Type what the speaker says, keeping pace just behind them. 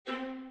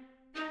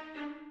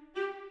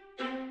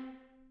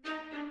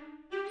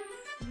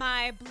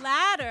My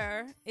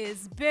bladder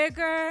is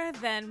bigger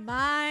than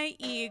my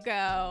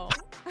ego.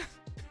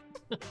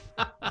 Who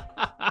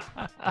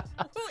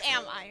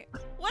am I?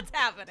 What's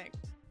happening?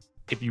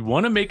 If you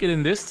want to make it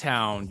in this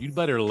town, you'd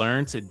better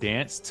learn to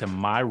dance to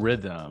my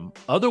rhythm.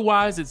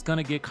 Otherwise, it's going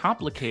to get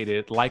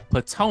complicated like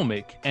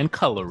Potomac and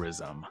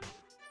colorism.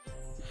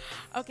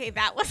 Okay,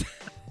 that was...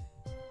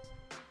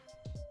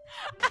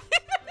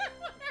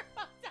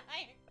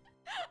 I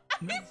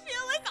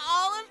feel like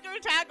all of your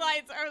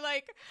taglines are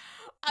like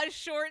a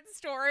short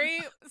story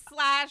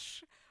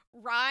 /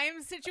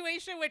 rhyme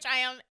situation, which I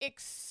am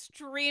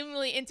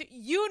extremely into.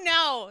 You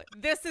know,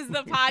 this is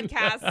the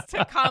podcast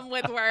to come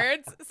with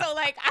words. So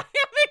like, I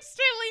am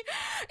extremely,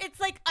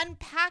 it's like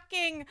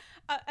unpacking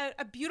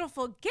a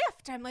beautiful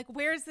gift. I'm like,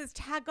 where's this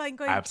tagline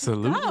going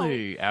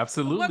Absolutely. to go?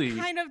 Absolutely.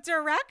 What kind of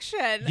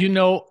direction? You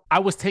know, I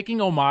was taking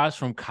homage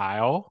from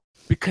Kyle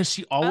because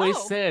she always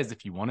says,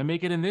 if you want to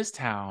make it in this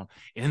town.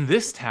 And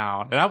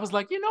I was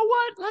like, you know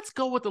what? Let's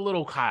go with a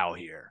little Kyle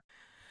here.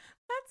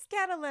 Let's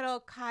get a little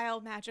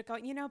Kyle magic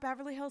going. You know,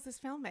 Beverly Hills is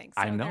filming.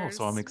 So I know,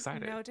 so I'm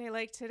excited. No day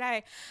like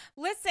today.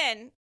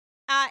 Listen,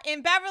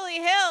 in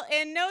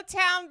No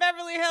Town,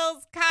 Beverly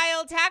Hills,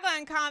 Kyle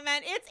tagline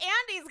comment. It's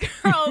Andy's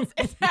Girls.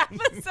 It's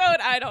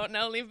episode, I don't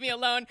know, leave me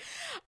alone.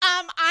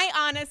 I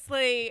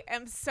honestly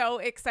am so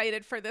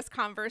excited for this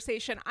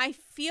conversation. I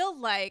feel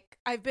like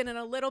I've been in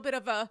a little bit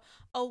of a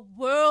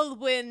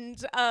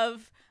whirlwind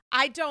of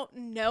I don't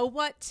know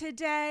what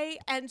today.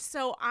 And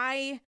so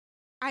I'm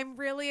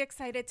really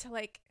excited to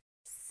like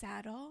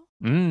settle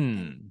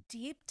and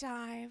deep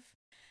dive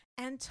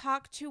and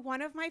talk to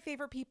one of my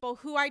favorite people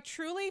who I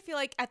truly feel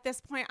like at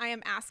this point I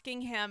am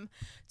asking him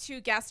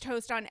to guest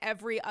host on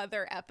every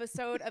other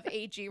episode of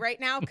AG right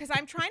now because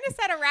I'm trying to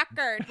set a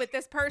record with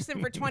this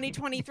person for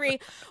 2023.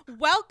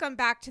 Welcome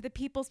back to the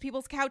People's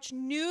Couch,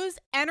 news,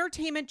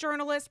 entertainment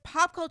journalist,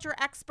 pop culture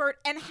expert,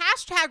 and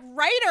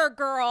 #writer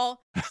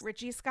girl,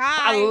 Richie Sky.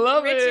 I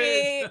love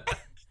it.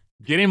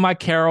 Getting my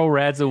Carol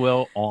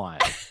Radziwill on.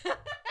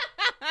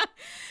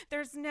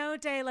 There's no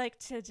day like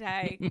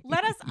today.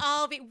 Let us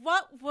all be.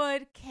 What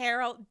would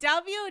Carol,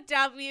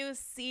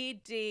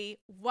 WWCD,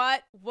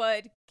 what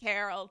would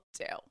Carol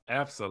do?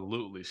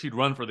 Absolutely. She'd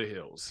run for the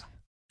hills.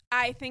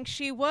 I think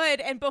she would.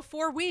 And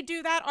before we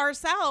do that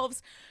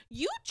ourselves,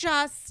 you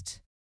just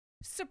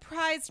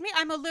surprised me.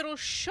 I'm a little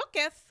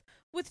shooketh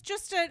with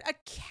just a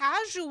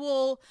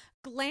casual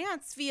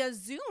glance via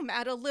Zoom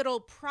at a little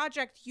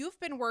project you've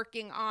been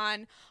working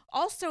on,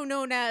 also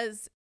known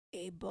as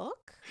a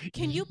book.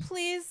 Can you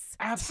please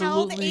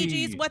tell the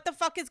AGs what the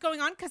fuck is going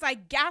on? Because I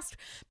gasped.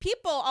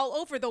 People all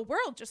over the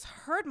world just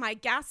heard my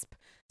gasp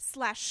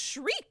 /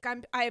 shriek.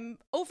 I'm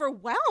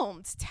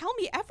overwhelmed. Tell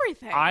me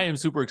everything. I am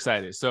super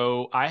excited.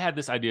 So I had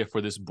this idea for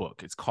this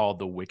book. It's called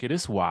The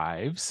Wickedest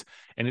Wives,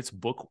 and it's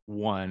book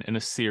 1 in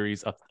a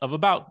series of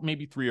about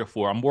maybe 3 or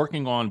 4. I'm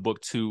working on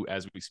book 2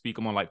 as we speak.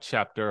 I'm on like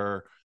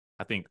chapter,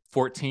 I think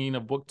 14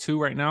 of book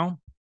 2 right now.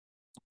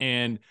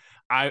 And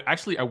I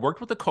worked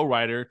with a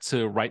co-writer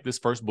to write this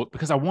first book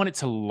because I wanted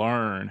to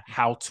learn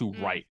how to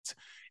write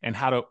and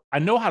I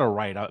know how to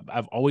write.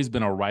 I've always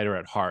been a writer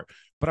at heart,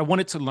 but I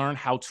wanted to learn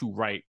how to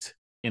write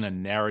in a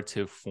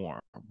narrative form,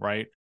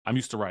 right? I'm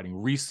used to writing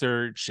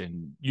research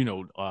and,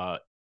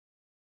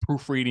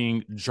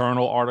 proofreading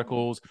journal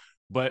articles.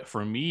 But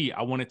for me,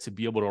 I wanted to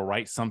be able to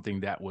write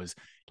something that was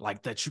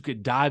like that you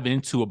could dive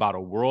into about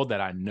a world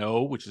that I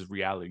know, which is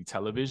reality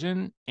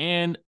television.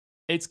 And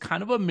it's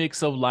kind of a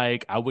mix of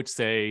like, I would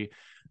say,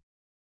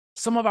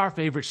 some of our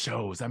favorite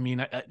shows. I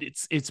mean,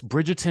 it's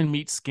Bridgerton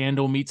meets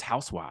Scandal meets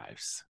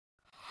Housewives.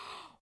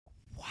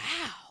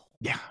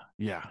 Wow.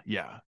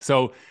 Yeah.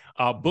 So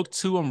book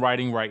 2 I'm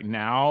writing right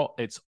now.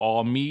 It's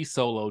all me,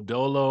 solo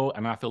dolo.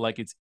 And I feel like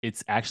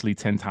it's actually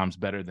 10 times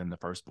better than the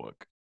first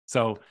book.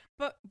 So,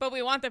 but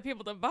we want the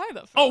people to buy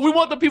the first we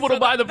want the people to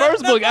buy the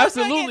first book.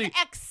 Absolutely. Book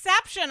is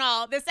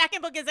exceptional. The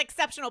second book is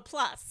exceptional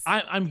plus.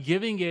 I'm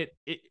giving it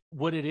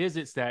what it is.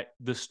 It's that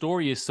the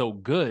story is so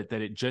good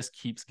that it just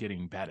keeps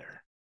getting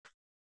better.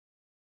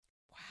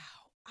 Wow.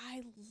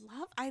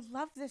 I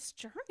love this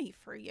journey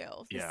for you.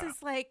 This Yeah.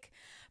 is like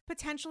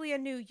potentially a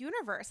new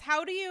universe.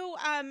 How do you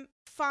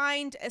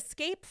find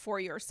escape for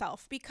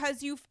yourself?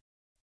 Because you've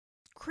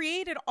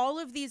created all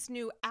of these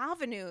new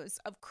avenues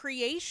of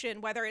creation,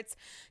 whether it's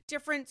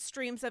different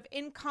streams of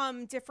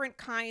income, different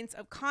kinds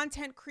of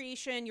content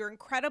creation. You're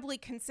incredibly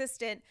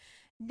consistent.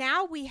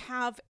 Now we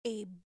have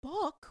a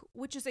book,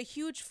 which is a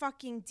huge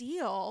fucking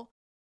deal.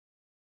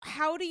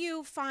 How do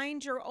you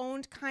find your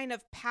own kind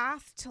of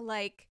path to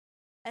like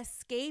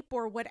escape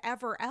or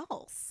whatever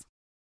else?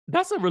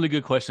 That's a really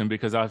good question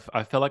because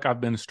I feel like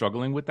I've been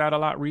struggling with that a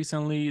lot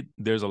recently.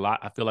 There's a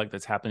lot I feel like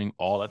that's happening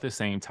all at the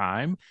same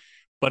time.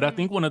 But I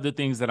think one of the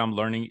things that I'm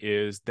learning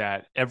is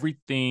that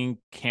everything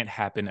can't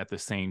happen at the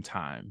same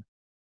time.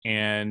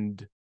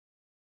 And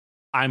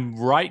I'm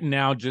right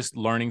now just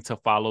learning to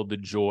follow the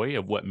joy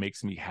of what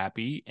makes me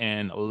happy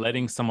and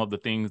letting some of the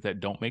things that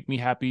don't make me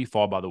happy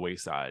fall by the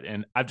wayside.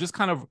 And I've just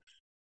kind of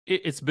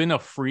it's been a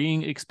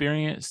freeing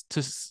experience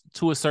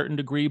to a certain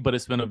degree, but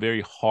it's been a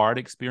very hard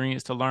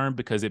experience to learn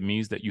because it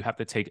means that you have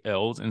to take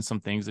L's in some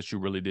things that you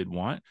really did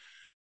want.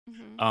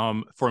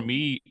 For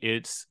me,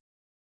 it's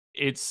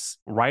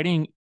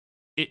writing.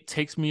 It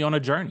takes me on a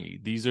journey.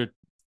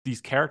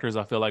 These characters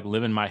I feel like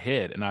live in my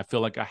head, and I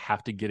feel like I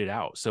have to get it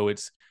out. So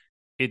it's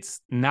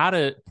not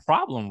a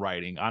problem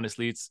writing.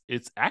 Honestly,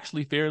 it's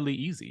actually fairly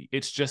easy.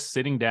 It's just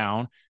sitting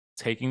down,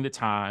 taking the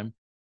time,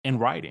 and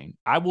writing.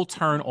 I will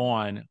turn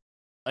on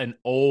an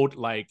old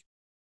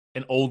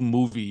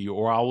movie,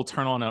 or I will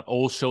turn on an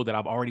old show that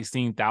I've already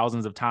seen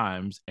thousands of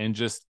times and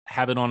just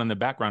have it on in the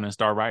background and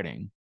start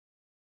writing.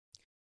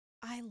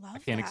 I love I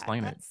can't that.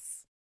 explain it.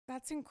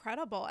 That's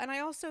incredible. And I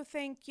also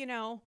think,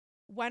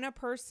 when a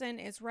person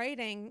is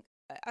writing,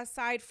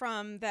 aside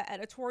from the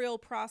editorial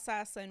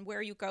process and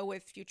where you go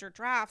with future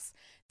drafts,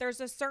 there's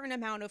a certain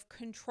amount of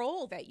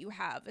control that you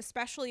have,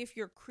 especially if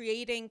you're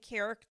creating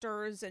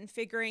characters and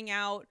figuring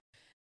out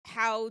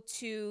how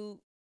to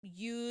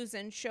use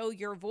and show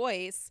your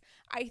voice.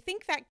 I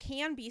think that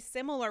can be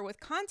similar with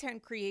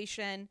content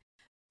creation,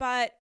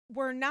 but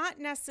we're not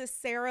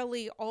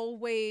necessarily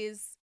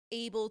always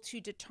able to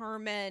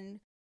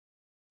determine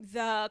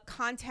the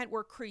content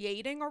we're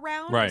creating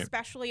around, Right.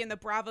 especially in the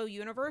Bravo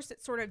universe.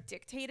 It's sort of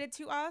dictated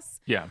to us.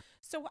 Yeah.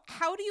 So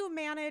how do you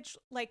manage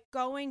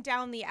going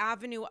down the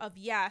avenue of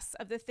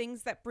the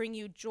things that bring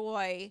you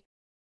joy,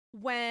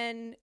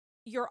 when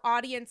your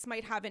audience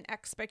might have an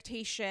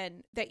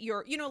expectation that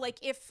you're,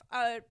 if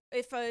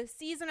a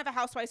season of a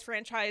Housewives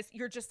franchise,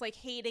 you're just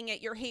hating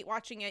it, you're hate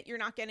watching it, you're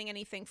not getting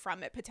anything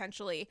from it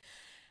potentially.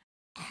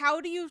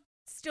 How do you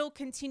still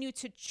continue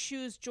to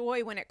choose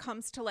joy when it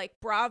comes to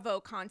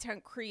Bravo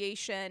content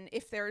creation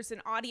if there's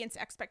an audience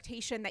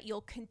expectation that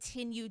you'll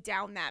continue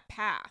down that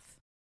path?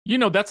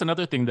 That's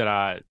another thing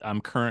that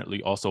I'm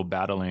currently also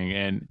battling.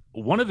 And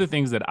one of the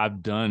things that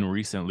I've done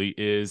recently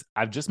is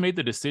I've just made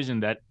the decision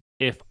that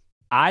if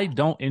I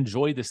don't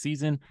enjoy the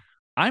season,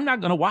 I'm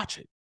not going to watch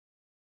it.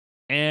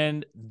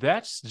 And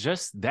that's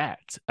just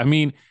that. I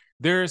mean,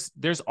 there's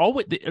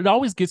always, it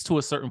always gets to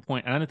a certain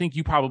point, and I think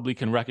you probably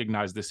can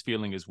recognize this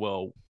feeling as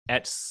well,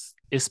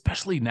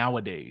 especially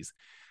nowadays.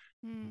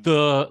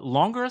 The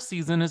longer a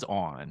season is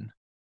on,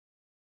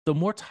 the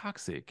more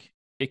toxic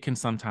it can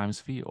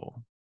sometimes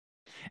feel.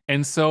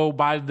 And so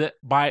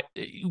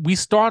we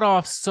start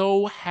off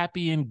so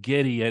happy and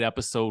giddy at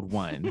episode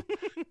 1.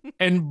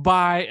 And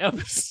by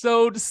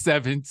episode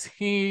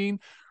 17,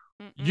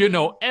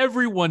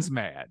 everyone's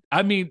mad.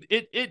 I mean,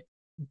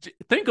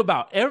 think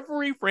about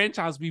every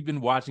franchise we've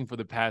been watching for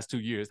the past 2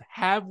 years.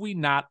 Have we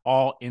not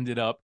all ended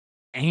up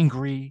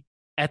angry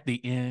at the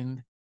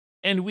end?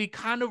 And we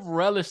kind of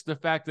relish the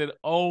fact that,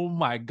 oh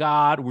my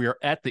God, we're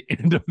at the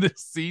end of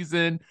this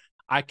season.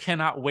 I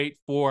cannot wait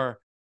for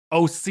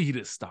OC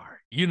to start.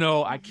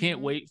 I can't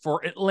wait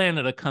for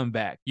Atlanta to come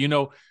back.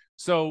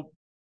 So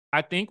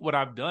I think what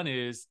I've done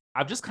is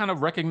I've just kind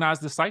of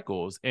recognized the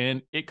cycles,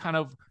 and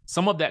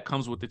some of that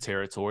comes with the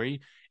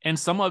territory. And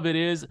some of it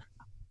is,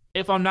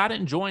 if I'm not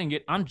enjoying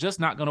it, I'm just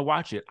not going to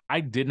watch it.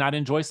 I did not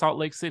enjoy Salt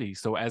Lake City.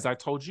 So as I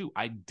told you,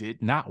 I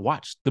did not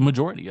watch the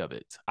majority of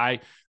it. I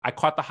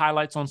caught the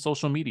highlights on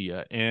social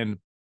media, and,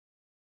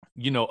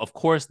 of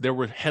course there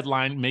were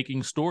headline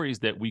making stories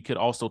that we could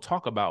also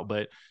talk about.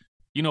 But,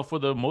 for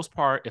the most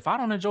part, if I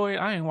don't enjoy it,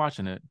 I ain't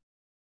watching it.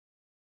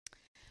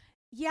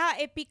 Yeah,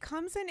 it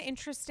becomes an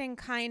interesting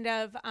kind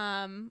of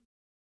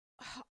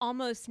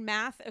almost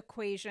math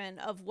equation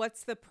of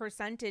what's the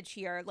percentage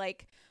here.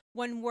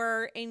 When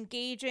we're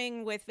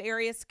engaging with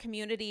various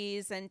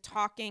communities and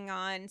talking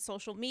on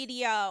social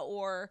media,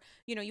 or,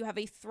 you have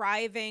a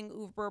thriving,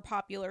 uber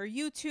popular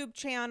YouTube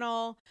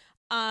channel,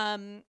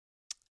 and,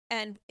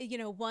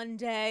 one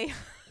day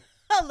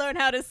I'll learn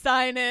how to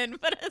sign in,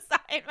 but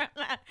aside from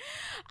that,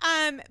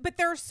 but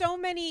there are so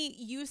many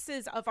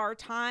uses of our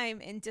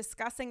time in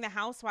discussing the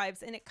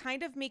Housewives, and it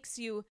kind of makes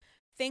you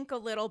think a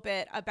little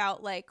bit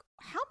about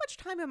how much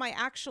time am I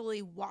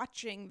actually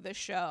watching the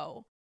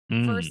show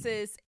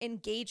versus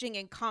engaging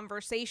in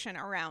conversation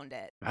around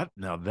it.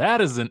 Now that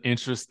is an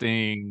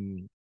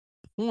interesting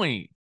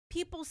point.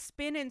 People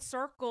spin in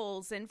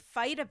circles and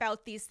fight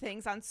about these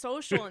things on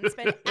social and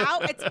spend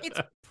out. It's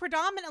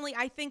predominantly,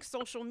 I think,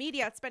 social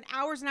media. It's spent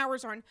hours and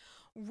hours on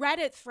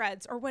Reddit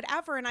threads or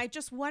whatever. And I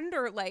just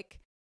wonder,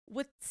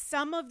 with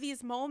some of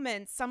these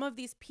moments, some of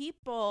these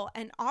people,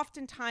 and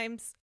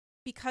oftentimes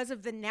because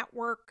of the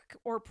network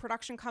or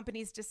production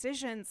company's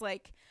decisions,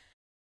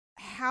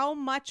 how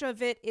much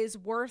of it is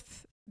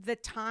worth the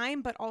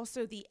time, but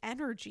also the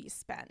energy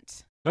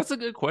spent? That's a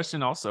good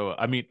question also.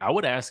 I mean, I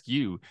would ask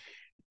you,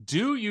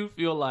 do you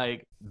feel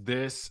like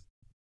this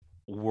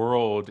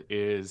world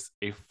is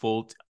a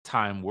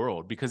full-time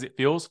world? Because it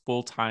feels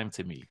full-time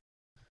to me.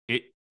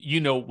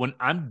 When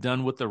I'm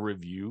done with the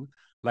review,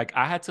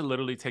 I had to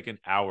literally take an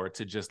hour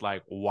to just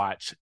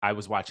watch. I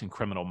was watching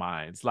Criminal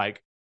Minds.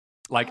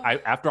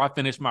 After I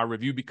finished my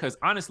review, because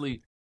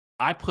honestly,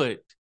 I put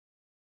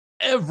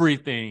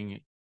everything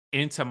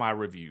into my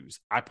reviews.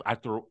 I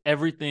throw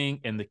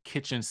everything in the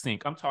kitchen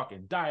sink. I'm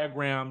talking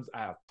diagrams. I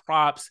have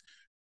props.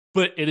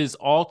 but it is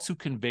all to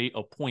convey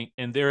a point.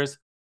 And there's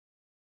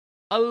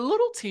a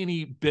little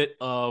teeny bit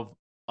of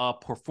a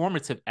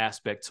performative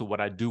aspect to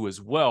what I do as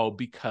well,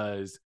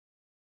 because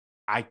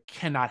I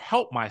cannot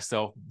help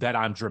myself that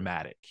I'm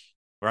dramatic,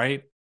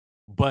 right?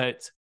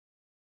 But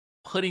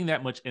putting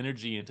that much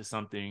energy into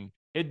something,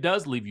 it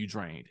does leave you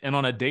drained. And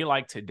on a day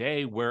like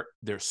today, where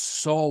there's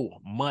so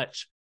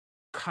much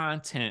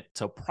content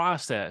to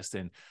process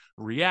and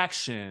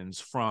reactions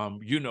from,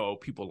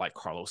 people like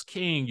Carlos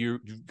King,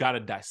 you've got to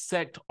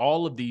dissect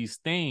all of these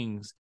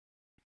things.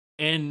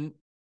 And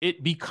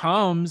it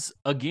becomes,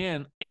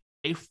 again,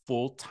 a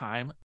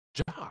full-time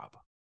job.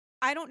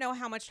 I don't know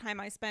how much time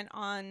I spent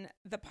on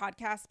the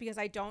podcast because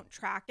I don't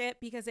track it,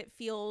 because it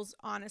feels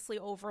honestly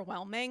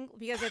overwhelming,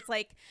 because it's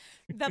like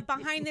the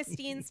behind the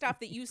scenes stuff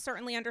that you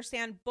certainly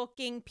understand,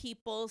 booking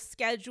people,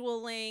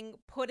 scheduling,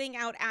 putting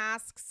out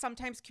asks,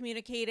 sometimes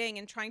communicating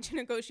and trying to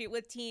negotiate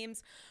with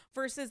teams,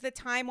 versus the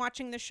time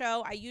watching the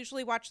show. I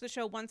usually watch the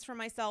show once for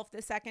myself.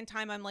 The second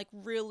time I'm like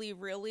really,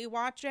 really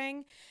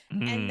watching,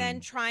 and then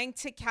trying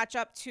to catch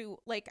up to,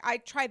 like, I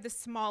tried the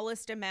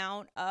smallest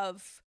amount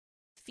of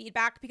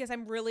feedback because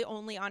I'm really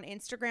only on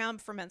Instagram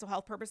for mental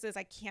health purposes.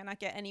 I cannot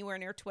get anywhere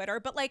near Twitter,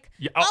 but like,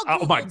 yeah,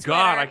 oh my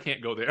God, I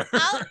can't go there.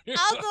 I'll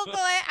Google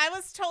it. I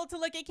was told to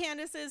look at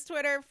Candace's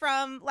Twitter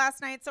from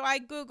last night, so I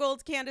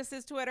Googled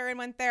Candace's Twitter and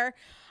went there.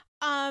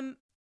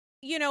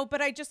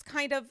 But I just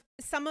kind of,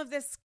 some of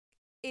this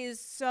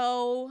is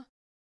so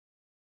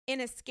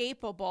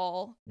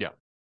inescapable. Yeah.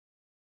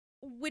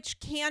 Which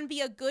can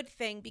be a good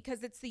thing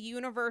because it's the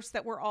universe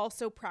that we're all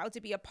so proud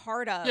to be a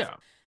part of. Yeah.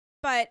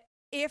 But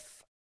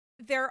if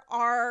there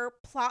are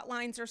plot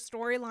lines or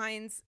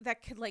storylines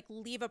that could like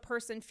leave a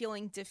person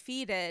feeling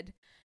defeated,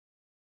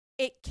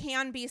 it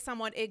can be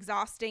somewhat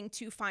exhausting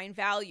to find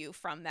value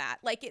from that.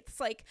 Like, it's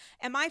like,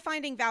 am I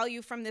finding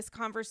value from this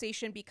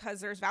conversation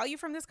because there's value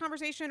from this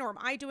conversation, or am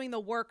I doing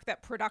the work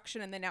that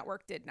production and the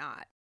network did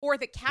not, or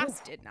the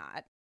cast did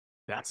not?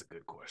 That's a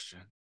good question.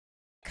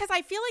 Because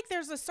I feel like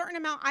there's a certain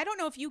amount, I don't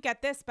know if you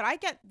get this, but I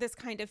get this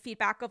kind of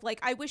feedback of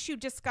like, I wish you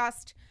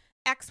discussed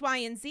X, Y,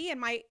 and Z.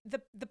 And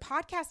the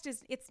podcast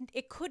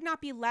it could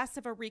not be less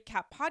of a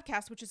recap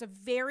podcast, which is a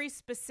very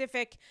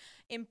specific,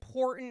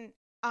 important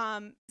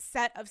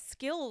set of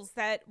skills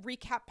that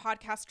recap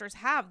podcasters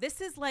have.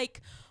 This is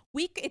like,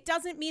 it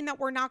doesn't mean that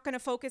we're not going to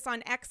focus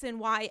on X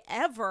and Y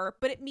ever,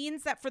 but it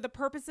means that for the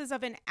purposes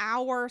of an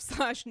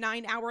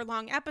hour/9 hour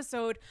long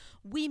episode,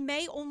 we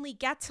may only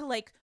get to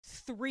like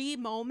 3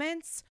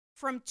 moments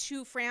from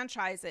 2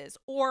 franchises,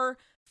 or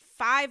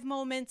 5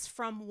 moments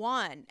from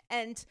 1.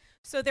 And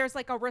so there's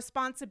like a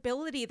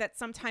responsibility that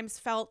sometimes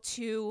felt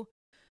to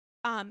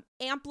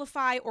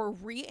amplify or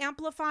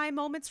re-amplify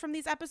moments from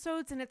these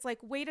episodes. And it's like,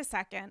 wait a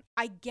second,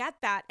 I get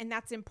that. And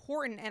that's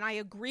important. And I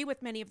agree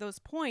with many of those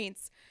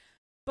points.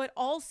 But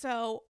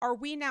also, are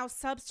we now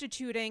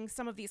substituting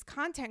some of these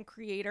content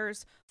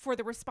creators for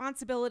the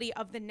responsibility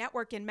of the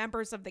network and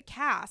members of the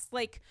cast?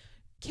 Like,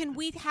 can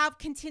we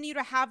continue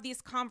to have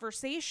these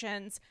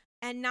conversations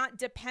and not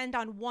depend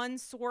on one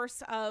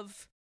source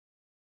of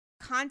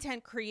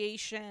content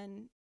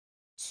creation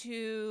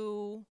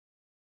to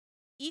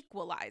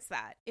equalize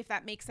that, if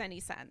that makes any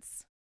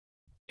sense?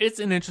 It's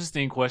an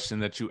interesting question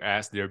that you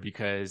asked there,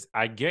 because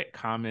I get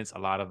a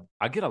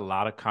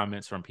lot of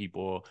comments from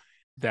people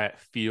that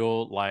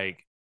feel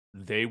like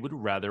they would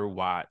rather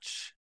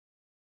watch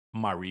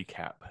my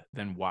recap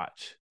than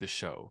watch the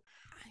show,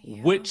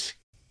 which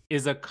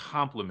is a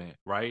compliment,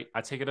 right?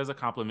 I take it as a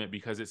compliment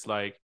because it's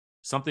like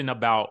something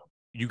about,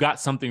 you got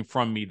something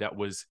from me that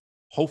was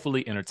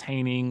hopefully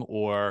entertaining,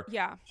 or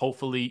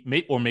hopefully,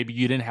 maybe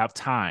you didn't have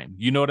time.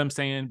 You know what I'm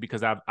saying?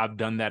 Because I've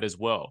done that as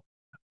well.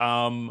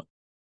 But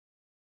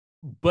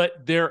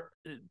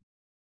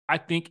I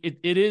think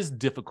it is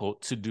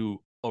difficult to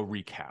do a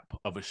recap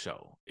of a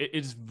show.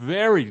 It's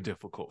very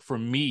difficult for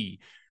me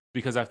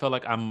because I feel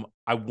like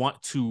I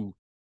want to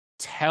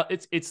tell.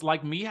 It's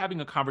like me having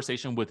a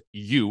conversation with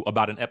you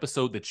about an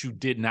episode that you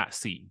did not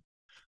see.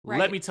 Right.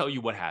 Let me tell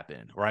you what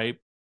happened, right?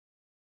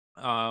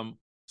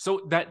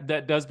 So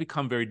that does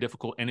become very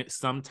difficult, and it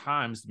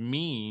sometimes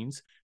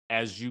means,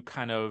 as you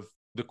kind of,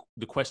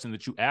 the question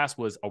that you asked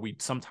was, are we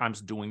sometimes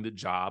doing the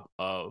job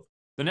of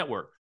the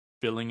network,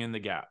 filling in the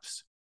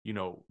gaps,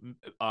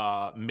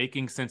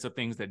 making sense of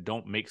things that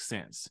don't make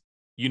sense,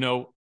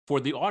 for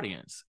the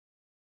audience.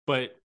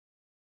 But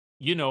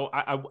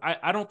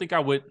I don't think I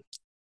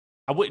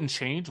wouldn't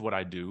change what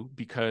I do,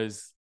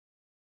 because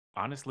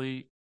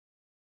honestly,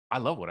 I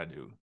love what I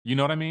do. You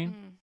know what I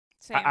mean?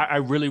 I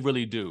really,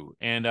 really do.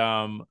 And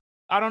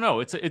I don't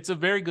know. It's a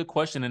very good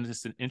question, and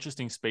it's an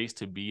interesting space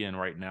to be in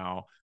right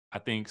now. I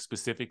think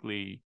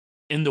specifically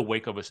in the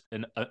wake of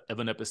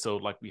an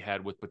episode like we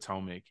had with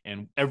Potomac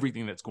and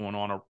everything that's going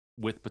on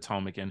with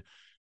Potomac. And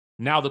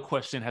now the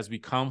question has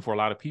become, for a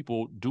lot of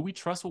people, do we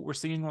trust what we're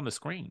seeing on the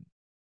screen?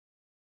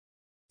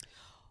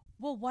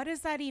 Well, what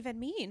does that even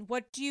mean?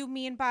 What do you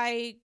mean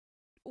by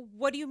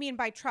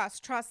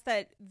trust? Trust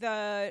that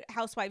the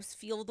housewives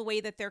feel the way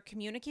that they're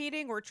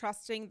communicating, or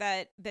trusting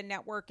that the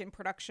network and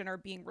production are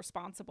being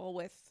responsible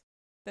with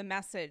the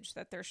message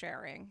that they're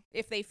sharing,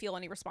 if they feel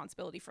any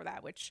responsibility for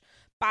that, which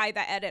by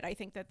the edit, I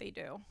think that they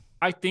do.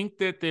 I think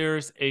that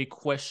there's a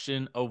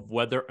question of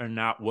whether or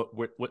not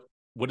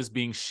what is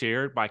being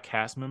shared by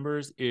cast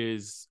members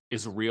is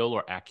real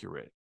or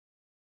accurate.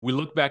 We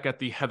look back at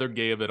the Heather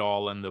Gay of it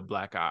all and the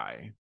Black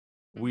Eye.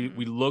 We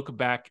look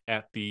back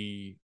at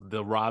the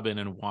Robin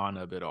and Juan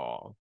of it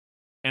all.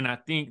 And I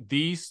think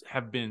these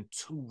have been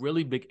two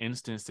really big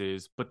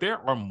instances, but there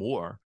are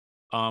more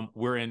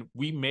wherein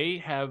we may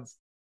have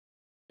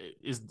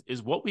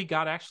is what we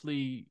got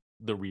actually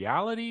the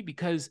reality?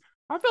 Because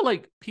I feel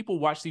like people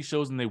watch these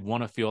shows and they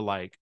want to feel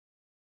like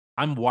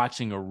I'm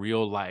watching a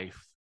real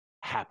life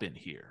happen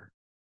here.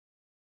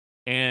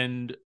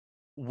 And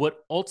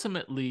what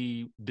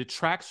ultimately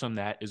detracts from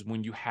that is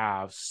when you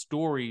have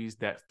stories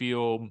that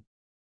feel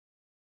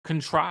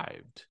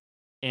contrived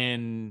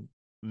and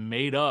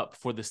made up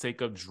for the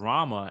sake of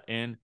drama.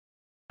 And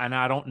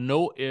I don't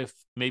know if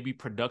maybe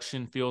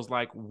production feels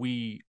like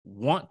we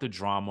want the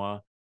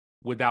drama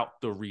without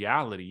the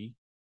reality,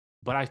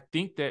 but I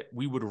think that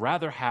we would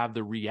rather have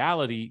the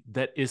reality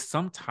that is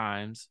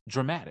sometimes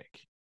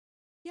dramatic.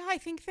 Yeah, I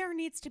think there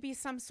needs to be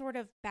some sort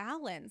of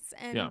balance.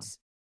 And,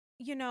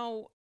 you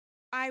know,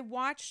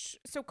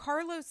 so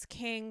Carlos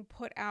King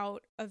put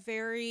out a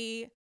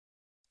very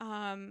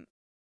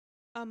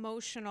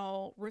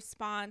emotional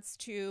response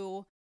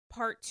to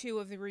part 2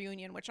 of the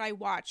reunion, which I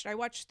watched. I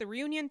watched the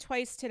reunion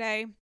twice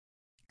today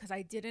because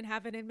I didn't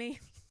have it in me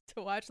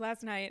to watch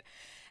last night.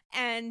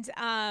 And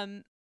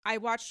I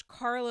watched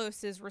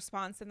Carlos's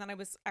response, and then I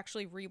was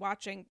actually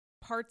rewatching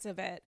parts of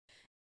it.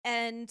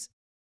 And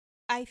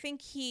I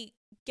think he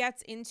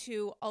gets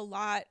into a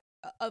lot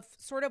of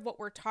sort of what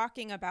we're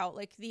talking about,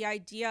 like the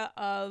idea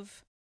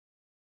of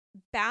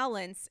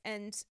balance.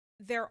 And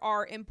there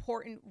are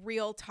important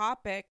real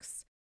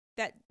topics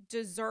that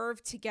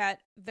deserve to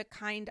get the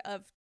kind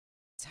of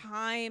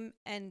time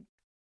and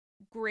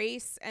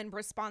grace and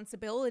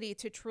responsibility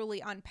to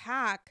truly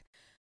unpack,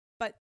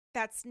 but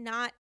that's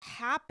not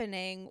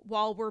happening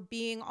while we're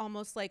being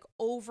almost like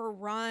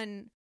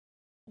overrun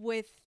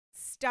with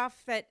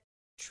stuff that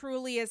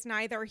truly is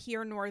neither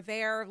here nor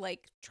there,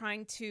 like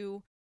trying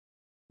to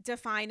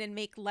define and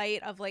make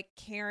light of like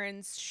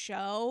Karen's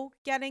show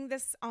getting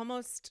this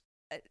almost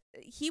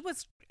he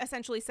was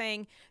essentially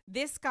saying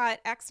this got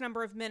X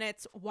number of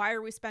minutes, why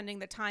are we spending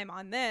the time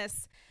on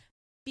this?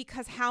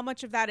 Because how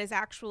much of that is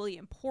actually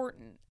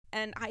important?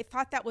 And I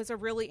thought that was a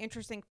really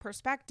interesting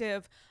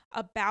perspective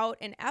about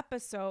an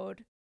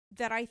episode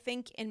that I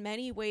think in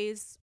many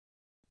ways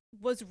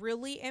was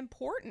really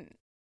important.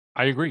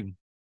 I agree.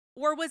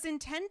 Or was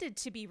intended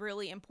to be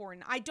really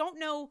important. I don't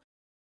know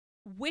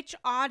which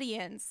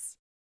audience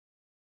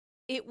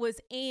it was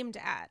aimed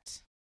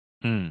at.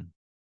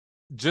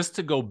 Just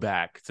to go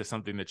back to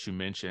something that you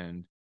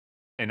mentioned,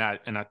 and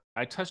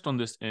I touched on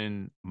this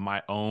in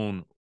my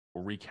own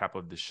recap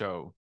of the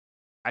show.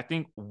 I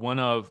think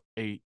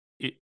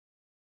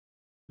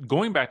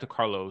going back to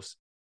Carlos,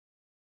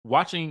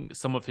 watching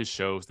some of his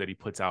shows that he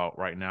puts out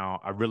right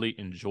now, I really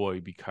enjoy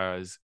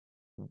because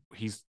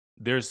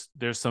there's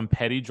some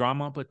petty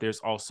drama, but there's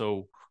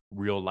also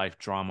real life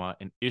drama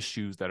and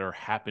issues that are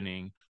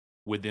happening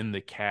within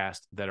the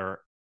cast that are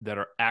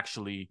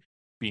actually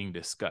being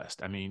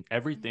discussed. I mean,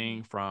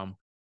 everything from,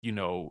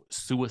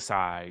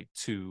 suicide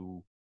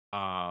to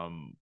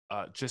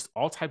just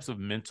all types of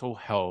mental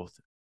health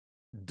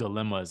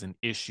dilemmas and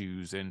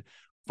issues and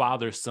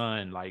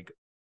father-son like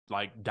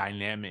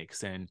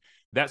dynamics and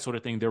that sort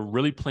of thing. They're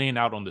really playing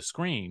out on the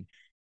screen.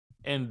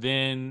 And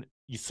then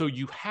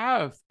you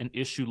have an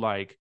issue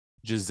like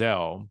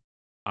Giselle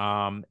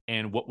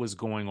and what was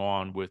going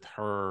on with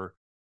her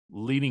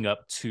leading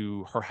up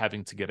to her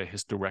having to get a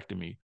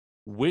hysterectomy,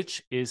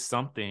 which is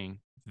something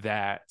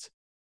that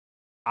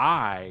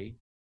I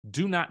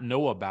do not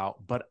know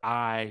about, but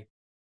I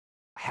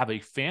have a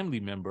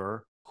family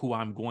member who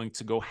I'm going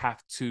to go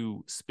have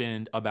to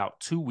spend about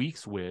 2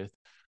 weeks with,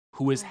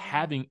 who is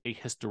having a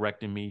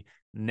hysterectomy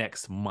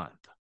next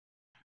month.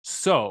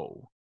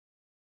 So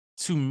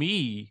to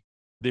me,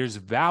 there's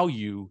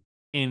value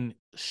in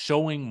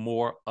showing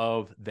more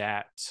of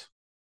that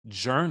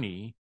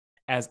journey,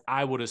 as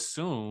I would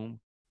assume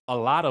a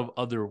lot of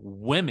other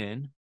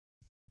women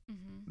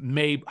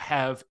may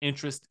have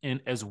interest in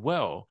as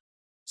well.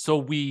 So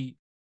we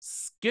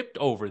skipped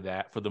over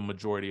that for the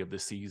majority of the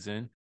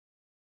season,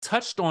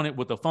 touched on it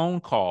with a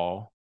phone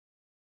call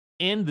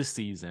in the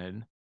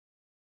season,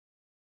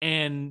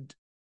 and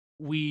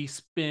we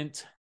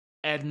spent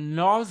ad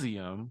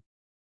nauseum,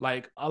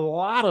 like a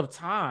lot of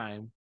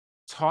time,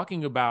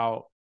 talking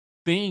about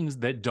things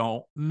that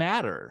don't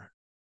matter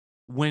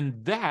when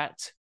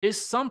that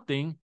is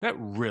something that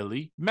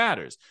really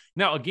matters.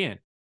 Now, again,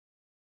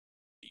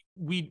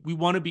 we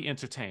want to be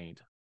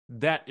entertained.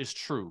 That is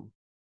true.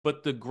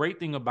 But the great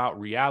thing about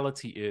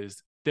reality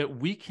is that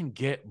we can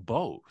get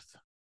both.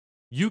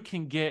 You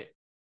can get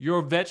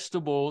your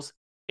vegetables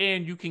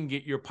and you can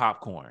get your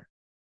popcorn.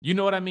 You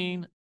know what I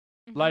mean?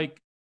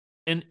 Like,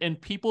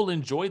 and people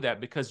enjoy that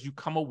because you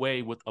come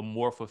away with a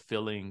more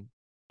fulfilling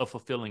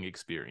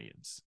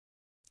experience.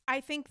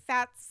 I think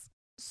that's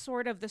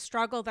sort of the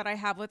struggle that I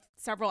have with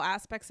several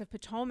aspects of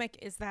Potomac,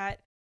 is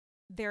that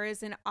there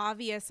is an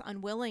obvious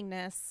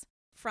unwillingness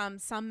from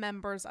some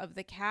members of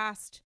the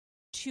cast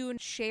to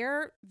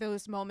share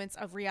those moments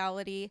of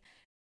reality.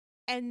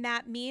 And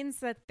that means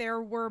that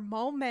there were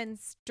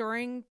moments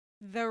during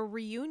the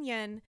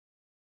reunion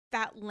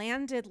that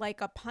landed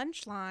like a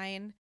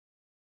punchline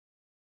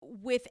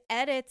with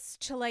edits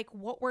to like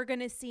what we're going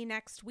to see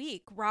next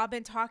week.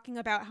 Robin talking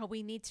about how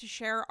we need to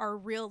share our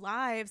real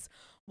lives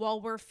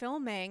while we're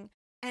filming.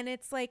 And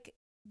it's like,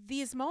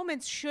 these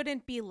moments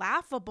shouldn't be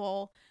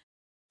laughable,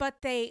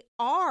 but they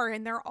are.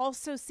 And they're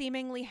also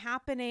seemingly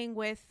happening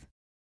with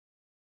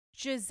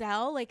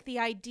Giselle, like the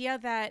idea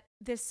that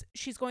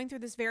she's going through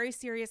this very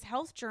serious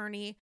health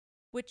journey,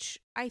 which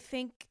I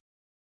think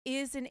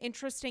is an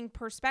interesting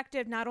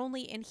perspective, not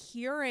only in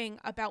hearing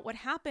about what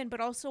happened,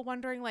 but also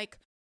wondering like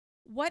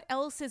what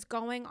else is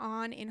going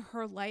on in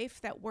her life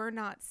that we're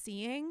not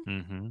seeing.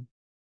 Mm-hmm.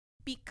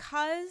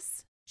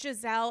 Because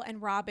Giselle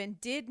and Robin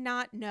did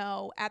not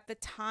know at the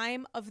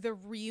time of the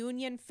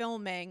reunion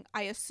filming,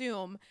 I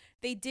assume,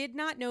 they did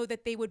not know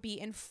that they would be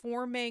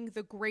informing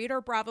the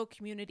greater Bravo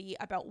community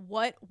about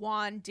what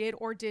Juan did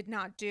or did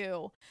not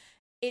do.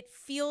 It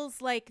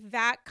feels like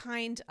that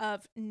kind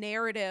of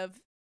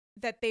narrative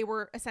that they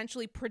were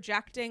essentially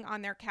projecting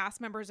on their cast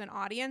members and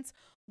audience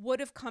would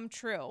have come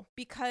true,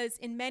 because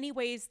in many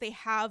ways they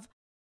have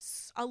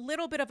a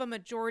little bit of a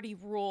majority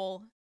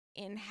rule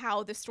in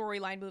how the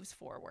storyline moves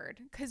forward.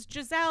 Because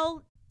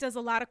Giselle does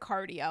a lot of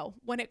cardio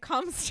when it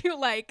comes to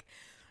like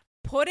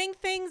putting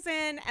things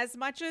in, as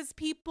much as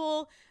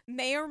people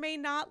may or may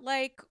not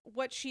like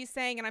what she's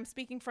saying. And I'm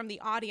speaking from the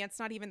audience,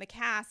 not even the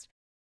cast.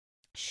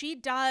 She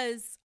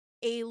does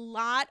a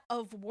lot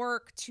of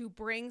work to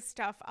bring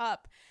stuff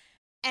up.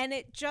 And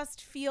it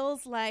just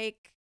feels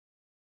like,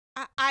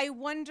 I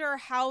wonder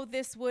how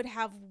this would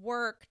have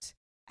worked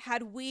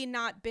had we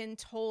not been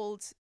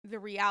told the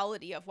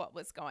reality of what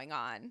was going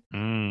on.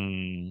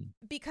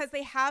 Because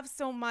they have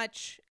so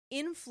much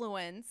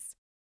influence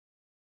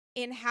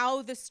in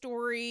how the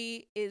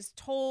story is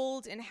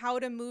told and how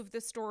to move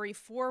the story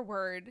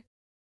forward.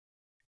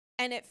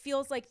 And it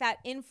feels like that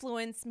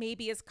influence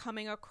maybe is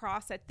coming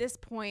across at this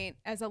point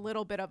as a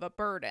little bit of a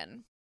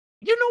burden.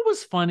 You know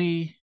what's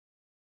funny?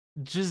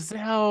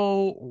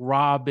 Giselle,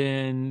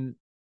 Robin,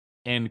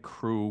 and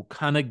crew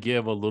kind of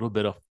give a little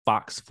bit of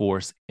Fox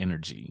Force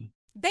energy.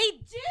 They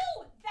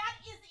do. That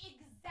is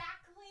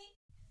exactly.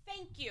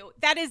 Thank you.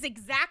 That is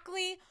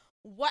exactly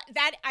what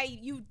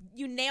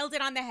you nailed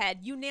it on the head.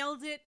 You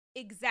nailed it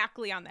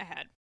exactly on the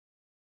head.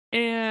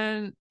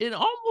 And it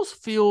almost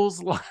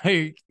feels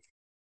like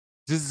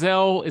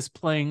Giselle is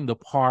playing the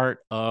part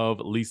of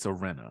Lisa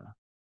Rinna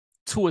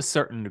to a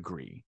certain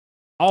degree,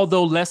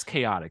 although less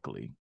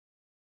chaotically.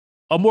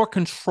 A more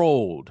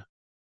controlled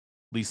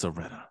Lisa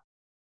Rinna,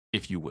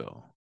 if you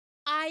will.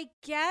 I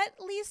get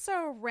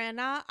Lisa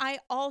Rinna. I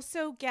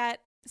also get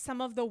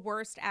some of the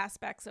worst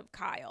aspects of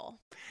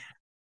Kyle.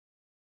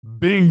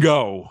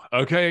 Bingo.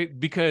 Okay.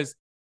 Because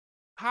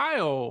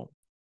Kyle,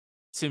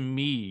 to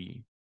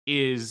me,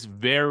 is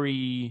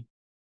very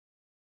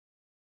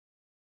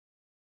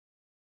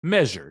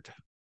measured.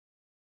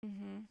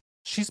 Mm-hmm.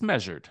 She's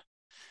measured.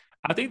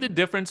 I think the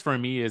difference for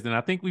me is, and I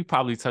think we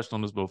probably touched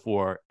on this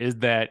before, is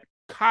that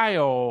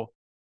Kyle,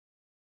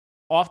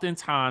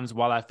 oftentimes,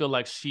 while I feel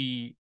like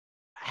she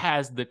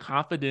has the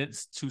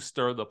confidence to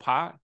stir the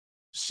pot,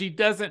 she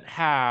doesn't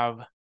have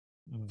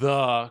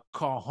the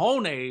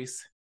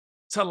cojones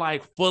to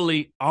like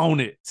fully own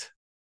it.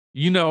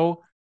 You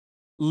know,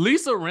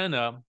 Lisa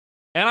Rinna,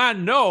 and I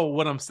know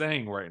what I'm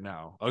saying right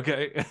now,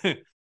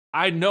 okay?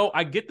 I know,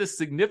 I get the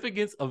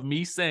significance of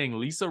me saying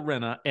Lisa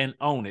Rinna and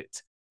own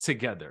it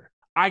together.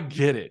 I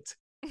get it.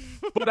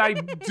 But I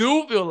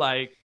do feel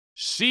like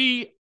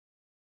she,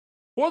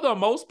 for the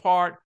most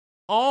part,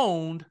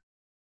 owned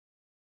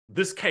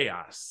this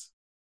chaos.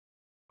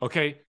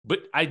 Okay?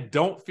 But I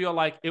don't feel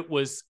like it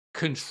was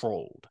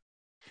controlled.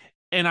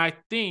 And I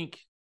think,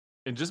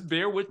 and just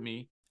bear with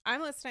me,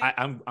 I'm listening.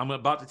 I'm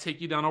about to take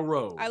you down a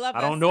road. I love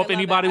this. I don't know if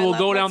anybody will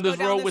go down this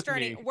road with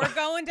journey. me. We're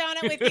going down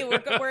it with you.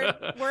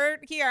 We're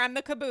here. I'm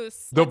the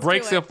caboose. The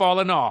brakes have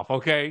fallen off,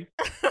 okay?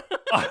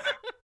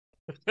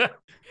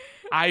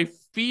 I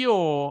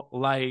feel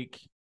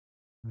like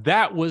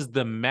that was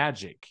the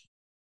magic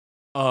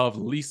of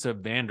Lisa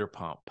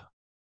Vanderpump,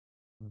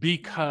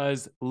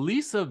 because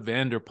Lisa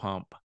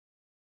Vanderpump,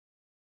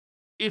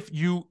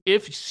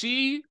 if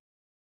she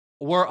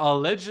were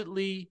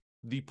allegedly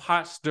the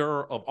pot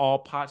stirrer of all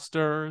pot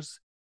stirrers,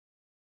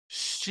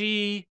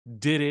 she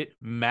did it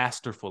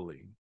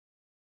masterfully.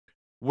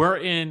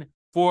 Wherein,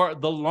 for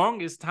the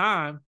longest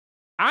time,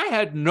 I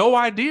had no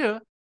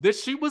idea that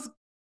she was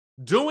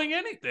doing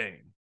anything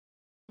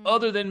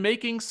other than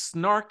making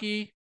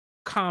snarky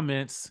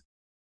comments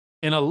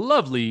with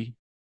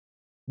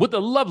a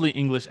lovely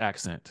English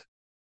accent.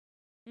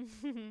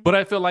 But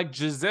I feel like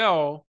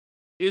Giselle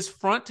is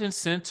front and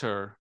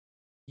center.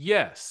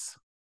 Yes,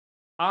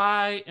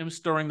 I am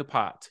stirring the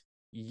pot.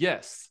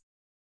 Yes,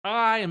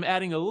 I am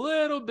adding a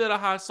little bit of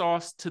hot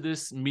sauce to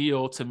this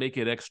meal to make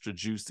it extra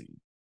juicy.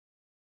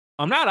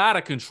 I'm not out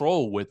of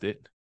control with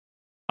it.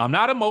 I'm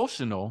not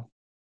emotional.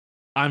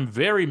 I'm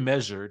very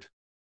measured.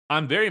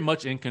 I'm very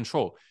much in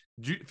control.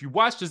 If you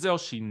watch Giselle,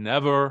 she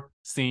never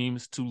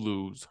seems to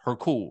lose her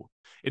cool.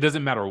 It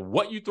doesn't matter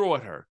what you throw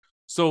at her.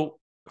 So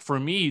for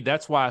me,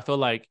 that's why I feel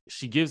like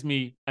she gives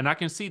me, and I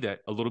can see that,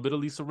 a little bit of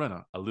Lisa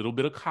Rinna, a little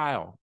bit of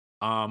Kyle,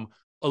 um,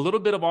 a little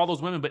bit of all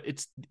those women, but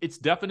it's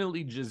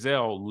definitely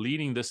Giselle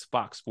leading this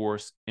Fox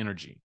Force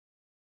energy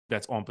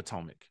that's on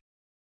Potomac.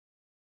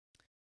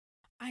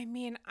 I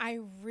mean, I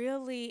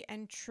really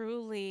and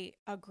truly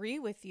agree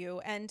with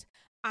you. And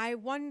I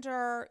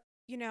wonder,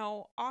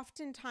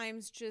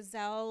 oftentimes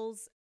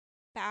Giselle's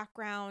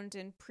background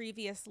and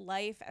previous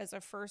life as a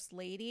first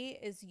lady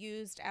is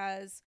used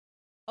as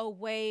a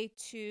way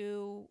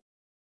to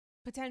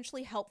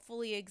potentially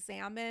helpfully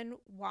examine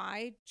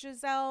why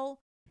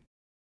Giselle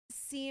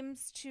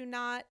seems to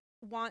not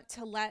want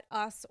to let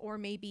us or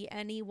maybe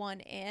anyone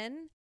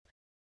in.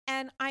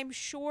 And I'm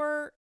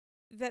sure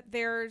that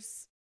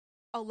there's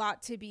a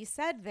lot to be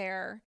said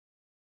there,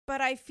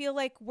 but I feel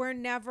like we're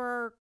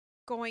never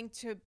going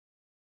to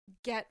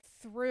get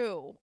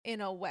through in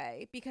a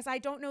way because I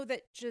don't know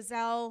that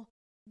Giselle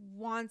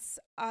wants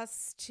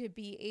us to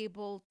be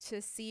able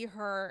to see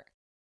her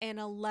in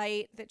a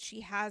light that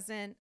she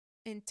hasn't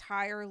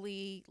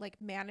entirely like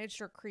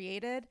managed or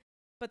created.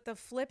 But the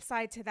flip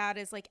side to that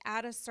is like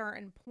at a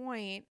certain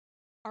point,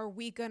 are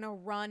we going to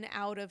run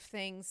out of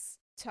things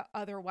to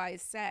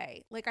otherwise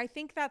say? Like, I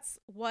think that's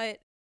what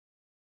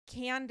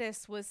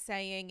Candace was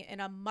saying in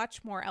a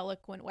much more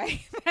eloquent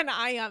way than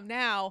I am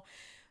now.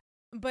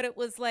 But it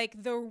was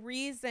like the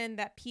reason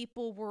that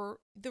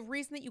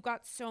you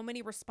got so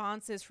many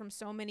responses from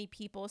so many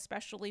people,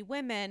 especially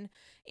women,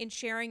 in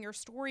sharing your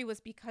story was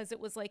because it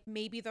was like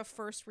maybe the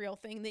first real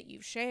thing that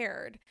you've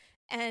shared.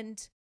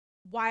 And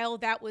while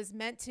that was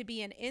meant to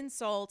be an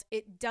insult,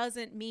 it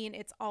doesn't mean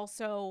it's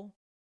also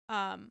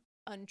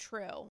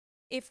untrue.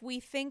 If we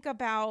think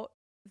about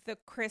the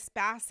Chris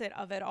Bassett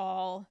of it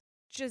all,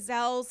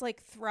 Giselle's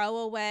like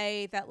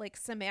throwaway that like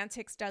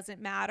semantics doesn't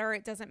matter.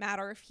 It doesn't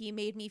matter if he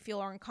made me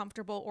feel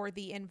uncomfortable or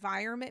the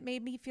environment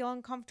made me feel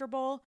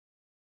uncomfortable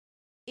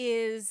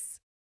is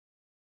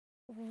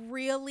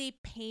really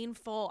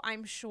painful,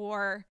 I'm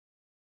sure,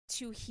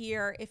 to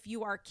hear if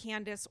you are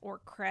Candace or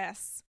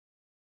Chris,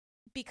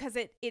 because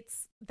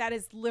that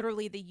is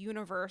literally the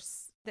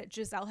universe that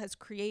Giselle has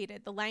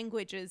created. The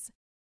language is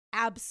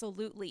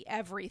absolutely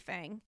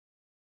everything.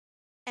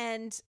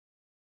 And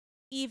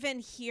even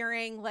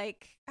hearing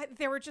like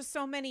there were just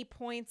so many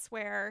points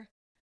where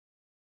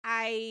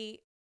I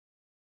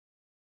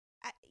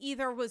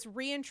either was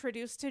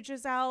reintroduced to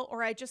Giselle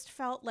or I just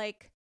felt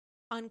like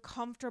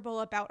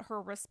uncomfortable about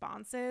her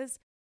responses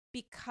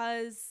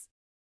because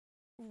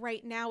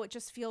right now it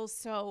just feels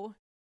so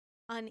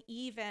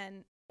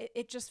uneven.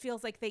 It just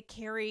feels like they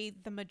carry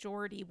the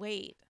majority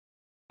weight.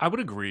 I would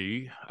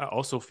agree. I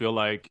also feel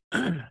like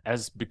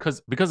as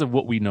because of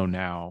what we know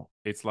now,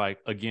 it's like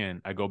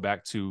again, I go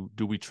back to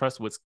do we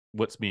trust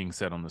what's being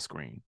said on the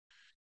screen?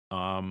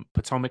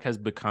 Potomac has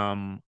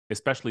become,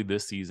 especially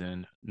this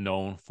season,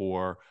 known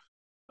for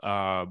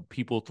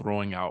people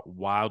throwing out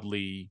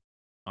wildly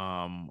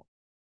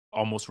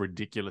almost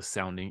ridiculous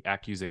sounding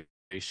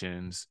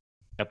accusations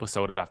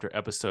episode after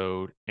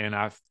episode. And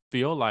I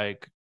feel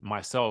like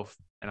myself,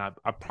 and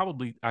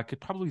I could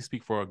probably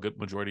speak for a good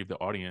majority of the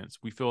audience,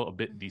 we feel a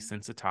bit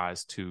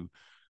desensitized to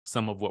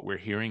some of what we're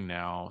hearing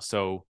now.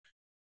 So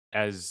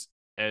as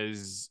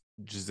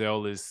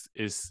Giselle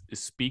is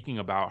speaking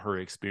about her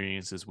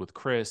experiences with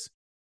Chris,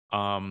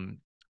 um,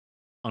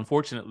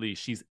 unfortunately,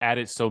 she's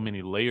added so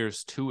many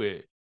layers to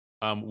it.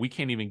 We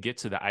can't even get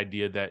to the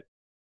idea that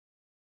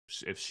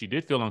if she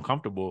did feel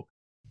uncomfortable,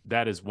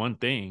 that is one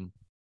thing.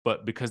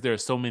 But because there are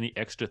so many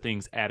extra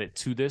things added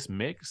to this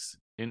mix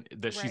and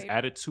that she's Right.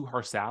 added to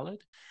her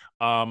salad,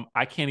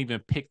 I can't even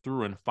pick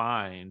through and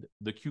find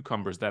the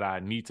cucumbers that I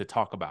need to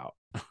talk about.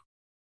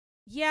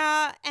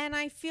 Yeah, and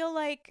I feel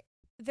like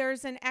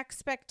there's an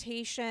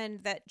expectation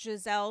that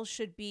Giselle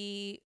should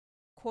be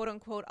quote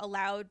unquote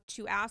allowed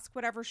to ask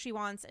whatever she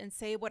wants and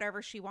say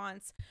whatever she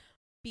wants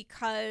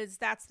because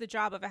that's the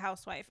job of a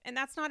housewife. And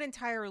that's not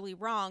entirely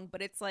wrong,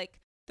 but it's like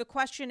the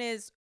question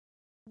is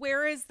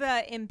where is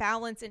the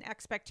imbalance in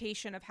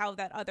expectation of how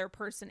that other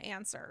person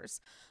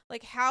answers?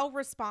 Like, how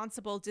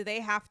responsible do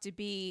they have to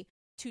be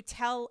to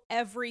tell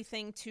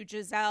everything to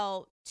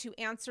Giselle to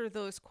answer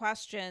those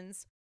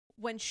questions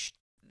when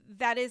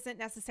that isn't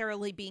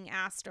necessarily being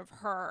asked of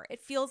her?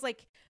 It feels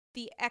like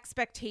the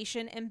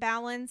expectation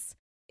imbalance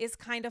is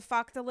kind of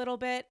fucked a little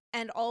bit.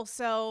 And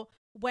also,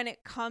 when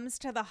it comes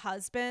to the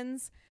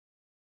husbands,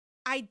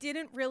 I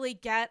didn't really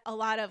get a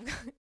lot of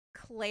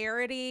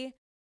clarity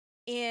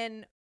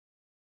in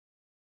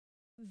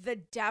the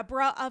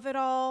Deborah of it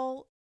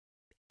all.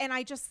 And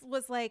I just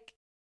was like,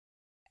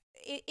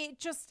 it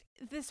just,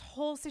 this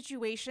whole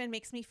situation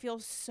makes me feel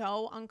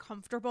so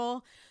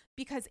uncomfortable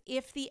because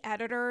if the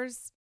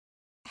editors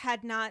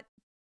had not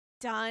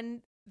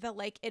done the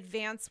like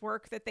advanced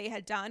work that they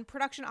had done.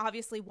 Production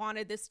obviously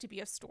wanted this to be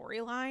a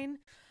storyline.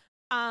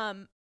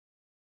 But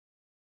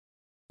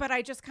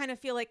I just kind of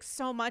feel like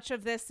so much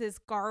of this is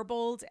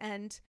garbled,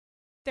 and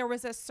there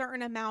was a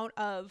certain amount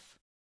of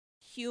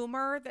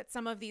humor that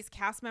some of these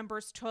cast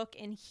members took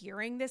in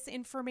hearing this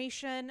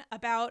information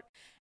about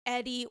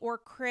Eddie or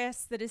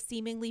Chris that has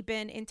seemingly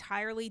been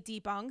entirely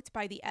debunked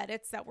by the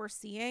edits that we're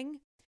seeing.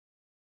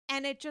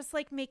 And it just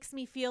like makes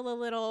me feel a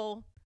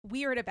little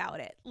weird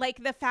about it.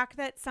 Like the fact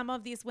that some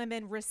of these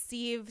women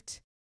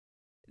received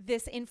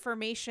this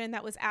information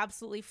that was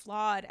absolutely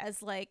flawed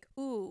as like,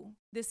 ooh,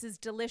 this is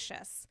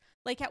delicious.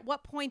 Like at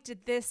what point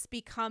did this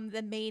become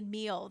the main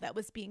meal that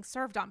was being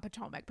served on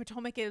Potomac?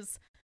 Potomac is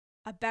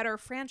a better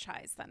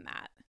franchise than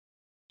that.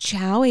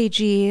 Ciao,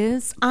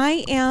 AGs.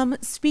 I am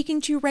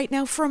speaking to you right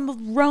now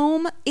from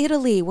Rome,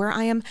 Italy, where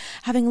I am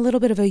having a little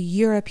bit of a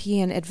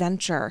European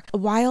adventure.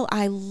 While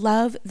I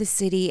love the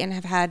city and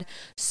have had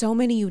so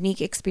many unique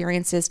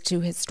experiences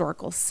to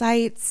historical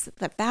sites,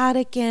 the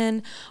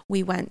Vatican,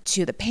 we went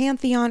to the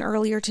Pantheon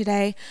earlier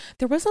today,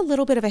 there was a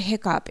little bit of a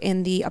hiccup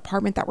in the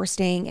apartment that we're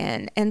staying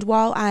in. And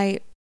while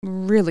I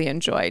really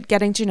enjoyed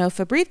getting to know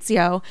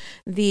Fabrizio,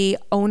 the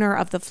owner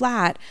of the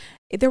flat,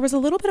 there was a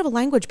little bit of a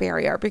language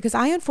barrier because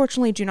I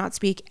unfortunately do not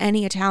speak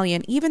any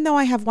Italian, even though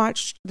I have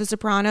watched The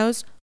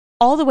Sopranos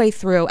all the way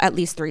through at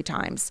least 3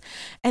 times.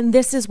 And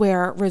this is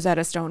where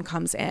Rosetta Stone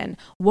comes in.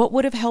 What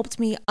would have helped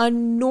me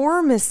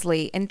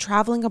enormously in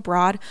traveling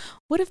abroad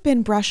would have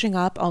been brushing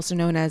up, also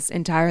known as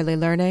entirely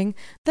learning,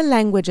 the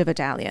language of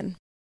Italian.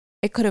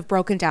 It could have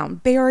broken down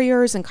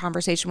barriers in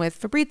conversation with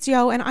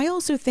Fabrizio. And I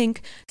also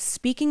think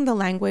speaking the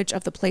language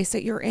of the place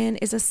that you're in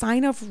is a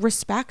sign of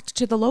respect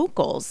to the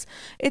locals.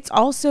 It's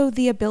also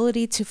the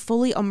ability to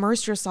fully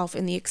immerse yourself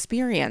in the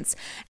experience.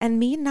 And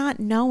me not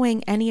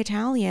knowing any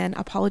Italian,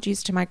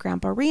 apologies to my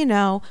grandpa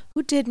Reno,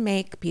 who did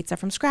make pizza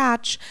from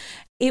scratch,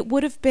 it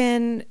would have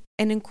been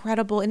an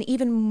incredible and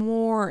even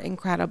more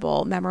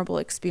incredible, memorable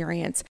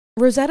experience.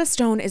 Rosetta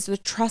Stone is the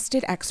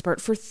trusted expert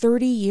for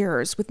 30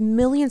 years with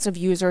millions of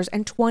users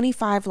and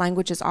 25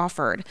 languages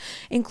offered,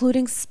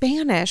 including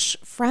Spanish,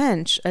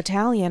 French,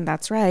 Italian,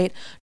 that's right,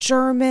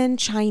 German,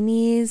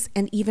 Chinese,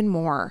 and even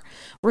more.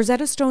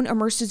 Rosetta Stone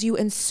immerses you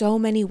in so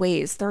many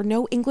ways. There are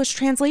no English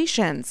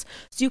translations,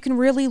 so you can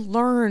really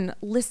learn,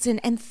 listen,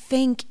 and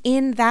think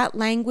in that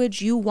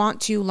language you want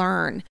to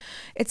learn.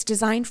 It's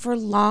designed for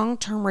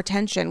long-term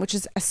retention, which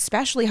is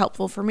especially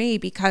helpful for me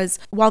because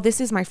while this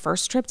is my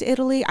first trip to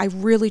Italy, I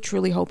really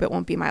truly hope it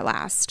won't be my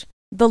last.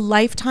 The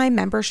lifetime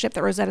membership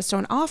that Rosetta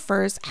Stone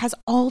offers has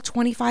all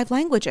 25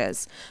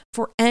 languages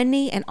for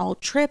any and all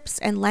trips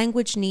and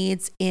language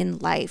needs in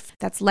life.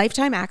 That's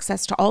lifetime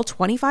access to all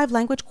 25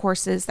 language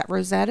courses that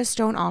Rosetta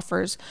Stone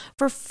offers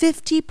for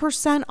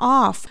 50%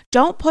 off.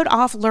 Don't put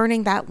off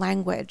learning that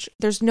language.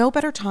 There's no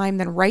better time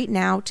than right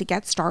now to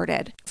get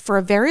started. For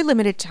a very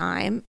limited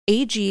time,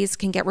 AGs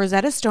can get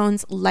Rosetta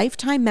Stone's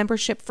lifetime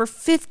membership for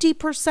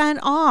 50%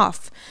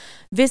 off.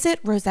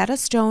 Visit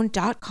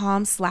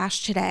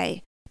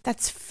rosettastone.com/today.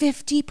 That's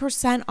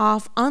 50%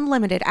 off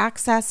unlimited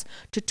access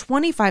to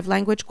 25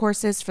 language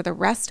courses for the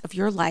rest of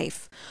your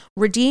life.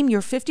 Redeem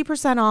your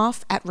 50%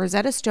 off at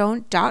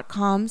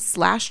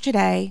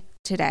rosettastone.com/today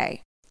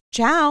today.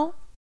 Ciao.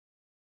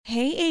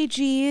 Hey,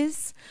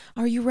 AGs.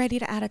 Are you ready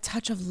to add a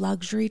touch of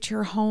luxury to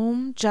your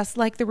home, just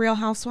like the Real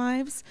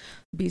Housewives?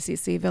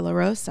 BCC Villa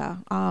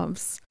Rosa,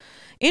 OBS.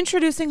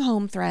 Introducing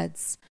Home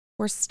Threads,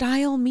 where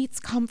style meets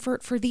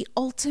comfort for the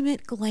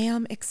ultimate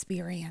glam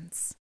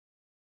experience.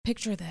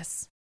 Picture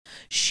this.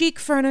 Chic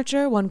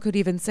furniture, one could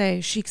even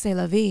say chic c'est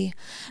la vie,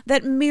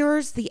 that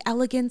mirrors the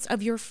elegance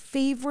of your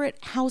favorite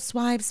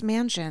housewives'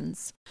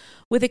 mansions.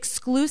 With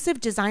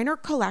exclusive designer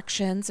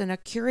collections and a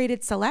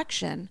curated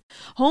selection,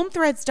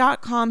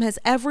 HomeThreads.com has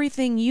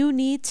everything you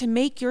need to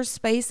make your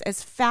space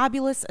as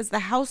fabulous as the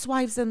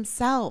housewives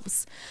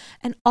themselves,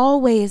 and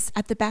always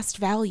at the best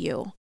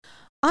value.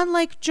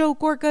 Unlike Joe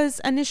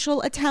Gorga's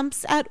initial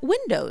attempts at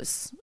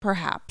windows,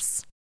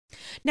 perhaps.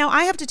 Now,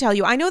 I have to tell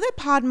you, I know that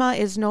Padma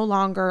is no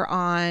longer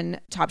on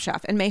Top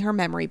Chef, and may her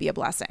memory be a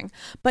blessing,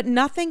 but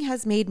nothing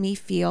has made me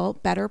feel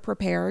better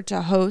prepared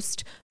to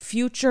host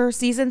future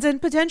seasons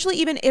and potentially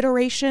even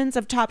iterations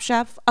of Top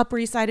Chef Upper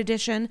East Side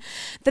Edition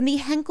than the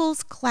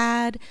Henkel's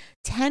Clad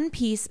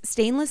 10-piece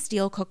stainless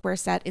steel cookware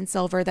set in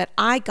silver that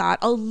I got,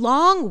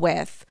 along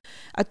with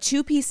a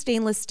 2-piece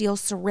stainless steel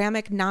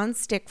ceramic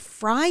nonstick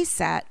fry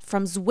set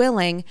from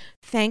Zwilling,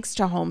 thanks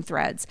to Home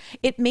Threads.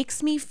 It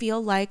makes me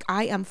feel like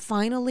I am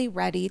finally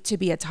ready to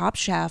be a top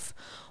chef,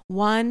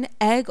 one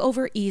egg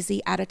over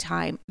easy at a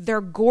time. They're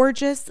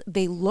gorgeous.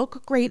 They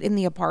look great in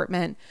the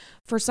apartment.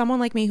 For someone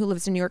like me who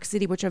lives in New York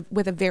City,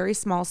 with a very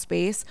small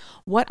space,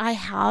 what I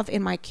have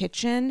in my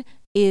kitchen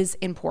is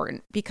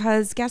important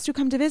because guests who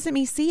come to visit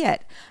me see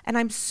it. And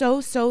I'm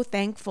so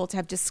thankful to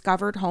have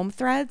discovered Home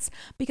Threads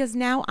because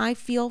now I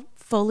feel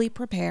fully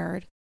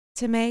prepared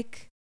to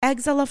make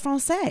Eggs à la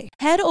Francais.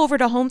 Head over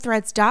to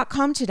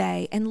homethreads.com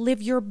today and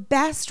live your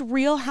best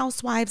Real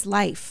Housewives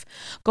life.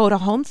 Go to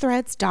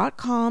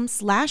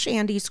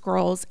homethreads.com/Andy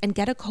Scrolls and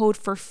get a code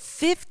for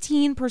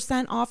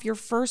 15% off your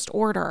first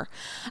order.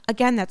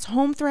 Again, that's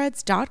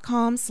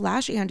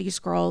homethreads.com/Andy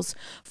Scrolls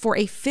for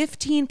a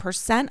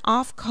 15%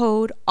 off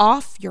code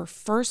off your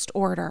first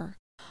order.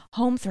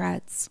 Home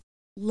Threads.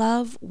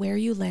 Love where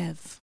you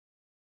live.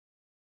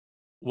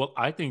 Well,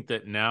 I think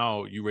that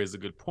now you raise a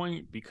good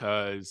point,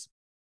 because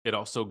it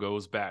also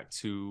goes back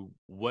to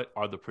what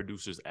are the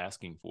producers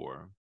asking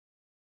for?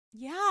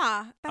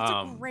 Yeah, that's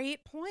a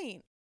great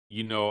point.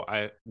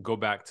 I go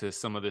back to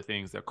some of the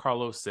things that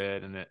Carlos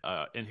said and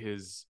in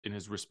his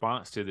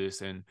response to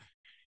this, and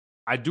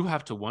I do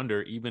have to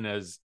wonder, even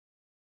as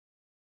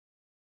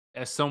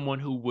someone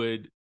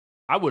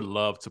I would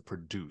love to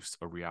produce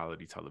a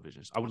reality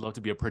television. I would love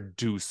to be a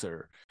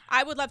producer.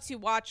 I would love to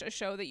watch a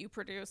show that you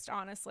produced,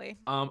 honestly.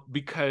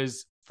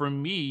 Because for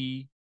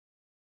me,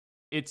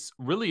 it's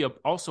really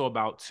also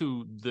about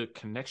too the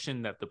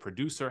connection that the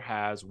producer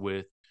has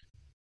with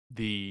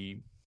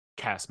the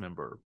cast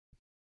member,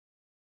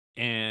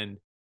 and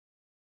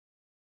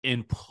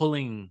in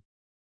pulling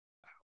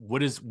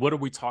what are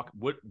we talking,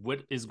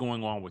 what is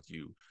going on with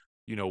you,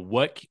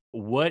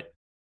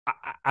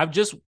 I've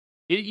just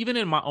even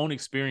in my own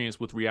experience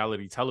with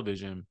reality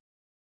television,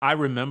 I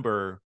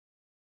remember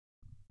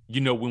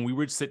when we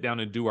would sit down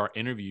and do our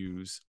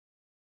interviews,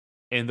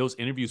 and those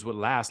interviews would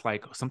last,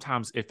 like,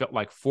 sometimes it felt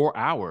like 4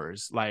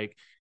 hours, like,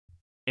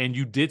 and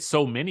you did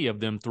so many of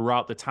them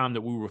throughout the time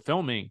that we were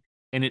filming.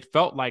 And it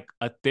felt like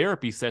a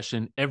therapy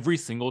session every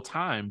single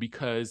time,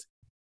 because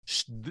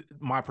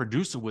my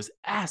producer was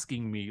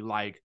asking me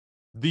like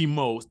the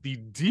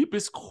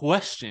deepest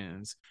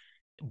questions,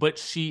 but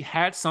she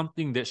had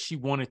something that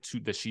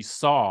that she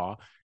saw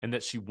and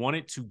that she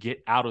wanted to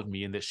get out of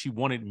me, and that she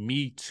wanted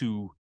me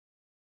to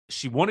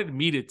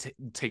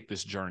take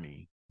this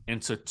journey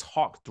and to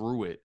talk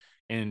through it.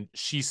 And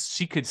she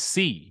could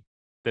see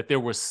that there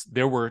were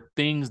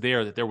things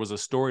there, that there was a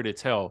story to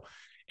tell.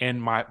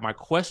 And my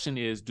question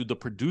is, do the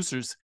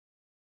producers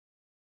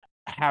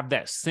have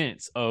that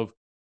sense of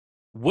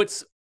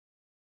what's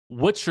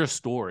your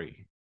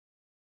story?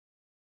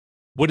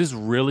 What is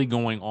really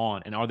going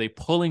on? And are they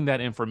pulling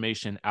that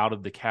information out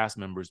of the cast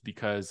members?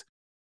 Because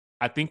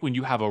I think when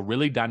you have a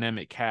really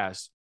dynamic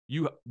cast,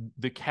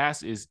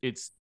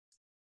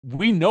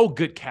 we know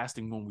good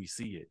casting when we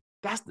see it.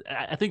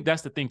 I think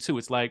that's the thing too.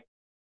 It's like,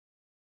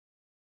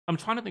 I'm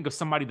trying to think of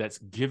somebody that's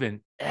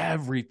given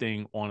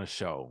everything on a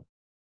show.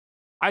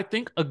 I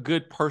think a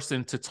good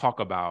person to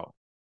talk about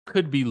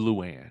could be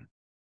Luann.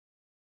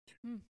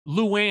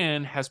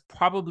 Luann has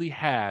probably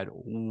had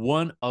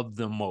one of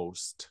the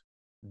most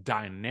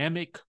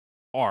dynamic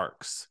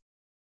arcs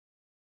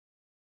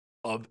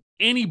of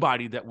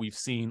anybody that we've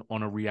seen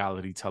on a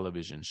reality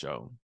television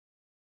show.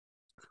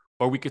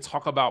 Or we could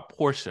talk about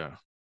Portia,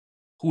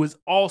 who is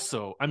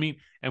also, and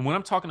when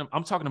I'm talking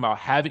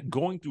about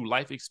going through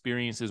life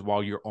experiences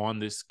while you're on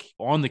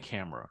the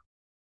camera,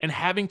 and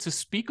having to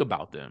speak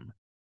about them,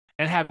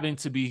 and having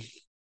to be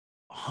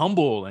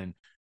humble, and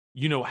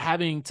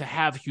having to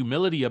have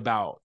humility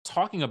about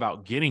talking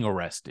about getting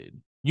arrested.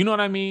 You know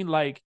what I mean?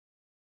 Like,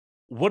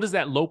 what does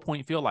that low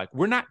point feel like?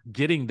 We're not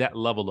getting that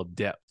level of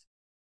depth.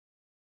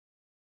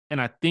 And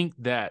I think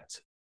that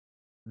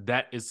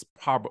is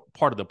part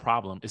of the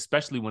problem,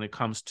 especially when it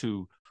comes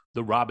to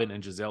the Robin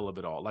and Gizelle of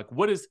it all. Like,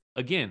 what is,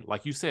 again,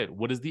 like you said,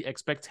 what is the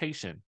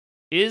expectation?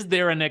 Is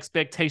there an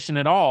expectation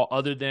at all,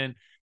 other than,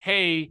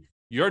 hey,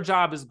 your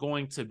job is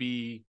going to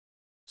be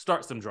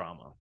start some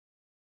drama?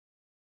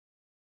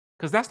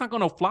 Because that's not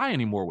going to fly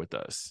anymore with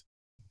us.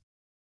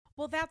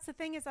 Well, that's the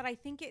thing, is that I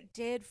think it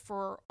did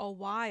for a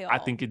while. I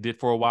think it did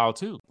for a while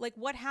too. Like,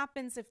 what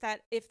happens if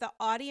the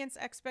audience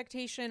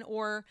expectation,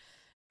 or,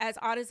 as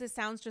odd as it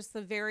sounds, just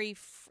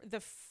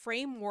the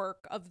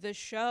framework of the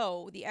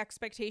show, the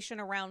expectation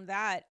around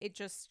that, it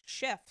just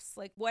shifts.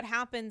 Like, what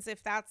happens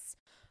if that's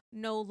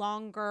no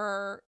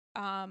longer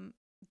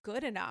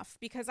good enough?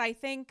 Because I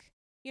think,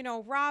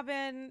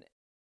 Robin,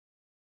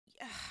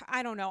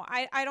 I don't know.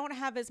 I don't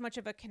have as much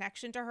of a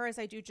connection to her as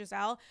I do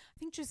Gizelle. I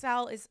think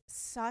Gizelle is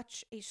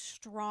such a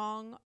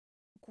strong,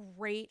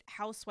 great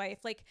housewife.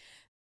 Like,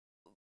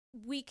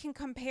 we can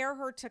compare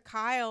her to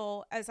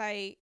Kyle,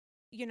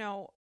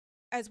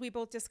 as we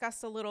both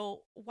discussed a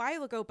little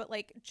while ago, but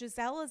like,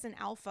 Gizelle is an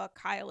alpha,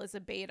 Kyle is a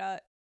beta,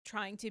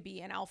 trying to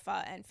be an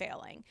alpha and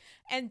failing.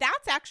 And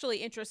that's actually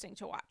interesting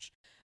to watch.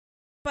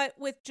 But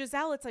with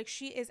Gizelle, it's like,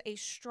 she is a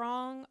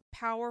strong,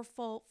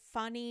 powerful,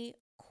 funny,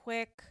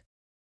 quick,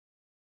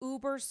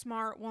 uber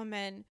smart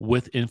woman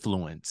with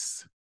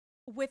influence,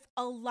 with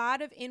a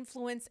lot of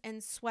influence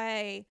and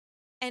sway.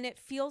 And it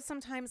feels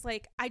sometimes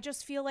like, I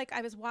just feel like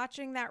I was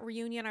watching that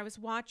reunion. I was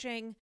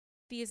watching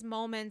these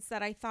moments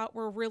that I thought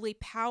were really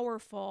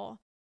powerful,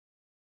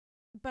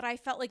 but I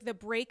felt like the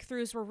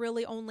breakthroughs were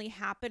really only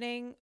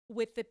happening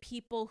with the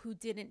people who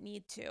didn't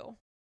need to.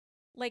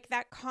 Like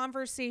that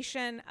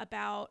conversation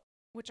about,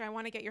 which I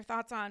want to get your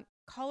thoughts on,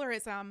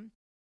 colorism.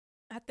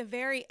 at the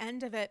very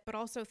end of it, but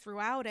also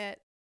throughout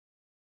it,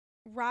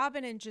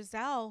 Robin and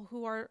Giselle,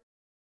 who are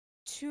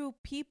two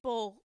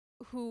people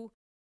who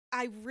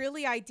I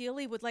really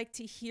ideally would like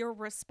to hear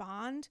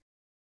respond,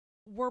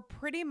 were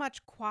pretty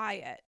much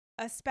quiet,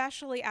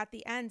 especially at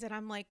the end. And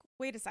I'm like,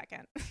 wait a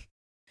second.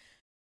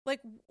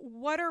 Like,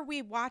 what are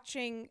we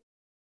watching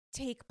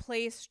take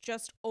place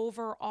just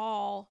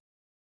overall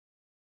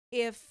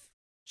if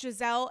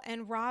Giselle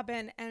and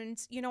Robin, and,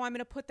 I'm going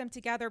to put them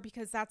together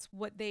because that's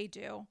what they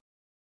do,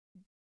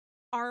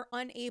 are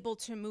unable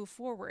to move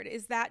forward?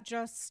 Is that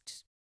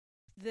just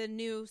the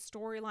new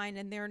storyline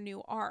and their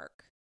new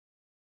arc?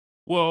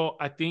 Well,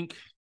 I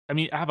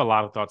have a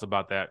lot of thoughts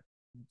about that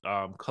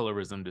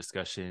colorism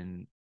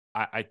discussion.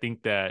 I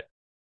think that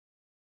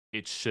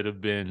it should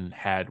have been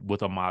had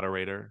with a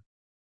moderator,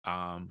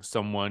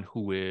 someone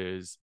who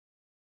is,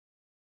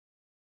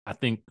 I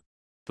think,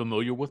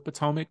 familiar with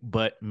Potomac,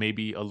 but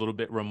maybe a little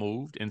bit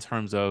removed in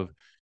terms of,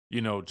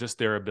 just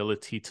their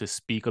ability to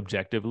speak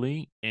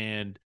objectively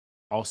and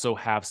also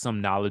have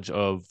some knowledge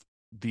of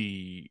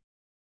the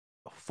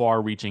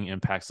far-reaching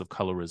impacts of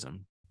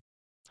colorism.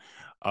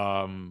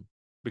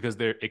 Because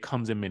it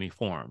comes in many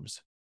forms.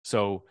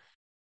 So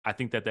I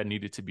think that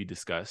needed to be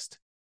discussed.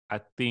 I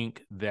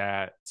think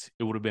that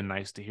it would have been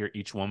nice to hear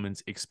each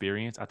woman's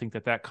experience. I think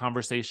that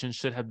conversation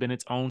should have been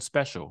its own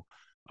special.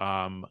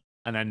 And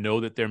I know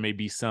that there may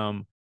be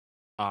some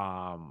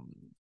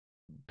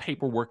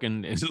paperwork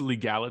and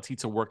legality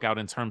to work out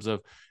in terms of,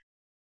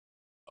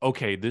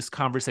 okay, this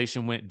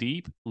conversation went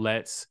deep.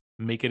 Let's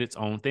make it its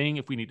own thing.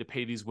 If we need to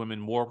pay these women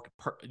more,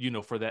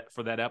 for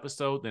that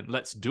episode, then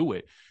let's do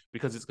it,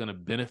 because it's going to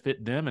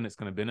benefit them and it's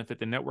going to benefit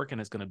the network and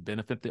it's going to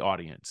benefit the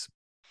audience.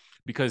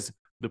 Because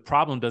the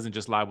problem doesn't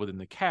just lie within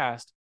the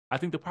cast. I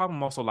think the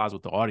problem also lies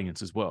with the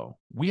audience as well.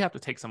 We have to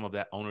take some of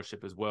that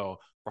ownership as well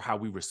for how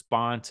we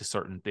respond to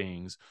certain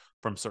things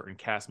from certain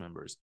cast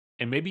members.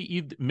 And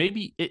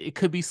maybe it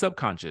could be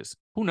subconscious.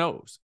 Who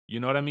knows? You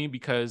know what I mean?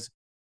 Because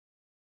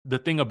the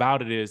thing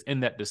about it is,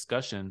 in that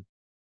discussion,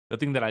 the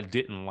thing that I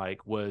didn't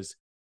like was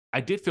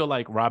I did feel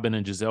like Robin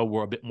and Giselle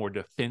were a bit more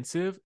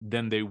defensive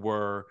than they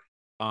were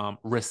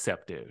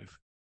receptive.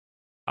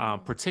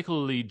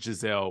 Particularly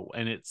Giselle,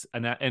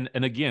 and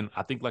again,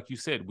 I think, like you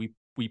said,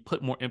 we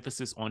put more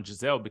emphasis on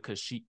Giselle because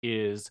she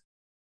is,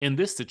 in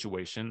this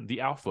situation,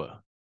 the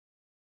alpha.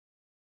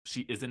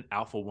 She is an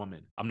alpha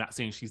woman. I'm not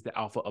saying she's the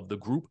alpha of the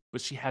group,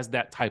 but she has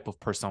that type of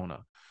persona.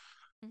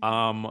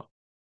 Mm-hmm.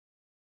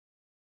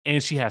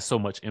 And she has so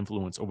much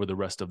influence over the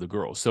rest of the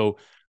girls. So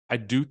I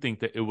do think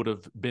that it would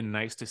have been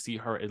nice to see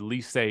her at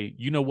least say,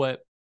 you know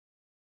what,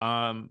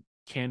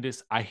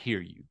 Candace, I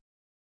hear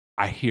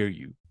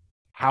you.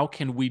 How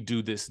can we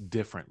do this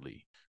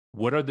differently?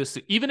 What are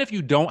even if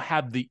you don't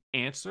have the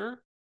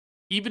answer,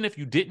 even if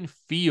you didn't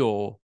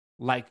feel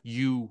like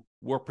you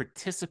were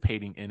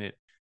participating in it,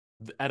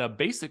 at a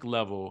basic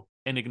level,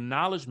 an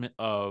acknowledgement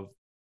of,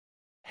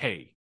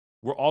 hey,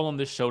 we're all on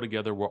this show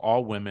together. We're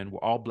all women. We're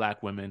all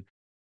Black women.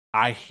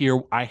 I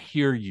hear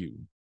you.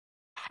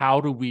 How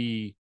do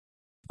we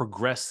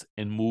progress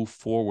and move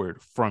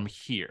forward from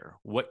here?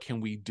 What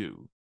can we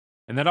do?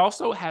 And that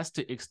also has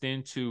to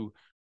extend to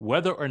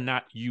whether or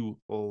not you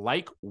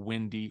like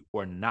Wendy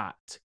or not,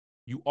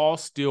 you all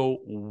still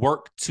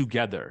work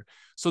together.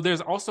 So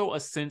there's also a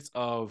sense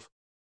of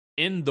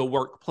in the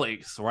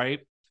workplace, right?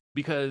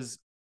 Because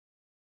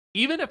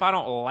even if I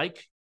don't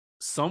like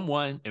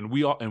someone and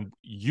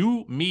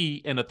you,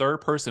 me, and a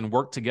third person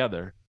work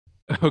together,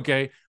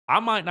 okay, I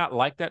might not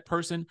like that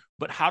person,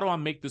 but how do I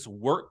make this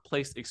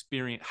workplace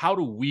experience? How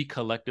do we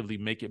collectively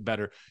make it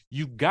better?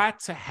 You got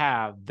to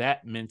have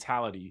that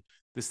mentality.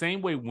 The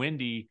same way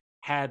Wendy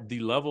had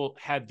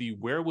the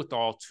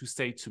wherewithal to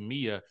say to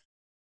Mia,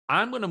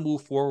 I'm going to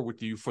move forward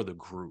with you for the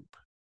group.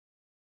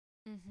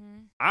 Mm-hmm.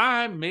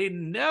 I may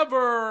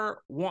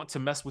never want to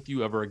mess with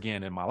you ever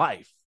again in my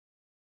life,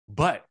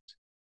 but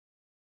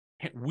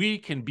we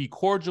can be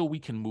cordial. We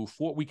can move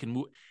forward. We can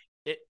move.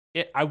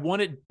 I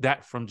wanted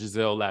that from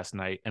Giselle last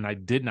night, and I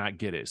did not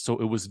get it. So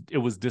it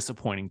was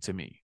disappointing to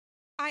me.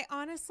 I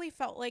honestly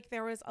felt like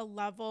there was a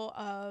level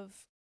of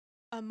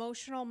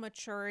emotional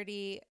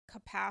maturity,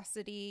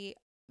 capacity,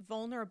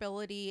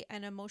 vulnerability,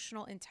 and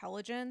emotional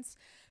intelligence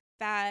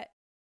that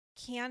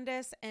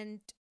Candace and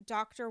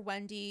Dr.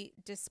 Wendy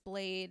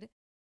displayed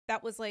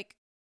that was like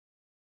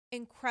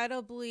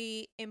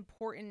incredibly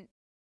important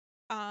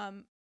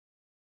and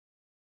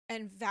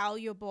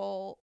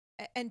valuable,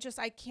 and just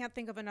I can't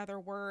think of another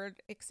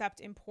word except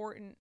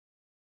important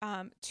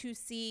to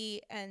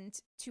see and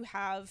to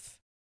have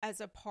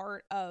as a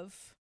part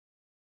of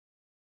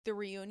the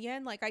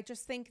reunion. Like, I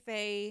just think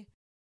they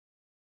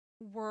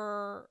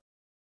were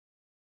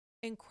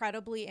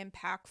incredibly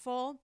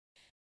impactful,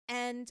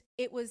 and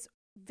it was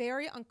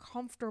very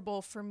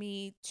uncomfortable for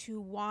me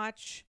to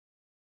watch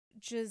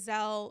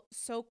Giselle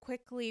so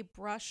quickly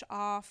brush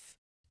off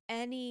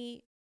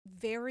any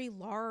very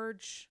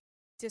large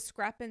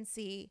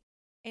discrepancy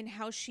in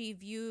how she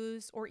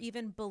views or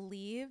even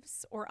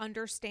believes or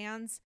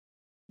understands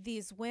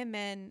these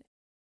women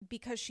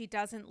because she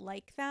doesn't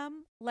like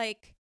them.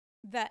 Like,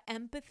 the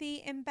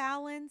empathy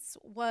imbalance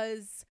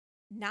was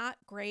not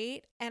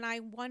great. And I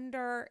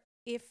wonder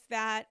if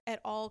that at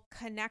all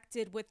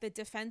connected with the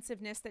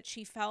defensiveness that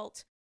she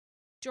felt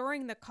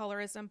during the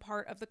colorism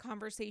part of the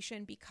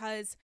conversation,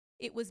 because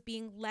it was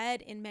being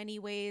led in many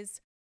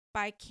ways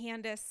by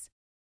Candace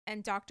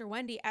and Dr.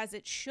 Wendy, as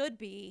it should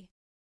be.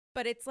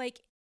 But it's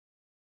like,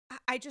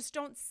 I just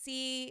don't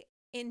see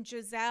in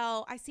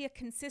Giselle, I see a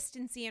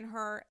consistency in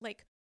her,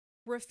 like,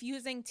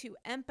 refusing to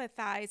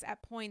empathize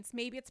at points.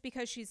 Maybe it's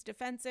because she's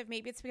defensive,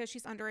 maybe it's because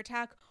she's under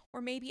attack, or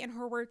maybe in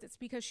her words, it's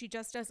because she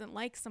just doesn't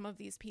like some of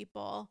these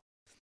people.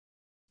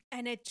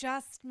 And it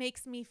just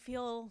makes me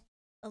feel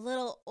a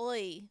little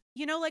oi.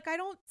 You know, like, I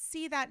don't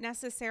see that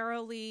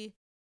necessarily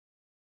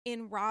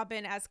in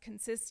Robin as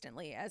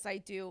consistently as I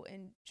do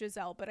in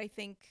Giselle, but I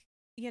think,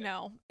 you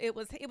know, it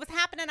was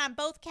happening on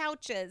both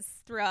couches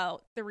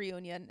throughout the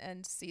reunion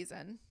and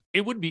season.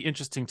 It would be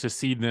interesting to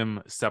see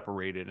them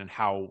separated and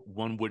how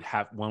one would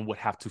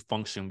have to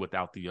function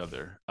without the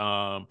other.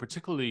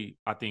 Particularly,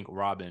 I think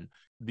Robin.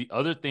 The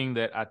other thing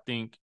that I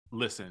think,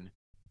 listen,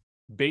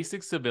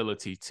 basic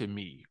civility to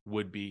me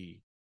would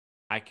be,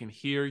 I can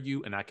hear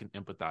you and I can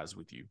empathize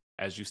with you,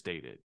 as you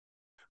stated.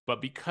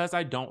 But because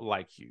I don't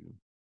like you,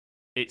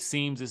 it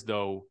seems as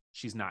though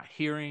she's not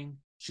hearing,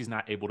 she's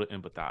not able to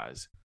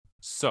empathize.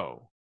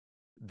 So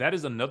that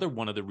is another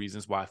one of the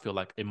reasons why I feel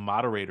like a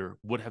moderator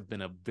would have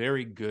been a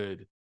very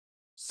good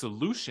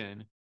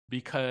solution,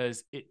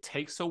 because it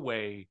takes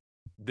away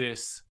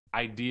this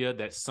idea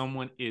that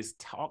someone is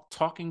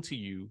talking to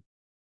you,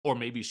 or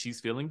maybe she's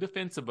feeling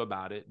defensive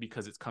about it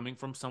because it's coming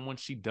from someone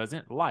she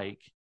doesn't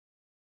like.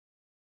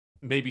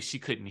 Maybe she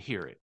couldn't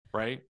hear it,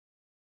 right?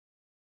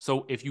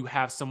 So if you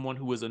have someone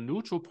who is a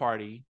neutral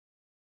party,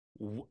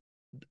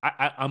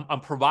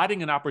 I'm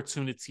providing an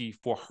opportunity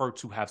for her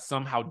to have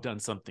somehow done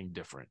something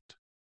different.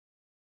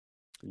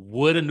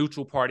 Would a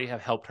neutral party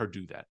have helped her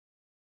do that?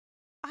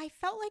 I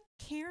felt like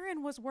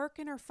Karen was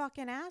working her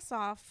fucking ass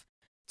off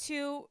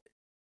to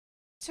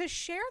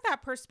share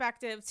that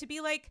perspective, to be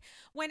like,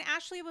 when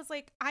Ashley was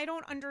like, I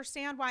don't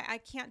understand why I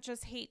can't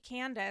just hate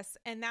Candace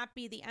and that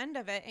be the end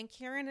of it. And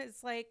Karen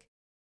is like,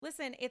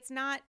 listen, it's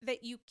not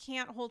that you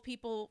can't hold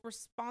people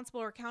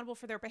responsible or accountable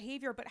for their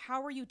behavior, but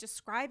how are you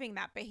describing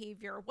that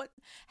behavior?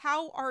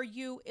 How are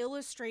you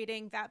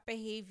illustrating that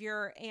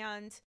behavior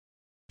and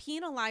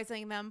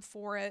penalizing them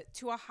for it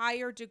to a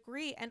higher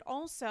degree? And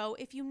also,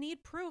 if you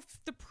need proof,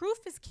 the proof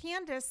is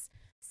Candace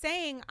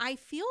saying, I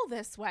feel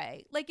this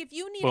way. Like, if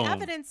you need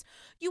evidence,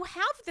 you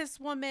have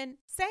this woman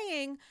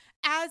saying,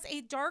 as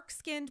a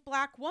dark-skinned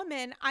Black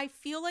woman, I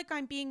feel like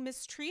I'm being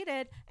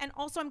mistreated. And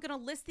also, I'm going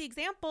to list the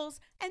examples.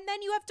 And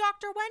then you have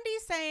Dr. Wendy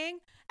saying,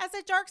 as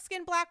a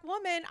dark-skinned Black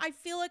woman, I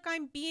feel like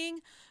I'm being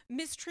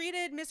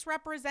mistreated,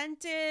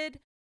 misrepresented,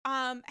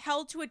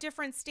 held to a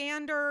different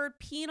standard,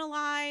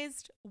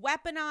 penalized,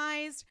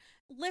 weaponized,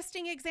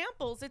 listing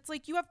examples. It's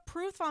like, you have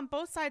proof on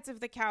both sides of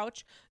the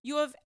couch. You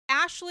have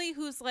Ashley,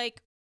 who's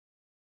like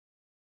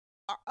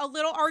a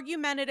little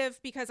argumentative,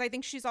 because I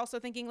think she's also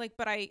thinking like,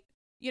 but I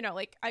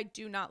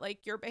do not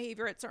like your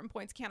behavior at certain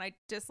points. Can I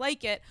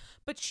dislike it?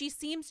 But she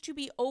seems to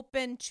be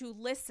open to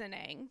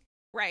listening,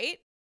 right?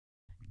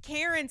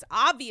 Karen's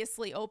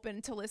obviously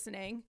open to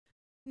listening.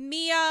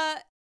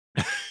 Mia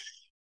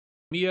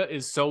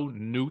is so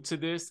new to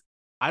this.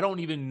 I don't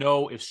even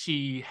know if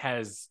she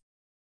has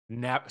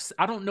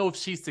I don't know if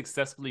she's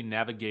successfully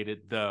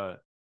navigated the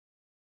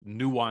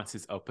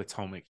nuances of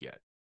Potomac yet.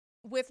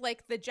 With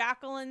like the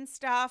Jacqueline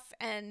stuff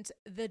and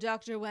the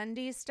Dr.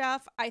 Wendy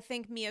stuff, I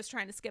think Mia's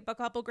trying to skip a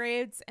couple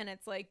grades, and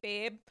it's like,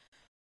 babe,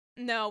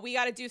 no, we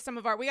got to do some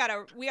of our, we got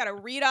to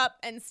read up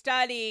and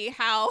study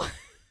how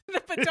the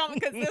Potomac,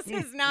 because this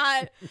is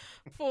not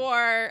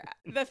for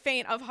the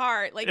faint of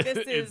heart. Like,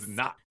 this is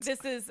not.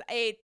 This is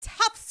a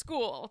tough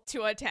school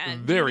to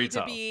attend. Very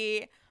tough.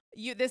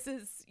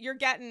 You're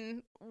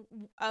getting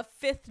a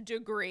 5th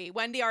degree.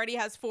 Wendy already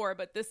has 4,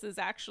 but this is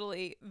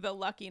actually the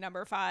lucky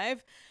number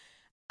 5.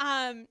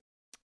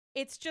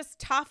 It's just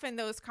tough in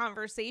those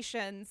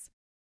conversations,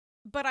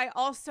 but I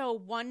also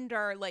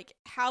wonder, like,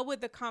 how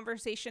would the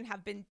conversation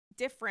have been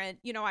different?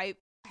 You know, I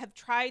have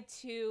tried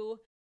to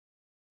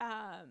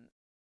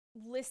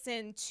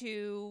listen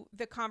to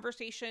the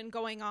conversation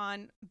going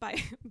on by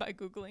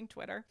Googling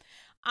Twitter,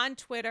 on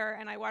Twitter,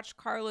 and I watched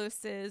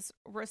Carlos's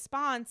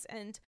response.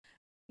 And,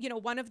 you know,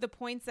 one of the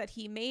points that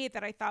he made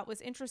that I thought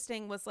was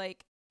interesting was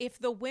like, if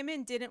the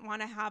women didn't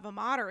want to have a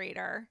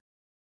moderator,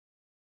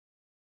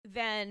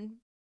 then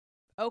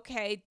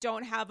okay,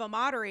 don't have a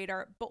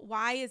moderator. But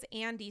why is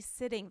Andy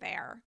sitting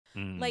there?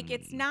 Like,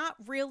 it's not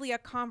really a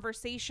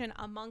conversation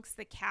amongst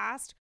the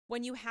cast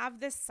when you have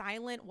this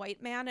silent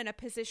white man in a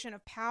position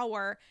of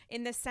power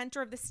in the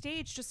center of the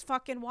stage just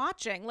fucking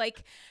watching.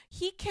 Like,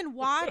 he can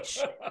watch,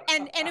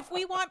 and if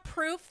we want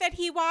proof that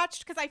he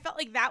watched, because I felt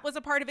like that was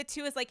a part of it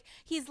too, is like,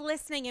 he's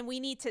listening and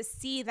we need to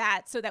see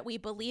that so that we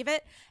believe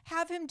it,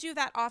 have him do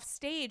that off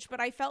stage.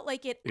 But I felt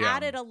like it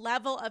added a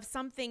level of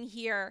something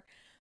here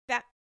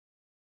that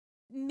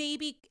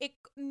maybe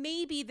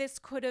this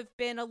could have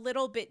been a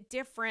little bit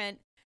different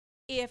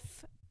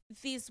if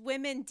these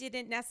women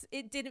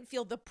it didn't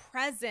feel the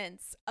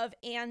presence of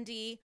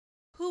Andy,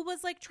 who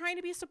was like trying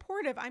to be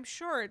supportive, I'm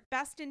sure,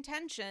 best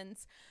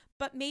intentions,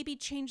 but maybe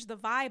change the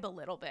vibe a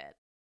little bit.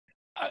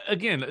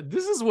 Again,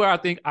 this is where I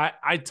think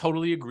I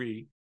totally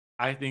agree.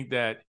 I think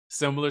that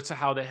similar to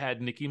how they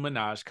had Nicki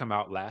Minaj come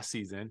out last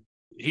season,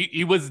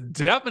 he was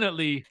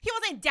definitely... He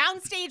wasn't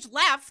downstage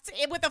left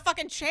with a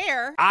fucking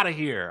chair. Out of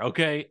here,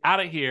 okay?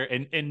 Out of here.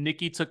 And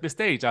Nicki took the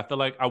stage. I feel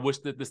like I wish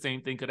that the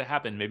same thing could have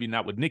happened. Maybe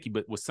not with Nicki,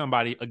 but with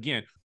somebody,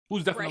 again,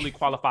 who's definitely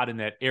qualified in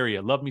that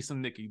area. Love me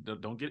some Nicki.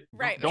 Don't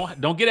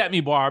get at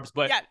me, Barbs.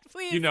 But, yeah,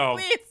 please,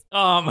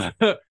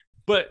 please.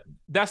 But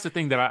that's the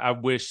thing that I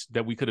wish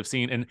that we could have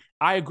seen. And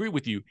I agree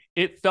with you.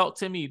 It felt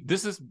to me,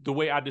 this is the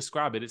way I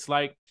describe it. It's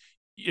like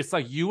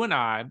you and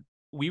I,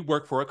 we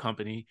work for a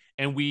company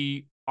and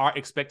we are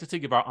expected to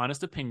give our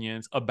honest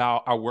opinions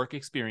about our work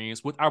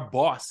experience with our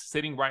boss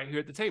sitting right here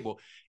at the table.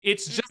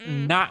 It's just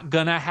not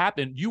gonna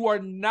happen. You are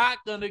not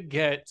gonna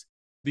get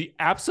the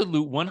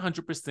absolute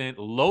 100%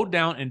 low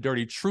down and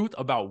dirty truth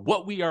about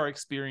what we are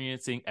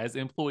experiencing as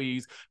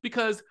employees,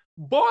 because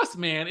boss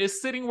man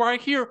is sitting right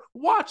here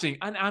watching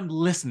and I'm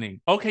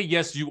listening. Okay,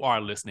 yes, you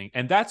are listening.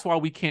 And that's why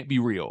we can't be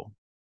real.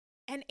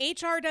 And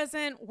HR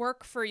doesn't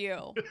work for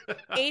you.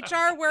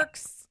 HR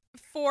works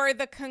for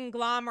the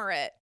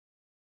conglomerate.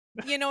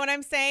 You know what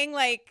I'm saying?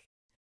 Like,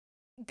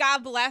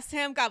 God bless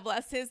him. God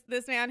bless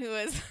this man who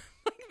is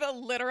like the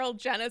literal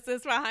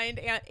genesis behind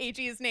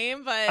AG's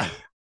name. But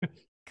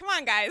come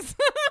on, guys.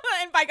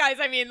 And by guys,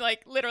 I mean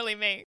like literally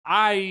me.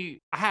 I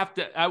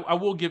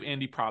will give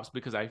Andy props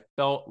because I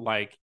felt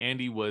like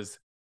Andy was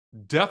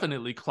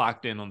definitely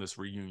clocked in on this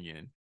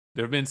reunion.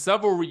 There have been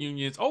several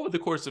reunions over the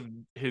course of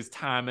his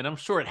time, and I'm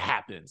sure it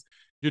happens.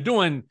 You're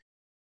doing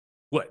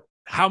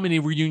how many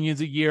reunions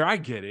a year? I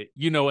get it,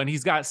 and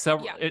he's got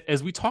several,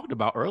 as we talked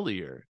about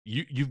earlier,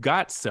 you've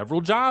got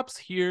several jobs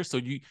here. So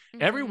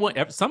everyone,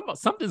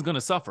 something's going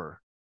to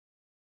suffer.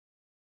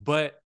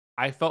 But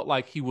I felt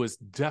like he was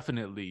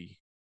definitely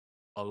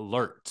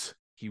alert.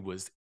 He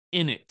was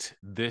in it,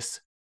 this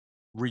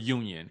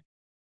reunion.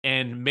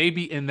 And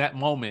maybe in that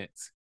moment,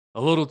 a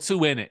little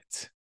too in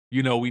it.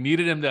 We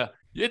needed him to,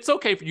 it's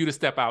okay for you to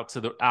step out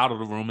of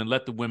the room and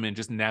let the women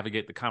just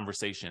navigate the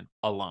conversation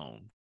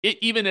alone.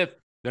 Even if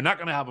they're not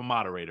going to have a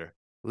moderator,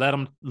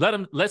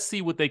 let's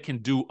see what they can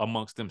do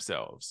amongst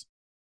themselves.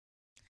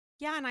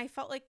 Yeah, and I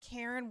felt like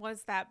Karen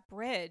was that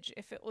bridge.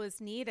 If it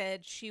was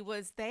needed, she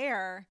was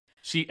there.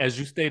 She, as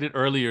you stated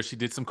earlier, she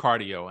did some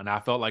cardio, and I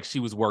felt like she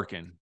was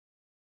working.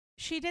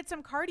 She did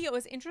some cardio. It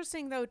was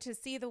interesting, though, to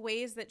see the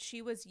ways that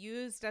she was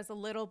used as a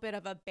little bit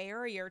of a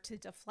barrier to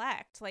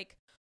deflect. Like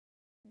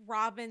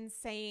Robin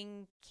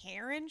saying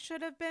Karen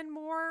should have been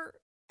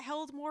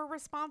held more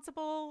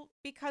responsible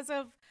because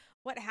of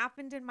what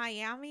happened in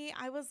Miami.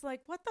 I was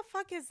like, what the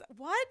fuck is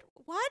what?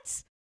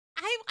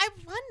 I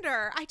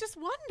wonder. I just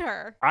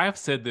wonder. I have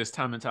said this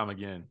time and time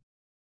again.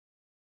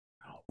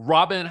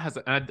 Robin has,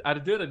 I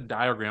did a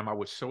diagram. I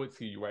would show it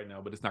to you right now,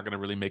 but it's not going to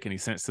really make any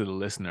sense to the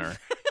listener.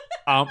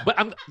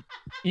 But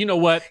you know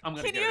what? I'm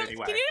going to get it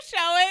anyway. Can you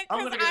show it?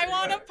 Because I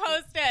want to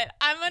post it.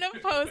 I'm going to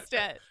post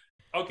it.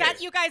 Okay.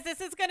 You guys, this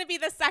is going to be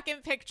the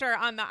second picture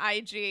on the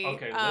IG.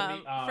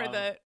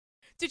 Okay.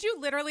 Did you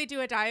literally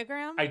do a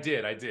diagram? I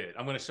did.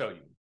 I'm going to show you.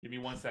 Give me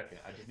 1 second.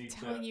 I just need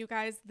telling you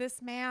guys,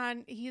 this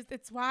man,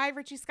 it's why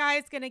Richie Sky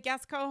is going to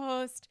guest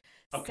co-host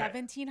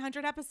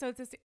 1,700 episodes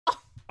this year.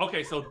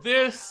 Okay, so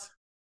this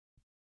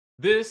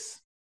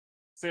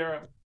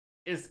Sarah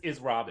is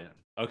Robin,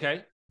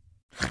 okay?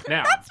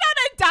 Now that's not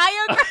a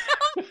diagram.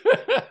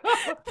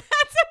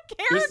 That's a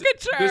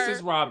caricature. This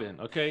is Robin,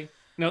 okay?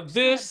 Now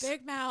this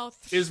big mouth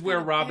is where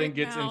Robin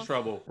gets in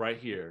trouble right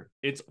here.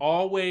 It's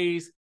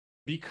always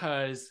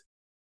because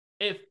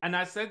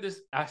I said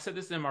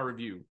this in my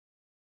review.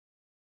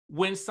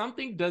 When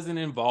something doesn't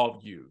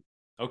involve you,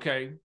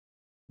 okay,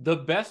 the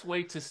best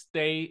way to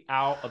stay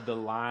out of the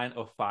line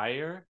of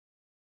fire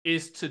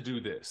is to do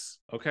this,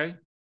 okay?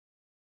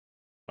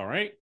 All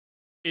right?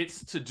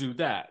 It's to do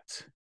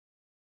that.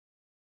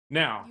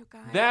 Now,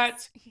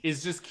 that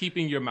is just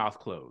keeping your mouth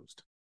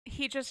closed.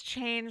 He just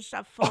changed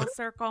a full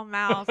circle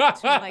mouth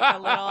to like a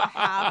little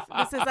half.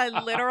 This is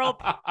a literal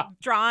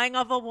drawing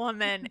of a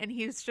woman, and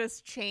he's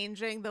just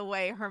changing the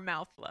way her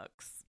mouth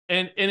looks.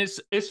 And it's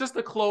just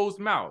a closed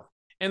mouth.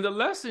 And the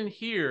lesson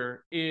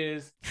here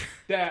is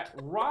that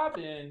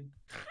Robin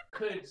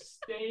could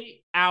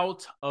stay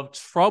out of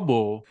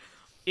trouble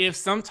if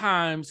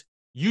sometimes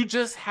you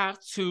just have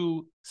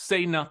to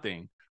say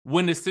nothing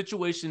when the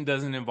situation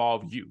doesn't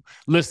involve you.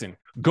 Listen,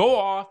 go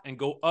off and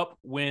go up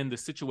when the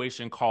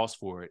situation calls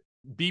for it.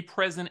 Be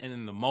present and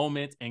in the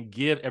moment and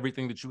give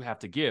everything that you have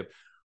to give.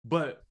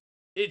 But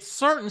it's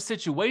certain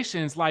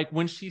situations, like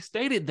when she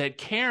stated that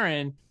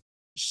Karen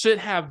should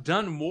have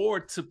done more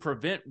to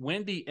prevent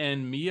Wendy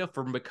and Mia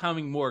from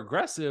becoming more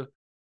aggressive.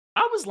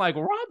 I was like,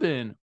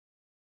 Robin,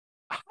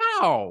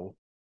 how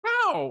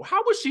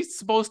was she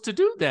supposed to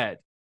do that?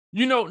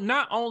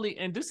 Not only,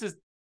 and this is,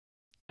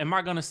 am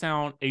I going to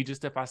sound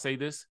ageist if I say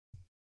this?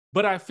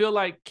 But I feel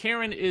like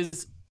Karen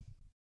is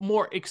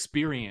more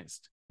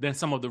experienced than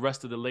some of the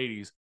rest of the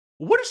ladies.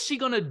 What is she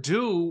going to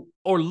do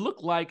or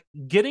look like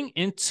getting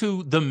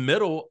into the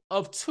middle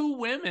of two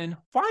women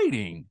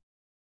fighting?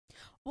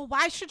 Well,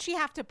 why should she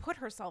have to put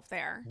herself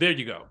there? There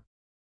you go.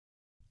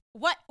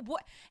 What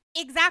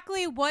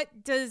exactly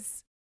what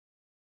does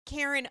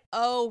Karen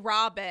owe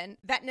Robin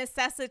that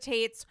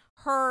necessitates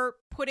her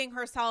putting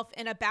herself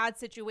in a bad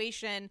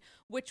situation,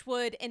 which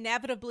would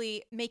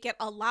inevitably make it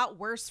a lot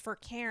worse for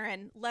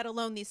Karen, let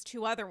alone these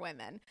two other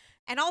women?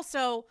 And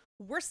also,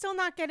 we're still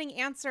not getting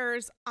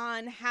answers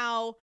on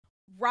how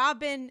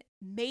Robin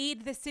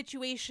made the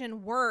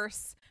situation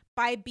worse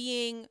by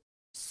being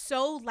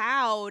so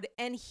loud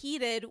and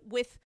heated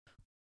with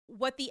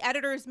what the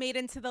editors made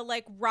into the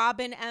like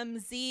Robin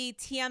MZ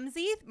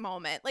TMZ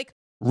moment. Like,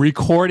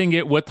 recording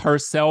it with her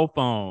cell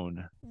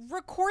phone.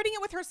 Recording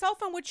it with her cell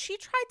phone, which she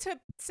tried to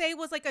say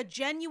was like a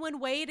genuine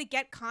way to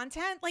get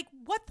content. Like,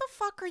 what the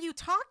fuck are you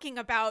talking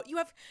about? You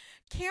have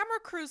camera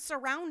crews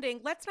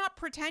surrounding. Let's not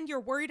pretend you're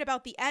worried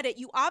about the edit.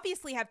 You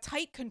obviously have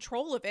tight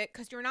control of it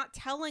because you're not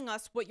telling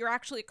us what you're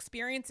actually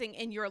experiencing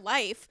in your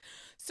life.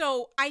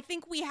 So I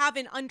think we have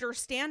an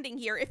understanding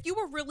here. If you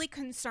were really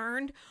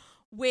concerned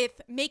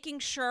with making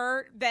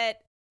sure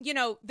that, you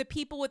know, the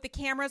people with the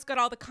cameras got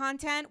all the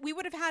content, we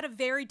would have had a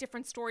very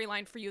different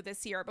storyline for you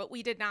this year, but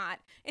we did not.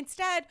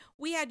 Instead,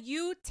 we had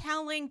you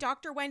telling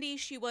Dr. Wendy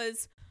she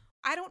was,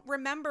 I don't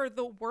remember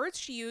the words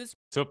she used.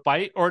 To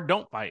fight or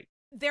don't fight.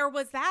 There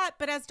was that,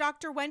 but as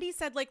Dr. Wendy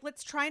said, like,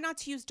 let's try not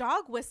to use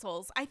dog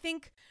whistles. I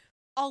think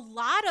a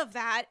lot of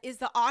that is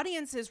the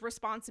audience's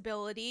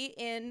responsibility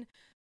in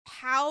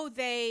how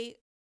they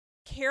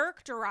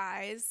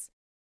characterize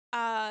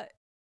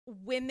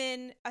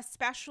women,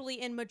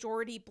 especially in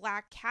majority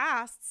Black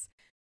casts,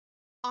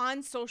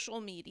 on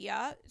social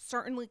media,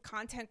 certainly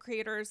content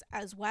creators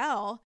as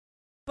well,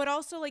 but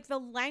also like the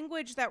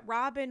language that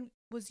Robin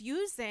was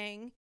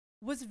using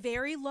was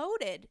very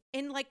loaded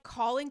in like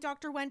calling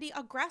Dr. Wendy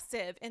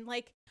aggressive and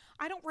like,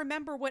 I don't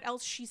remember what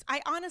else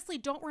I honestly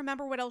don't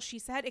remember what else she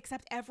said,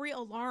 except every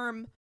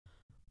alarm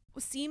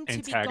seemed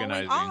to be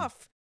going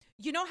off.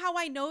 You know how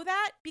I know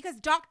that? Because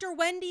Dr.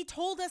 Wendy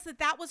told us that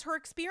that was her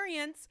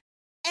experience.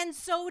 And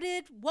so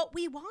did what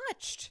we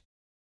watched.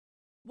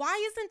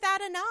 Why isn't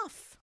that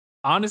enough?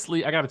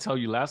 Honestly, I got to tell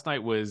you, last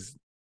night was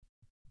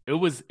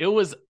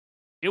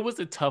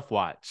a tough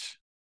watch.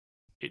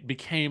 It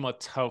became a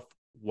tough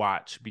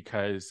watch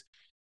because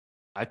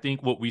I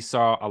think what we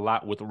saw a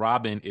lot with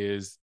Robin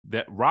is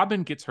that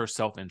Robin gets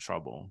herself in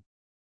trouble.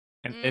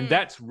 And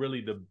that's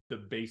really the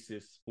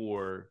basis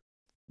for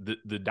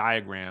the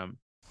diagram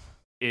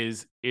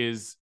is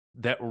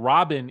that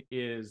Robin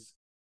is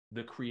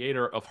the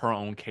creator of her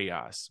own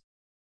chaos.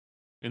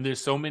 And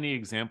there's so many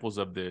examples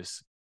of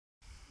this.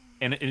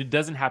 And it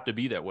doesn't have to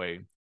be that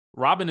way.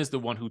 Robin is the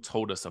one who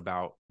told us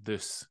about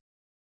this.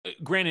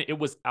 Granted, it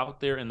was out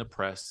there in the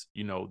press,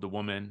 you know, the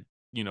woman,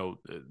 you know,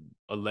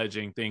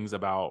 alleging things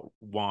about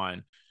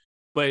Juan.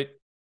 But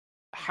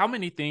how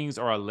many things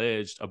are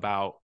alleged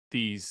about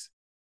these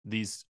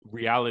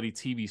reality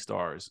TV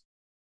stars?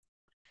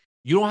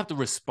 You don't have to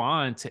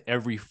respond to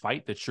every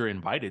fight that you're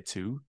invited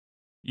to.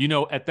 You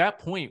know, at that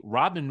point,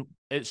 Robin,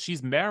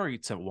 she's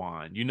married to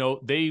Juan. You know,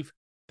 they've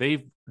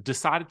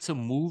decided to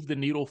move the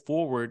needle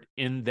forward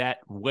in that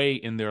way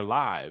in their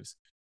lives.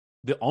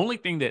 The only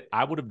thing that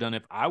I would have done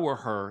if I were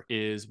her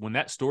is when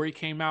that story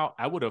came out,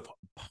 I would have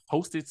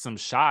posted some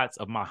shots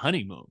of my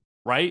honeymoon,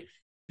 right?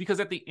 Because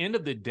at the end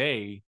of the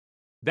day,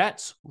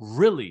 that's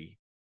really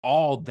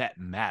all that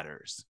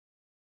matters.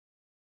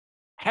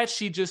 Had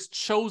she just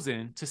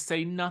chosen to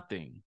say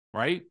nothing,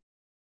 right?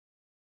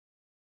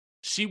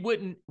 She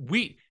wouldn't,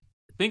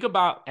 think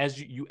about, as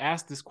you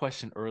asked this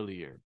question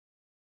earlier,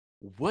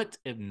 what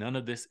if none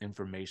of this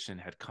information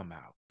had come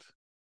out?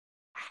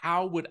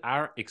 How would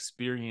our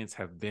experience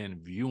have been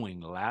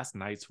viewing last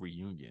night's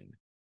reunion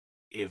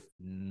if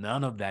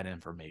none of that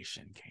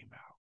information came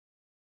out?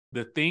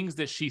 The things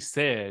that she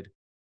said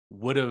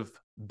would have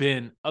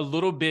been a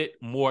little bit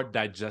more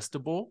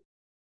digestible,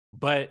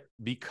 but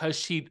because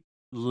she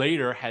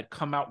later had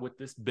come out with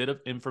this bit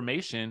of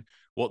information,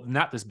 well,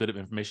 not this bit of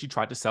information, she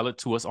tried to sell it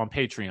to us on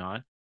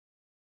Patreon.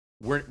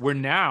 We're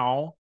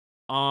now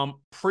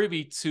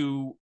privy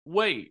to,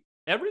 wait,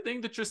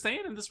 everything that you're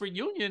saying in this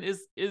reunion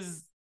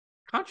is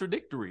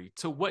contradictory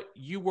to what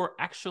you were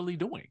actually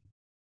doing.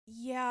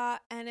 Yeah,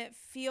 and it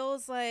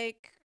feels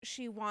like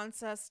she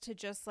wants us to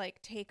just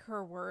like take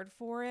her word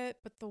for it,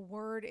 but the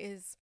word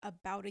is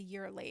about a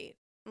year late.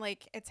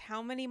 Like, it's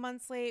how many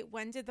months late?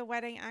 When did the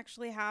wedding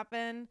actually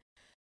happen?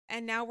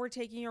 And now we're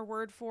taking your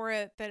word for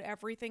it that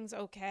everything's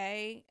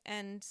okay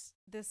and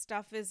this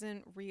stuff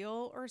isn't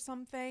real or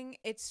something.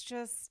 It's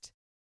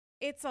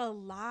a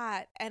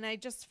lot. And I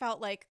just felt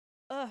like,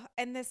 ugh.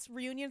 And this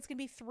reunion's going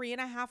to be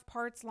 3.5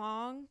 parts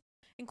long,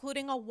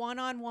 including a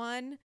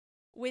one-on-one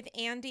with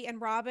Andy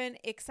and Robin,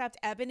 except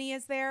Ebony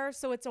is there.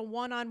 So it's a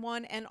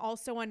one-on-one and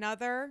also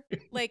another.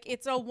 Like,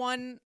 it's a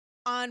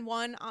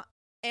one-on-one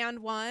and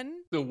one.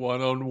 The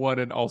one-on-one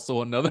and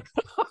also another.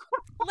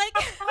 Like,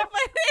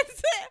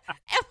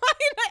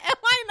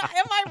 but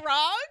am I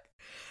wrong?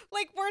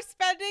 Like, we're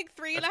spending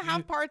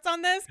 3.5 parts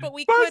on this, but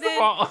we First couldn't.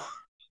 of all,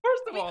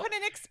 We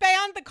couldn't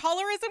expand the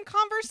colorism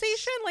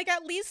conversation, like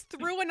at least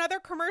through another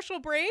commercial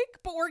break,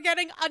 but we're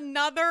getting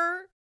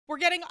another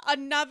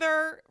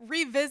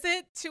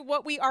revisit to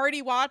what we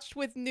already watched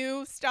with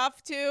new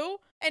stuff too.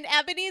 And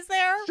Ebony's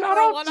there. Shout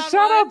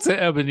out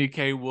to Ebony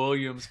K.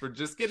 Williams for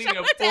just getting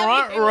a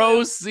front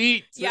row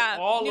seat to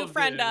all new of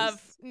friend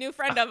this. New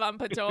friend of on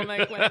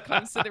Potomac when it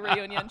comes to the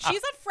reunion.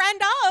 She's a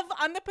friend of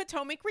on the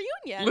Potomac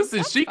reunion. Listen,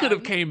 That's she fun. could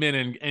have came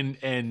in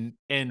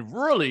and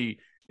really,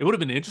 it would have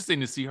been interesting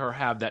to see her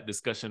have that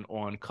discussion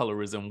on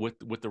colorism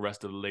with the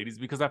rest of the ladies,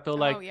 because I feel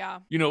like,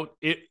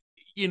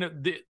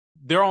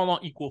 they're all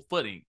on equal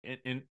footing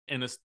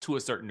to a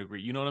certain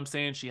degree. You know what I'm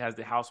saying? She has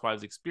the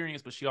housewives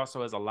experience, but she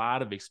also has a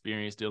lot of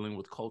experience dealing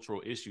with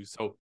cultural issues.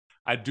 So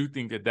I do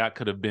think that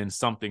could have been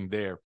something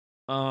there.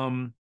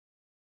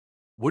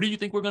 What do you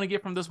think we're going to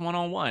get from this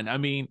one-on-one? I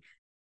mean,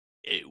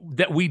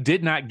 that we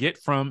did not get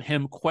from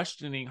him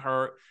questioning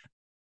her.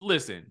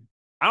 Listen,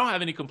 I don't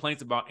have any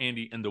complaints about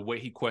Andy and the way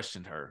he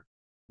questioned her,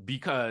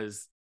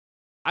 because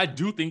I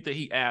do think that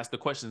he asked the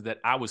questions that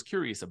I was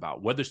curious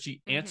about. Whether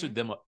she answered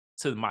them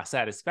to my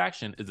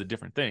satisfaction is a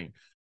different thing.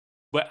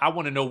 But I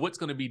want to know what's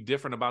going to be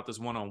different about this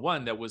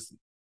one-on-one that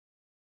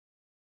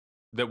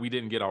we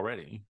didn't get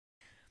already.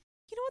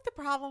 You know what the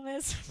problem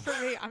is for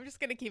me? I'm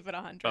just going to keep it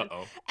 100.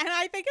 Uh-oh. And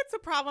I think it's a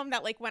problem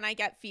that, like, when I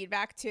get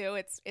feedback too,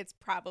 it's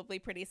probably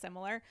pretty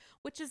similar,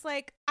 which is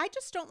like, I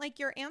just don't like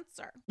your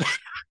answer.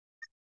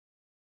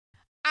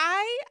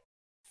 I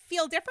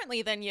feel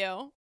differently than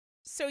you,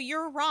 so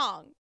you're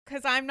wrong,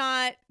 because I'm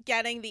not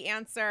getting the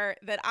answer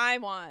that I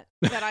want,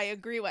 that I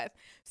agree with.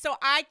 So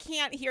I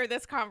can't hear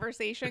this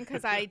conversation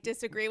because I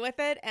disagree with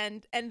it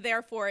and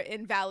therefore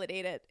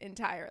invalidate it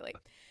entirely.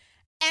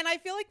 And I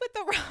feel like with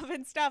the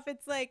Robin stuff,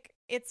 it's like,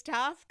 it's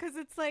tough because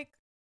it's like,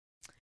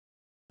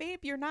 babe,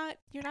 you're not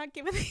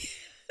giving the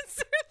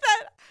answer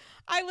that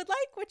I would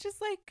like, which is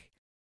like,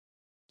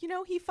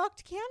 he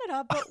fucked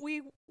Canada, but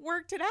we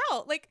worked it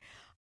out. Like,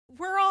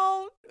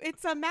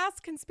 it's a mass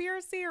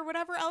conspiracy or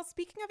whatever else.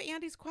 Speaking of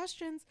Andy's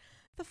questions,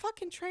 the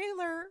fucking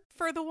trailer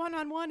for the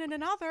one-on-one and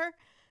another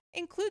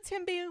includes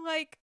him being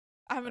like,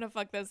 I'm going to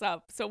fuck this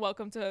up, so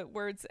welcome to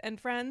Words and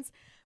Friends.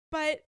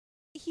 But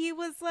he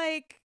was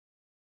like,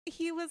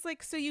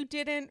 so you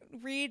didn't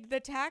read the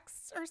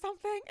text or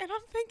something? And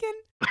I'm thinking,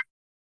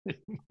 what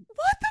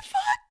the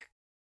fuck?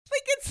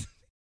 Like, he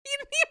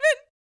didn't even,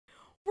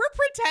 we're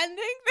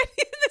pretending that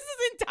this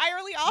is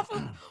entirely off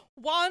of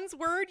Juan's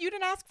word. You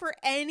didn't ask for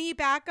any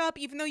backup,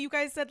 even though you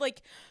guys said,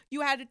 like,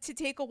 you had to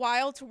take a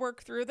while to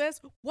work through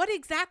this. What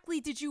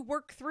exactly did you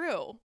work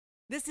through?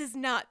 This is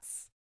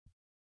nuts.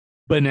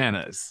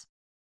 Bananas.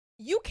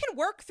 You can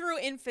work through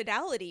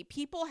infidelity.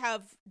 People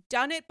have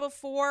done it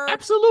before.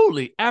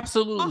 Absolutely.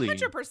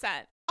 100%.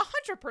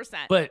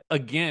 But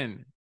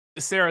again,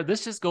 Sarah,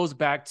 this just goes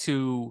back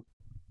to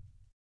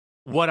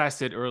what I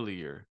said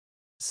earlier.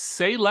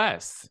 Say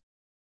less.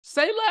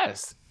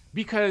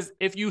 Because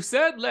if you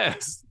said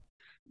less,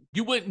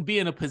 you wouldn't be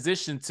in a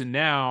position to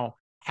now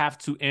have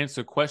to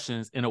answer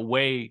questions in a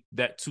way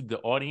that to the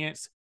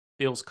audience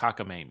feels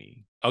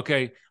cockamamie.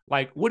 Okay?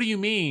 Like, what do you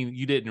mean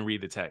you didn't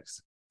read the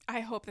text?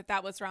 I hope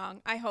that was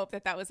wrong. I hope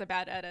that was a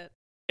bad edit.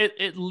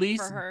 At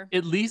least for her.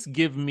 At least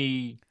give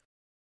me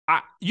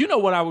you know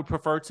what I would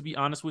prefer, to be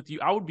honest with you?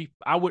 I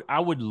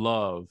would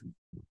love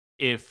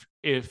if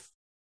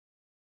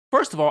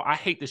first of all, I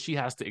hate that she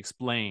has to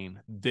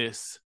explain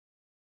this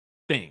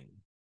thing.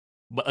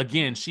 But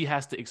again, she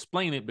has to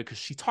explain it because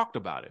she talked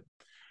about it.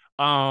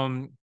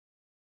 And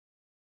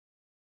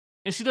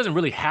she doesn't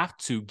really have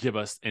to give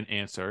us an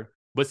answer,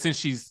 but since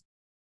she's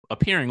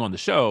appearing on the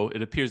show,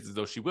 it appears as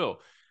though she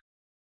will.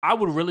 I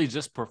would really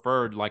just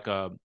prefer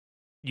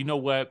you know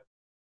what?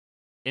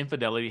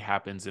 Infidelity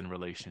happens in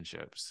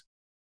relationships.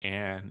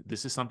 And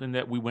this is something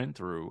that we went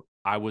through.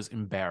 I was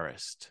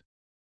embarrassed.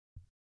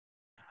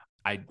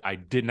 I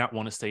did not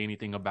want to say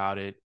anything about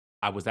it.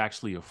 I was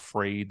actually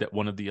afraid that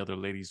one of the other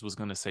ladies was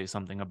going to say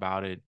something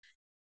about it.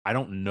 I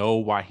don't know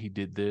why he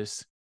did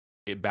this.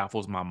 It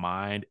baffles my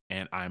mind,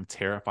 and I'm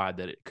terrified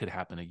that it could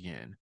happen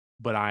again.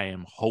 But I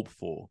am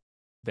hopeful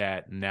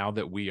that now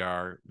that we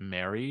are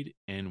married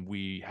and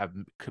we have,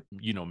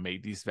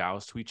 made these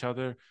vows to each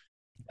other,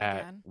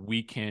 that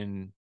we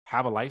can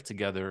have a life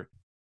together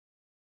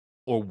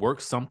or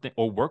work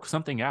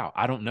something out.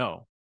 I don't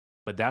know,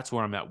 but that's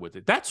where I'm at with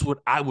it. That's what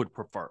I would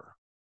prefer,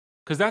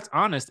 because that's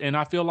honest. And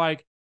I feel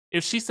like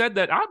if she said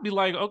that, I'd be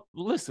like, oh,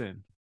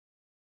 listen,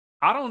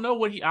 I don't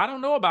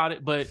know about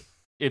it, but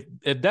if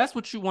that's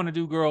what you want to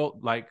do, girl,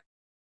 like,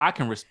 I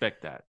can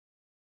respect that.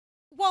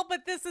 Well,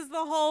 but this is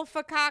the whole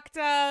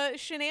fakakta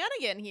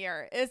shenanigan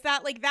here, is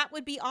that, like, that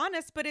would be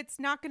honest, but it's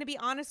not going to be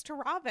honest to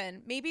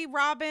Robin. Maybe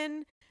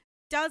Robin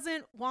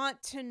doesn't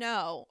want to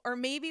know, or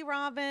maybe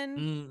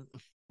Robin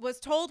was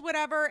told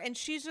whatever, and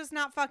she's just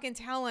not fucking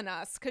telling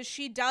us because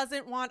she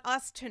doesn't want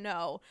us to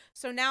know.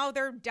 So now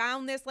they're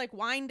down this like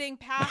winding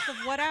path of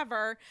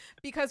whatever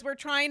because we're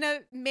trying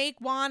to make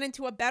Juan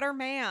into a better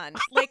man.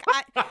 Like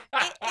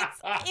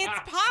it's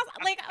possible.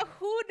 Like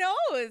who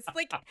knows?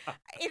 Like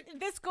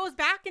this goes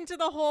back into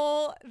the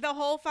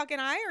whole fucking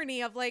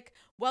irony of like,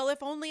 well,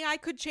 if only I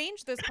could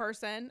change this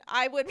person,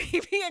 I would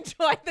maybe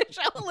enjoy the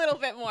show a little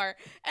bit more.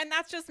 And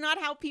that's just not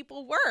how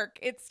people work.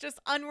 It's just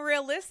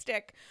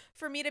unrealistic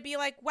for me to be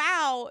like,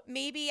 wow,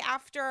 maybe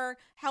after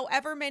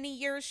however many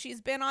years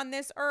she's been on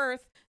this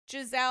earth,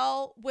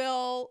 Giselle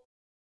will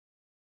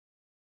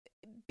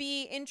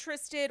be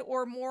interested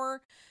or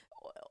more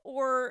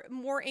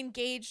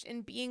engaged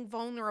in being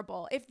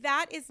vulnerable. If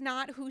that is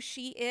not who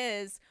she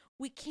is,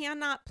 we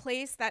cannot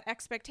place that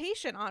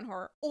expectation on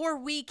her. Or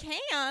we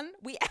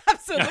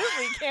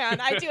absolutely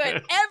can. I do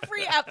it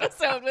every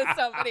episode with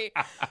somebody.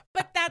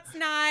 But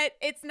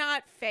it's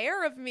not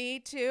fair of me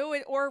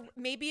to, or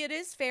maybe it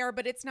is fair,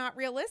 but it's not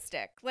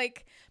realistic.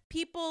 Like,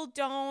 people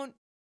don't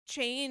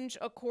change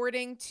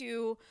according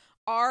to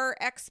our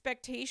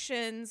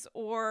expectations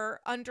or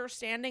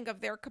understanding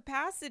of their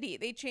capacity.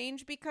 They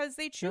change because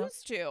they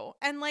choose to.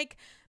 And like,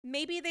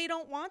 maybe they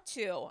don't want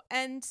to.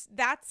 And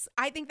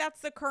I think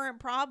that's the current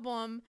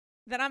problem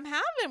that I'm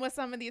having with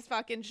some of these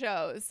fucking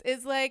shows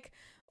is like,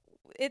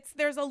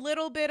 there's a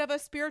little bit of a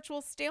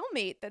spiritual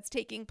stalemate that's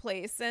taking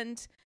place.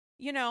 And,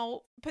 you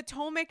know,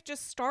 Potomac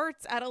just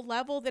starts at a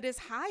level that is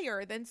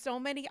higher than so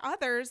many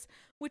others,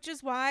 which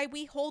is why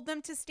we hold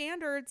them to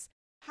standards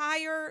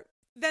higher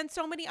than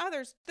so many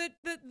others.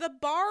 The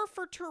bar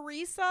for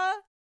Teresa,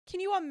 can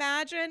you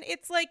imagine?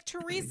 It's like,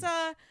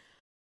 Teresa,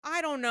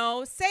 I don't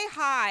know, say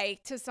hi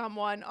to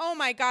someone. Oh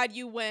my God,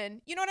 you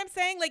win. You know what I'm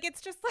saying? Like,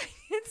 it's just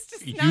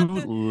not.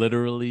 You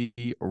literally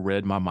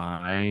read my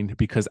mind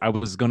because I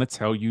was going to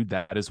tell you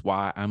that is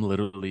why I'm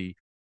literally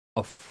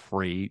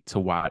afraid to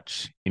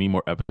watch any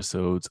more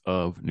episodes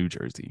of New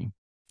Jersey.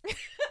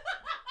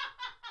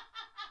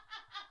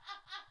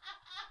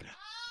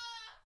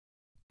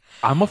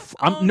 I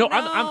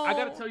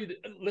gotta tell you that,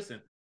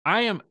 listen,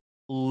 I am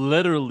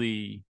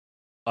literally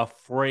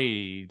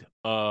afraid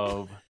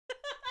of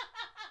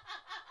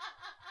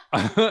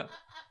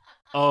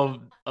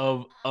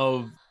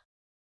of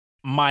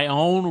my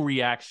own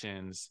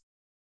reactions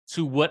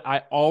to what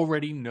I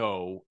already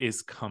know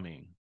is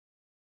coming.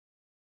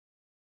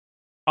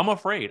 I'm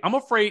afraid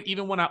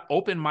even when I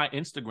open my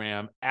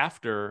Instagram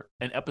after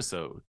an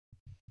episode.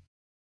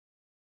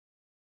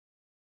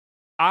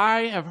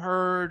 I have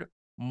heard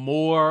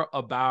more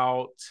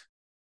about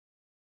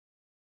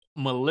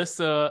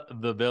Melissa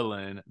the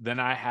villain than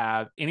I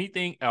have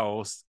anything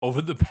else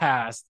over the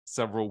past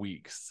several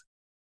weeks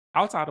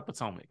outside of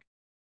Potomac.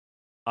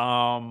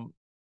 I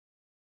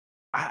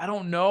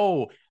don't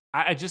know.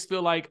 I just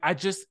feel like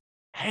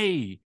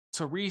hey,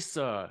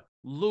 Teresa,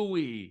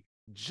 Louis,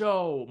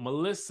 Joe,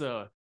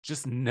 Melissa,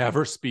 just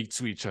never speak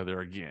to each other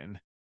again.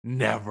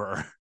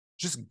 Never.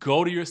 Just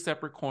go to your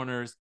separate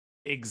corners,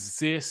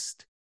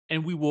 exist,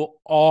 and we will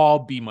all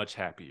be much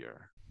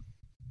happier.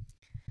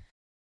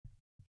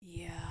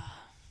 Yeah.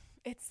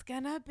 It's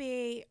gonna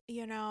be,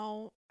 you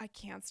know, I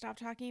can't stop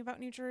talking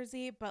about New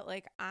Jersey, but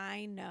like,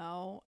 I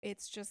know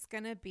it's just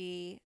gonna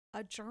be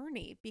a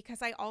journey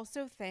because I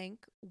also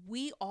think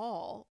we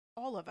all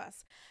of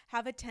us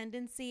have a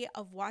tendency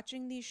of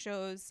watching these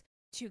shows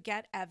to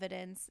get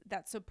evidence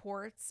that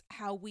supports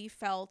how we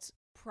felt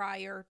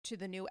prior to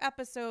the new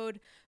episode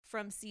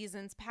from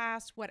seasons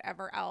past,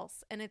 whatever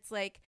else. And it's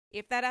like,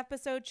 if that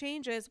episode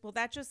changes, well,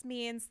 that just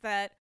means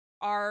that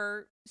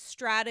our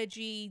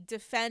strategy,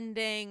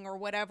 defending, or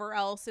whatever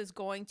else is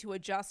going to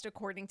adjust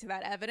according to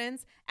that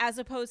evidence, as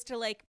opposed to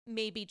like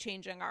maybe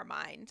changing our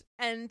mind.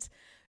 And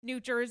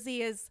New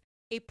Jersey is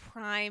a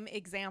prime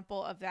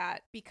example of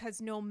that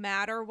because no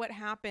matter what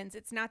happens,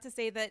 it's not to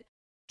say that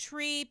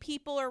Tree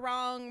people are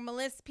wrong,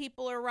 Melissa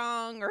people are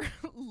wrong, or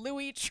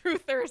Louis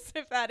truthers,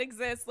 if that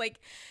exists. Like,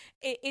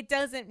 it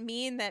doesn't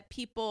mean that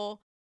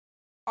people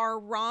are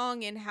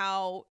wrong in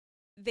how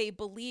they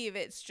believe.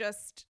 It's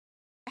just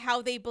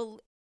how they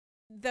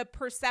the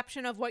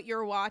perception of what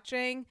you're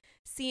watching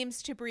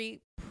seems to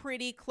be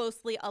pretty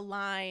closely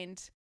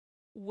aligned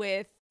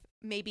with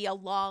maybe a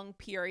long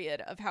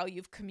period of how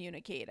you've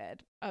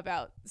communicated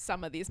about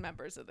some of these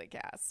members of the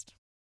cast.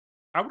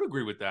 I would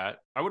agree with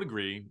that. I would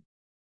agree.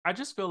 I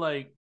just feel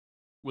like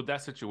with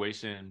that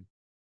situation,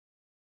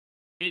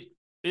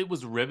 it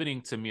was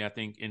riveting to me, I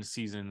think, in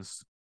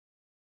seasons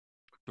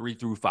 3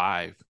 through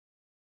 5.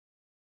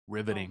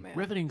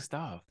 Riveting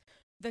stuff.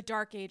 The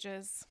dark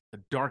ages.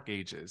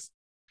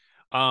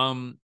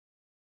 I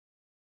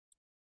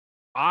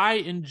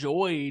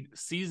enjoyed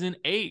season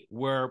 8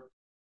 where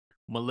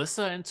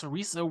Melissa and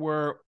Teresa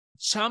were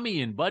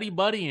chummy and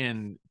buddy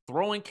and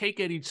throwing cake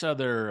at each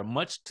other,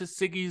 much to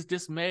Siggy's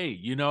dismay,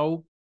 you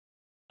know?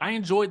 I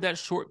enjoyed that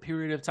short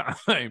period of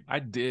time. I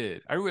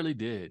did. I really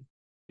did.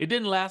 It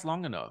didn't last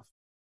long enough.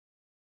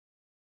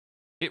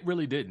 It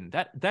really didn't.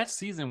 That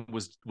season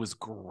was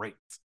great.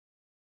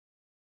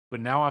 But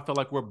now I feel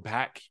like we're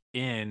back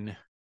in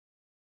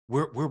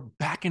we're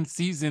back in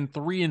season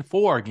 3 and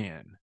 4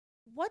 again.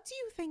 What do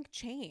you think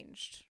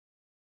changed?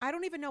 I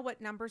don't even know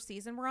what number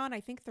season we're on.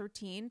 I think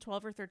 13,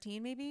 12 or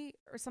 13 maybe,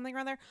 or something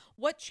around there.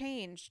 What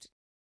changed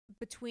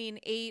between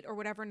 8 or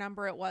whatever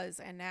number it was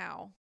and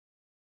now?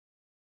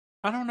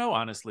 I don't know,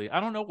 honestly. I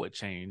don't know what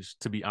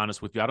changed, to be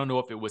honest with you. I don't know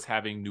if it was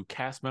having new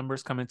cast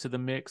members come into the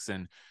mix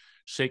and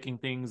shaking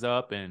things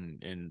up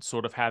and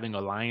sort of having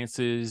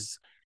alliances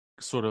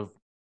sort of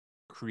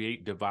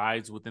create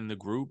divides within the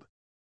group.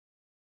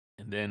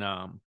 And then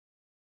I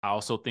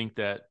also think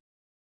that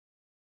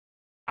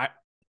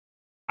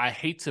I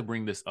hate to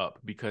bring this up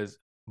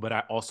but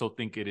I also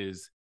think it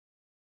is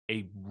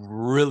a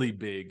really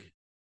big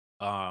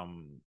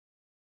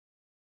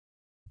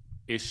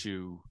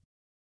issue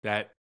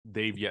that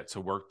they've yet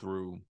to work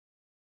through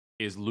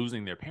is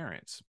losing their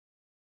parents.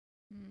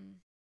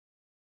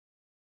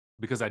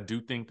 Because I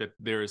do think that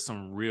there is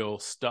some real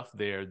stuff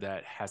there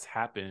that has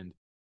happened,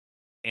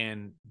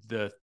 and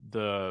the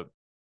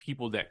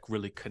people that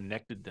really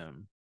connected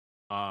them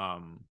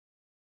are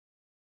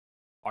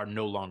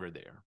no longer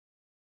there.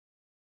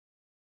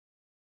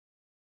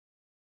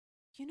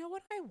 You know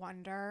what I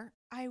wonder?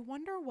 I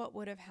wonder what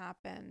would have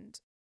happened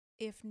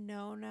if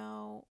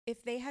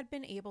if they had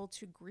been able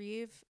to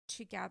grieve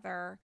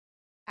together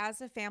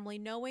as a family,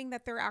 knowing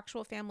that their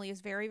actual family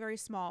is very, very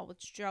small,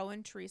 which Joe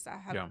and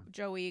Teresa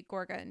Joey,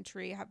 Gorga, and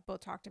Tree have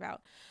both talked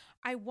about.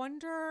 I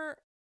wonder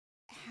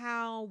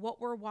how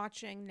what we're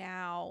watching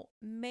now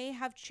may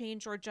have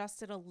changed or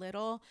adjusted a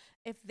little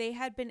if they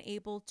had been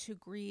able to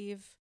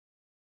grieve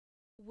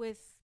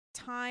with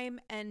time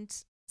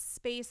and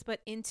space,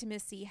 but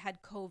intimacy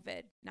had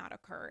COVID not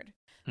occurred.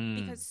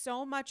 Because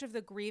so much of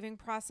the grieving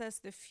process,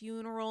 the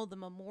funeral, the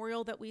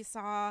memorial that we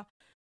saw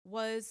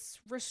was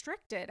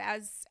restricted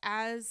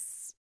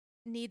as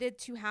needed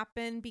to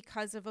happen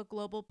because of a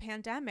global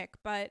pandemic.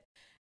 But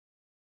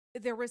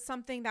there was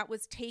something that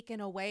was taken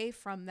away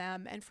from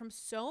them and from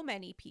so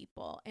many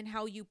people, and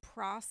how you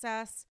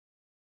process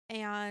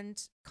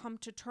and come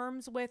to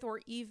terms with, or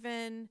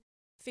even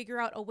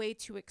figure out a way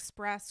to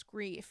express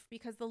grief,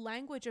 because the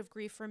language of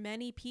grief for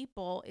many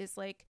people is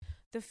like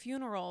the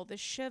funeral, the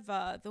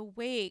shiva, the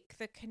wake,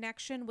 the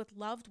connection with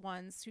loved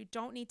ones who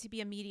don't need to be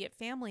immediate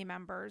family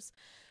members.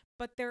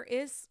 But there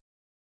is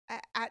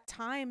at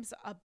times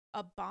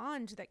a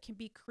bond that can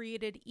be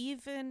created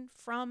even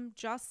from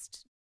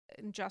just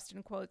in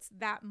quotes,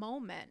 that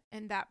moment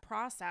and that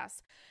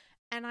process.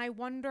 And I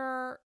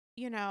wonder,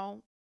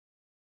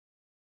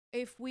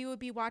 if we would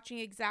be watching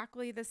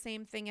exactly the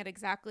same thing at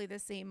exactly the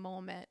same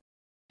moment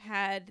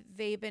had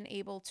they been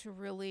able to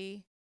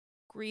really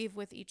grieve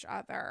with each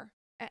other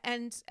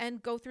and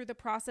go through the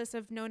process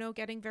of Nono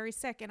getting very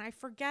sick. And I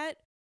forget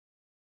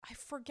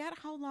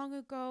how long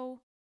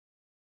ago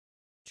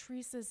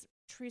Teresa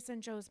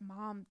and Joe's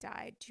mom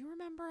died. Do you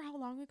remember how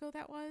long ago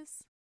that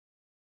was?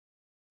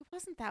 It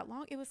wasn't that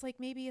long. It was like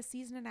maybe a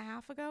season and a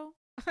half ago.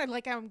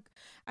 Like I'm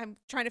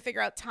trying to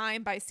figure out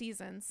time by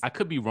seasons. I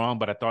could be wrong,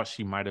 but I thought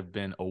she might have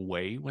been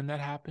away when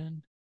that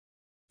happened.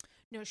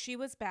 No, she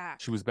was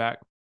back. She was back?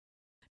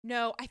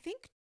 No, I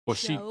think or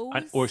she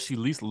at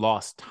least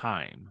lost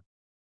time.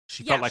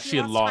 She felt like she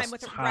had lost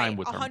time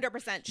with her.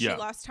 100%. She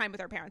lost time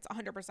with her parents.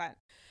 100%.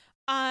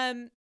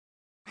 I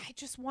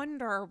just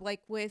wonder,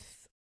 like,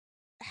 with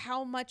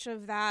how much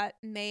of that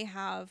may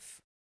have,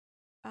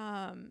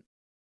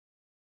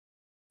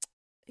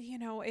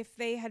 if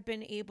they had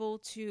been able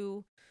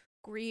to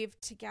grieve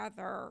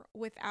together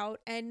without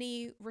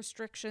any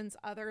restrictions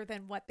other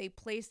than what they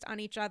placed on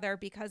each other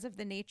because of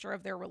the nature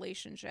of their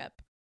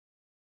relationship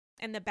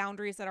and the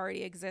boundaries that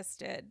already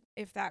existed,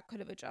 if that could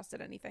have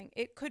adjusted anything.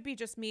 It could be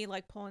just me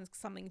like pulling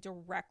something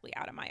directly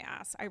out of my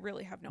ass. I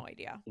really have no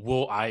idea.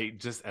 Well, I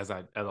just, as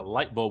a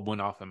light bulb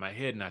went off in my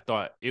head, and I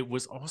thought it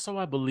was also,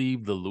 I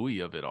believe, the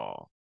Louis of it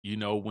all.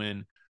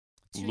 When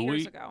 2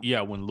 years ago.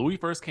 Yeah, when Louis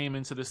first came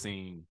into the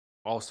scene,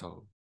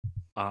 also,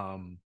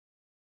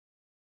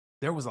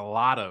 there was a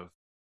lot of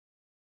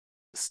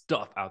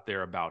stuff out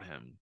there about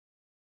him.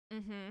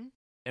 Mm-hmm.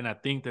 And I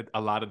think that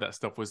a lot of that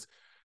stuff was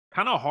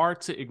kind of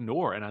hard to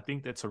ignore. And I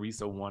think that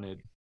Teresa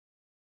wanted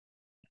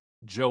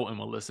Joe and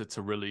Melissa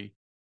to really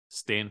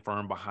stand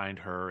firm behind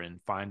her and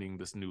finding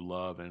this new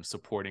love and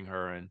supporting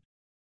her. And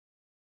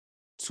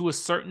to a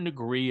certain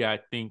degree, I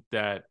think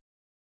that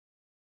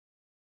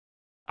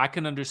I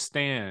can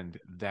understand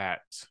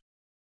that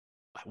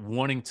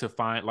wanting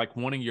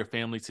your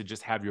family to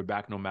just have your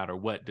back no matter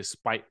what,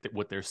 despite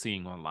what they're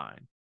seeing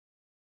online.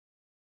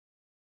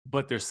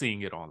 But they're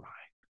seeing it online.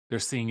 They're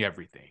seeing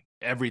everything.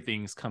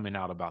 Everything's coming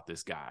out about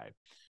this guy.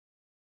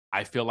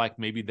 I feel like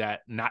maybe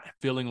that not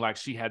feeling like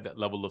she had that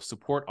level of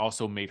support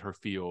also made her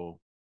feel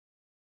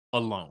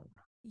alone.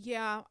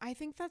 Yeah, I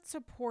think that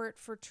support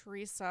for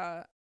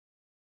Teresa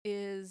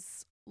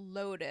is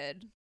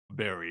loaded.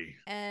 Very.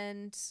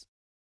 And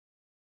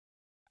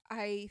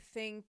I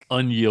think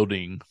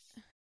unyielding.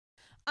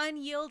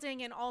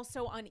 unyielding and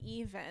also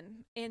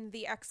uneven in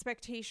the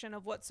expectation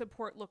of what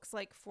support looks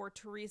like for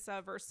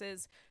Teresa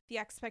versus the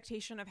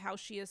expectation of how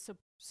she is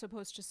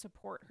supposed to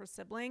support her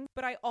sibling.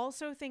 But I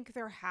also think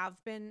there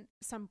have been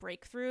some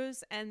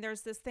breakthroughs, and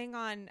there's this thing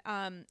on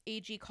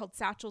AG called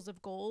Satchels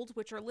of Gold,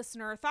 which are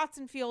listener thoughts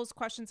and feels,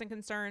 questions and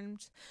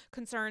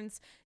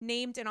concerns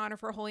named in honor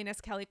of Her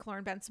Holiness Kelly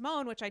Clorne Ben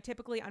Simone, which I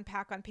typically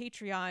unpack on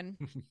Patreon.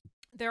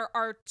 There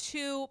are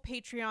 2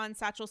 Patreon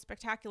Satchel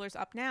Spectaculars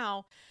up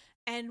now,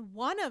 and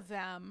one of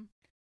them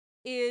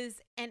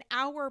is an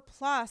hour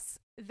plus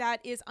that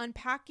is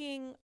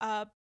unpacking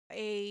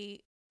a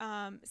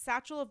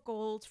Satchel of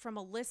Gold from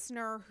a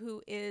listener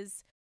who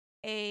is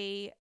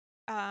a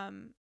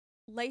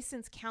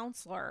licensed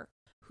counselor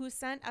who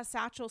sent a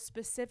satchel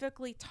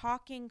specifically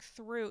talking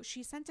through.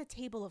 She sent a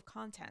table of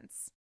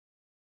contents.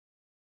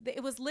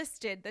 It was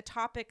listed, the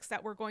topics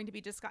that were going to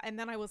be discussed. And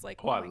then I was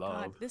like, oh my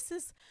God, this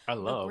is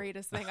the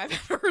greatest thing I've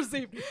ever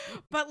received.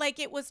 But like,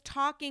 it was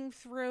talking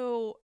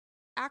through,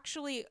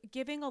 actually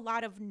giving a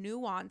lot of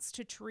nuance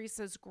to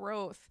Teresa's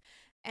growth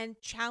and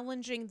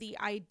challenging the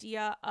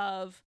idea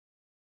of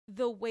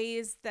the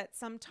ways that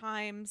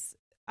sometimes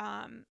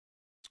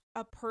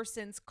a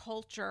person's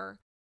culture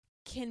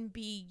can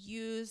be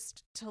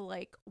used to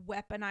like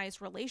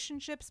weaponize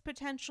relationships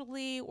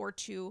potentially, or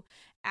to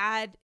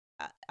add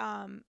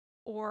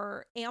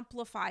or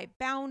amplify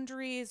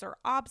boundaries or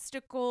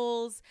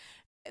obstacles.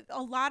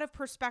 A lot of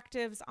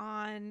perspectives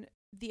on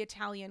the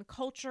Italian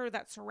culture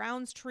that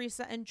surrounds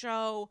Teresa and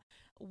Joe,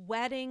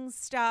 wedding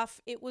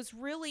stuff. It was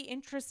really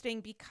interesting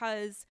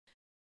because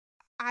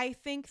I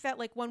think that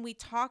like when we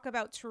talk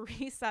about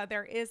Teresa,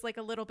 there is like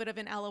a little bit of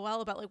an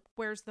LOL about like,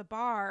 where's the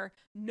bar,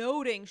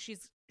 noting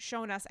she's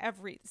shown us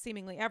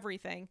seemingly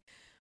everything.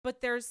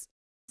 But there's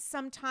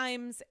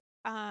sometimes,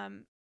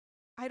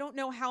 I don't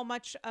know how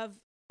much of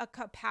a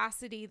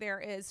capacity there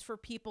is for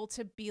people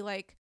to be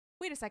like,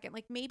 wait a second,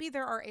 like maybe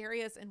there are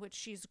areas in which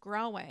she's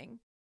growing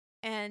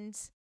and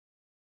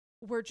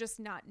we're just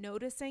not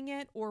noticing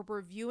it, or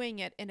we're viewing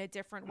it in a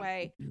different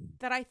way,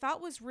 that I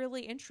thought was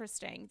really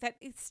interesting, that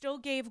it still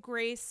gave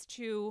grace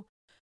to,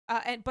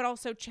 but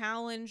also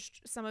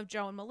challenged some of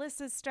Joe and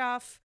Melissa's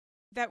stuff,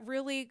 that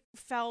really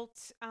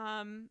felt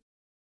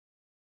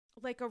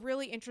like a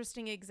really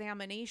interesting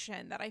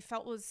examination that I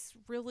felt was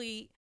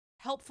really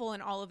helpful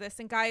in all of this.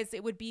 And guys,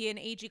 it would be an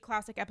AG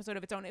Classic episode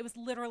of its own. It was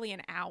literally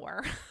an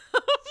hour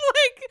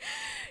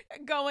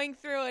like going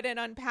through it and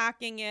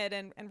unpacking it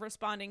and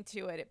responding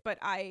to it. But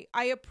I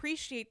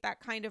appreciate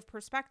that kind of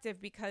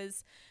perspective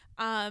because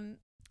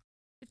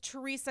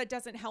Teresa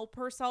doesn't help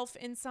herself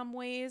in some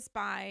ways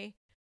by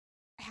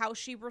how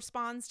she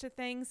responds to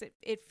things.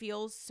 It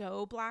feels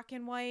so black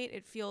and white.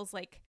 It feels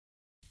like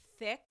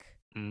thick.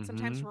 Mm-hmm.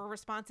 Sometimes her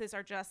responses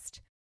are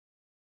just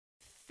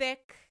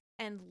thick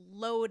and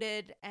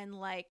loaded and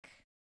like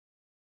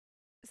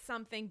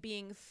something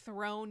being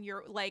thrown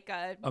like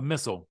a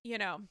missile,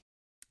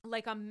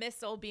 like a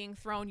missile being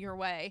thrown your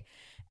way.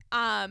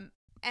 And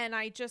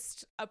I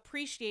just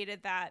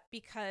appreciated that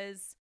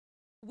because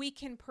we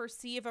can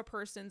perceive a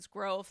person's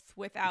growth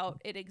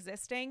without it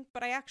existing.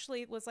 But I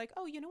actually was like,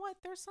 oh, you know what?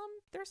 There's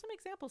some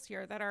examples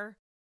here that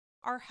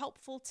are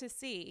helpful to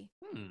see.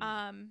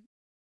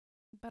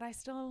 But I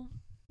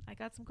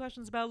got some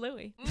questions about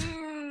Louis.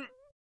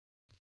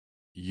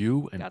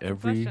 You and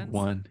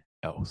everyone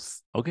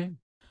else. Okay.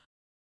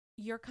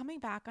 You're coming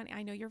back on,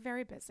 I know you're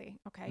very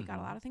busy. Okay. You got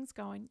a lot of things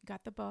going. You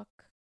got the book.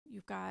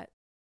 You've got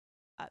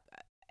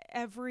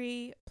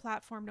every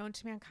platform known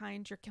to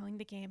mankind. You're killing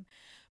the game.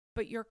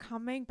 But you're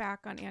coming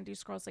back on Andy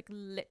Scrolls like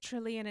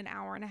literally in an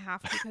hour and a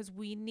half because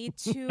we need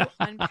to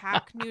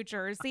unpack New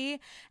Jersey,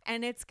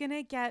 and it's going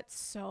to get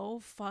so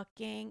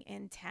fucking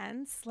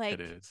intense. Like,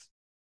 it is.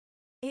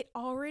 It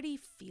already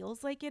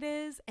feels like it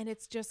is, and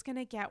it's just going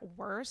to get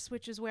worse,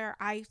 which is where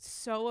I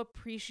so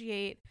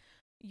appreciate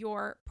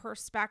your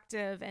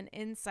perspective and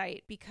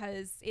insight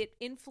because it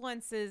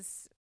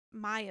influences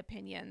my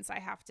opinions, I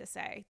have to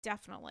say.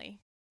 Definitely.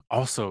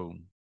 Also,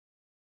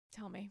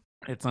 tell me.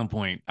 At some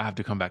point, I have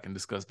to come back and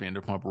discuss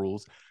Vanderpump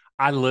Rules.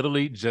 I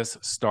literally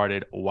just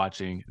started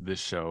watching this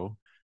show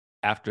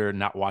after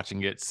not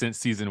watching it since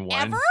season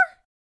 1. Ever?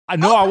 I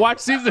know. I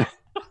watched season...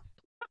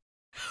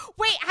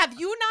 Wait, have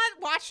you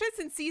not watched it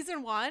since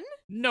season 1?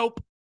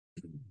 Nope.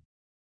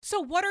 So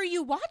what are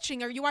you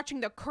watching? Are you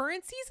watching the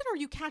current season or are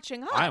you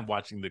catching up? I'm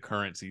watching the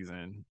current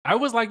season. I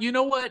was like, you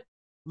know what?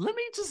 Let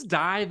me just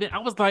dive in. I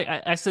was like,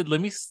 I said, let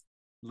me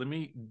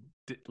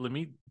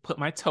put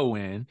my toe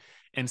in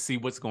and see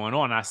what's going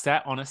on. I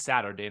sat on a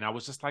Saturday and I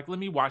was just like, let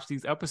me watch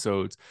these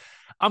episodes.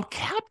 I'm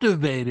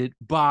captivated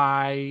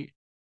by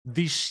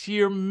the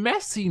sheer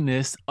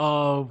messiness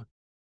of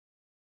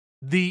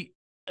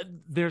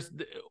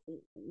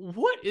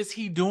what is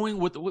he doing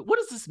with what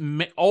is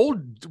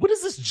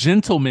this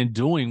gentleman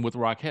doing with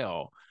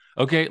Raquel?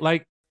 Okay,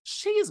 like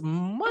she is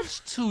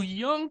much too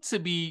young to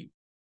be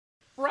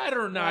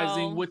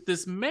fraternizing with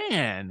this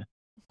man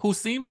who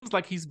seems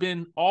like he's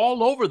been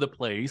all over the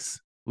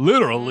place,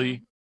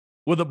 literally,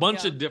 with a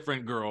bunch of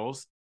different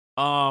girls.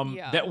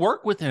 that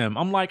work with him.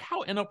 I'm like,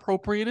 how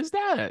inappropriate is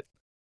that?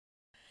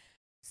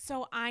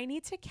 So I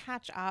need to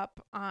catch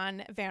up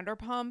on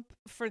Vanderpump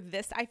for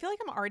this. I feel like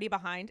I'm already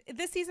behind.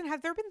 This season,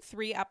 have there been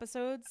 3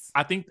 episodes?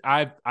 I think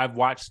I've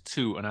watched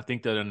 2, and I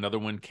think that another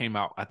one came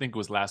out. I think it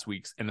was last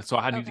week's, and so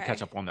I need to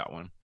catch up on that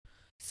one.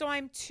 So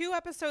I'm 2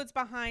 episodes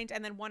behind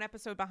and then 1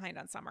 episode behind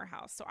on Summer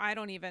House. So I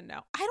don't even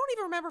know. I don't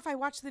even remember if I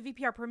watched the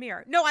VPR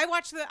premiere. No, I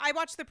watched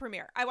the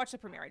premiere.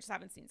 I just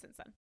haven't seen since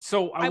then.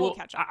 So I will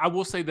catch up. I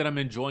will say that I'm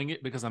enjoying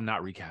it because I'm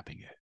not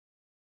recapping it.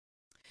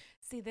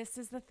 See, this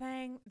is the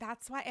thing.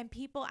 That's why. And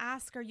people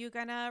ask, are you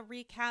going to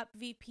recap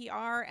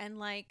VPR? And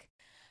like,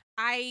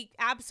 I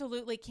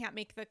absolutely can't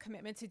make the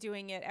commitment to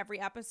doing it every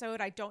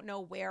episode. I don't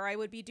know where I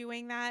would be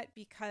doing that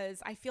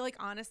because I feel like,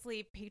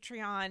 honestly,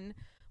 Patreon,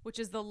 which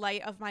is the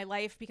light of my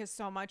life because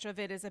so much of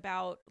it is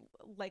about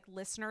like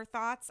listener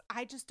thoughts.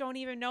 I just don't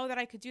even know that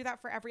I could do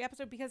that for every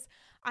episode because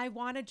I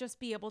want to just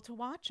be able to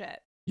watch it.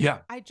 Yeah.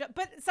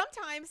 But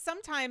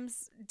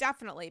sometimes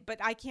definitely, but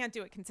I can't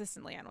do it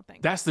consistently, I don't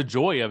think. That's the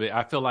joy of it.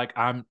 I feel like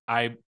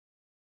I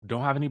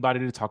don't have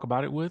anybody to talk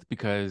about it with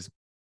because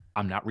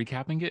I'm not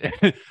recapping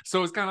it.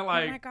 So it's kind of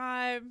like, oh my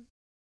God,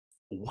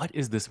 what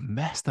is this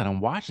mess that I'm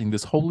watching?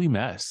 This holy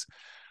mess.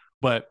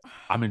 But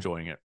I'm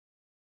enjoying it.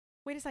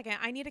 Wait a second.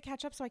 I need to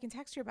catch up so I can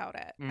text you about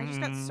it. I just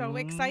got so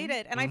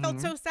excited and I felt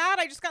so sad.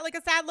 I just felt like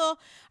a sad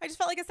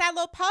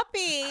little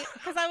puppy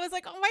because I was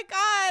like, oh my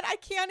God, I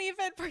can't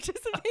even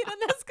participate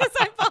in this because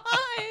I'm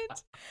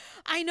behind.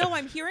 I know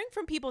I'm hearing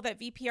from people that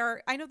VPR,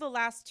 I know the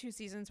last 2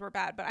 seasons were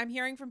bad, but I'm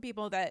hearing from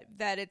people that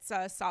it's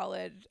a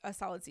solid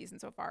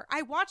season so far.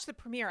 I watched the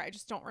premiere. I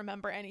just don't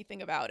remember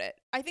anything about it.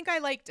 I think I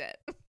liked it.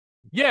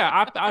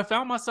 Yeah, I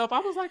found myself, I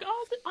was like,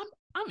 oh,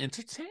 I'm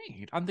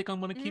entertained. I think I'm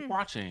going to keep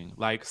watching,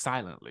 like,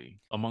 silently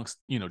amongst,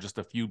 just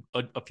a few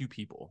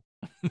people.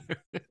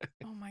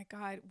 Oh my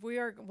God.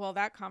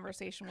 That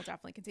conversation will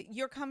definitely continue.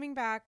 You're coming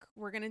back.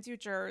 We're going to do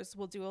Jers.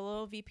 We'll do a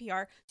little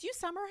VPR. Do you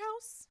Summer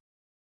House?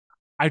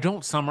 I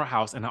don't Summer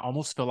House, and I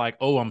almost feel like,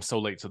 oh, I'm so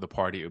late to the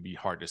party. It would be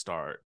hard to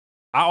start.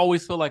 I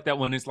always feel like that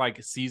when it's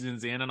like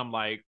seasons in and I'm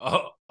like,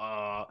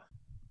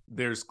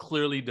 there's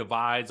clearly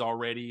divides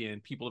already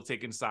and people have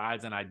taken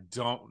sides and I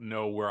don't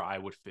know where I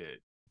would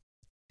fit.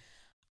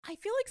 I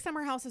feel like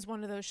Summer House is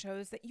one of those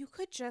shows that you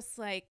could just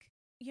like,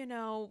 you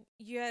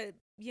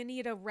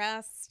need a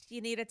rest.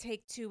 You need to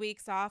take 2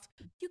 weeks off.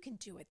 You can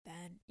do it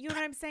then. You know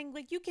what I'm saying?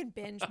 Like you can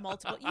binge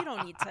multiple. You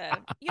don't need to,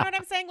 you know what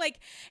I'm saying? Like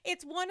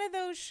it's one of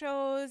those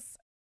shows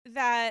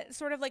that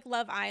sort of like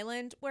Love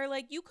Island where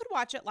like you could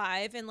watch it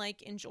live and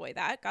like enjoy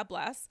that. God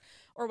bless.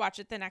 Or watch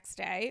it the next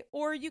day.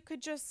 Or you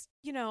could just,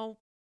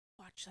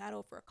 watch that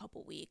over a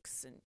couple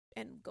weeks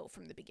and go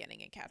from the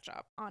beginning and catch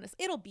up. Honest,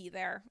 it'll be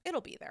there.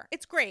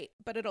 It's great,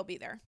 but it'll be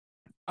there.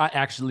 I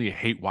actually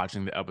hate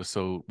watching the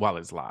episode while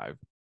it's live.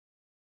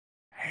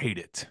 Hate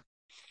it.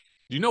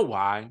 Do you know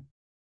why?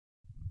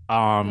 Go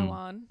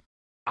on.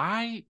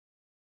 I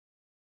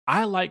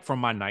like for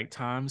my night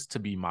times to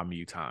be my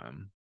me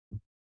time.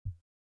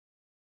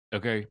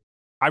 Okay?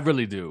 I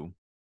really do.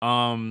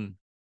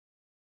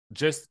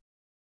 Just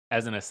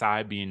as an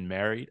aside, being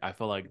married, I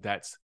feel like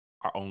that's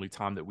our only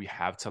time that we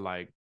have to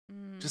like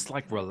just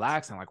like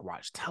relax and like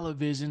watch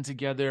television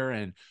together.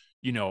 And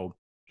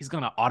he's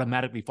gonna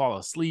automatically fall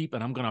asleep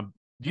and I'm gonna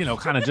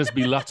kind of just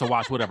be left to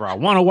watch whatever I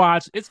want to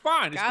watch. It's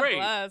fine. It's God great.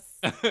 Bless.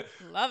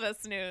 Love a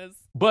snooze.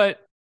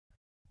 But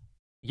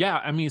yeah,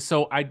 I mean,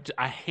 so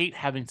I hate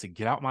having to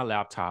get out my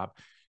laptop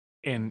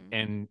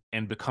and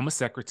become a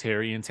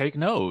secretary and take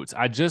notes.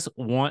 I just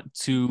want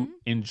to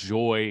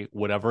enjoy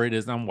whatever it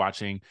is I'm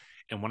watching.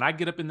 And when I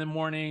get up in the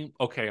morning,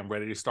 okay, I'm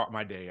ready to start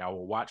my day. I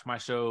will watch my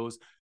shows.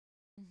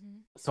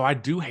 So I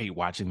do hate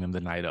watching them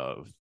the night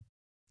of.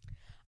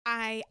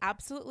 I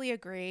absolutely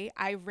agree.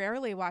 I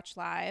rarely watch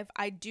live.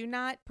 I do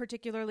not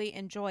particularly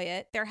enjoy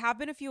it. There have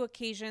been a few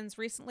occasions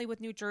recently with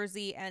New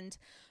Jersey and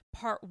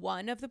part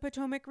 1 of the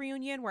Potomac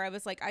reunion where I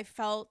was like, I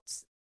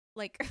felt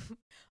like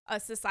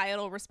a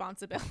societal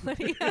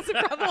responsibility as a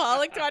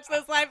Bravoholic to watch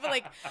those live. But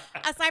like,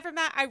 aside from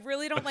that, I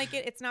really don't like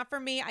it. It's not for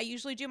me. I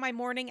usually do my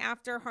morning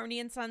after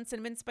Harney and Son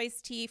cinnamon spice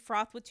tea,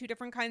 froth with 2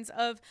 different kinds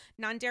of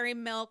non-dairy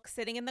milk,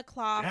 sitting in the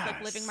cloth,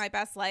 like living my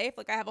best life.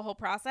 Like I have a whole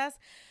process.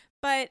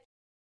 But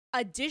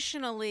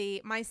additionally,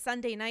 my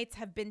Sunday nights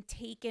have been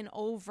taken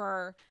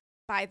over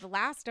by The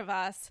Last of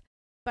Us.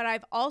 But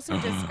I've also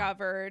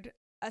discovered,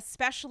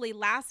 especially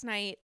last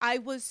night, I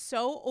was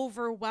so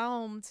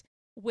overwhelmed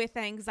with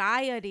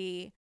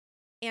anxiety,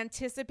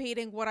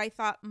 anticipating what I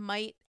thought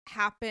might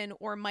happen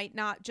or might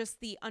not,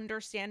 just the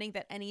understanding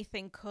that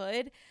anything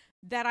could,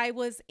 that I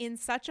was in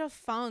such a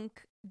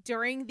funk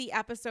during the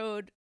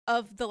episode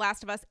of The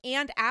Last of Us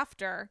and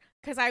after,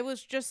 because I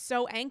was just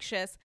so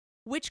anxious,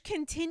 which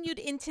continued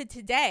into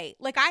today.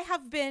 Like I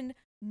have been,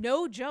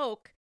 no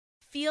joke,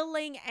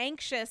 feeling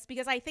anxious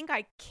because I think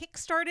I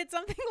kickstarted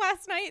something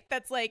last night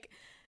that's like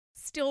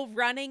still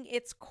running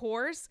its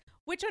course,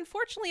 which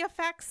unfortunately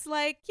affects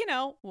like,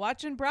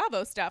 watching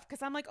Bravo stuff.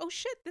 Cause I'm like, oh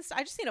shit,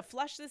 I just need to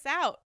flush this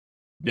out.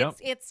 Yep.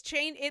 It's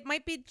changed. It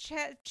might be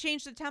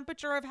changed the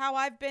temperature of how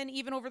I've been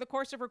even over the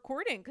course of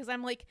recording, because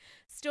I'm like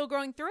still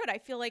going through it. I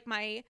feel like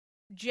my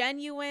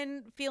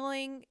genuine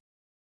feeling,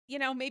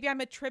 maybe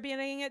I'm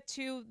attributing it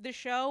to the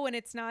show, and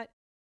it's not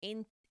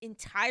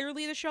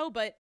entirely the show,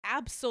 but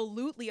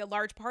absolutely a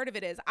large part of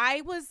it is.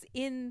 I was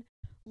in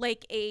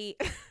like a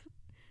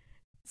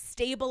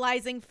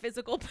stabilizing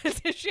physical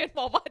position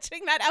while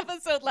watching that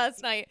episode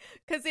last night,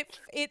 because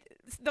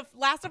The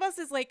Last of Us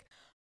is like,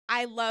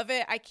 I love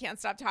it. I can't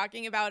stop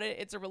talking about it.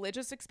 It's a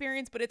religious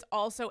experience, but it's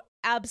also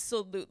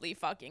absolutely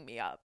fucking me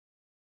up.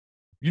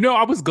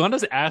 I was gonna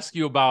ask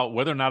you about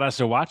whether or not I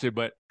should watch it,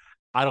 but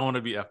I don't want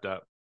to be effed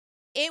up.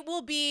 It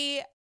will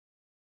be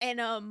an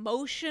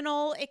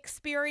emotional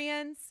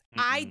experience.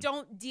 I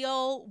don't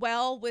deal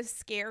well with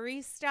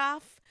scary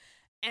stuff,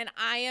 and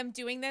I am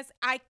doing this.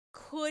 I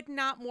could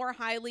not more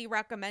highly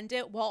recommend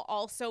it, while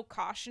also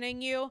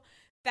cautioning you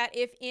that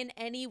if in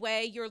any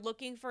way you're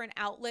looking for an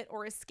outlet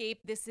or escape,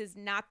 this is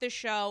not the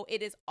show.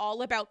 It is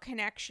all about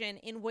connection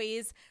in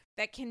ways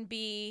that can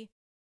be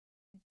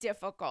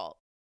difficult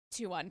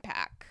to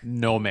unpack.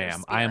 No,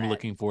 ma'am. I am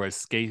looking for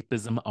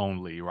escapism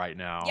only right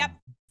now. Yep.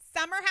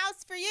 Summer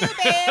house for you,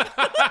 babe.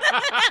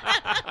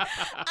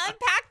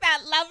 Unpack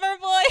that lover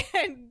boy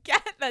and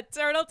get the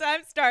turtle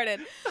time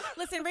started.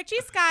 Listen, Richie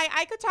Sky,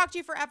 I could talk to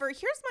you forever.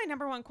 Here's my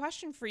number one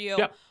question for you.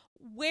 Yep.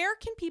 Where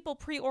can people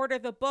pre-order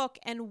the book,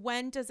 and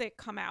when does it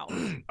come out?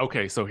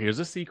 Okay, so here's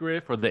a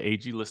secret for the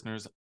AG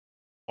listeners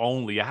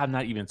only. I have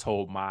not even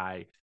told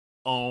my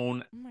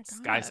own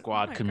Sky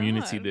Squad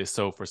community this.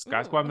 So for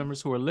Sky Squad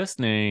members who are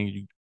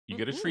listening, you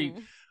get a treat.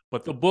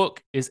 But the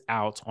book is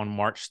out on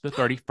March the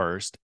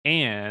 31st,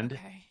 and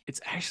it's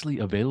actually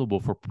available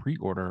for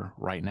pre-order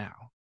right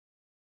now.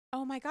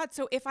 Oh my God.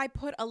 So if I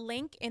put a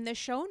link in the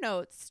show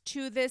notes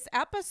to this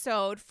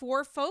episode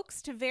for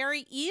folks to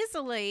very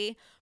easily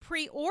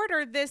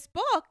pre-order this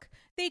book,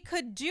 they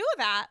could do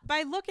that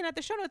by looking at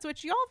the show notes,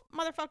 which y'all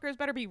motherfuckers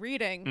better be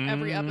reading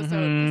every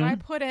episode, because I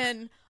put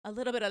in a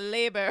little bit of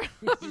labor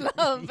of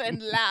love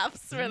and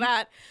laughs for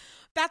that.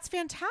 That's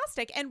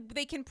fantastic. And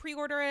they can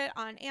pre-order it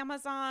on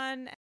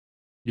Amazon.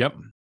 Yep.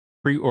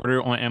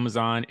 Pre-order on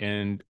Amazon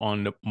and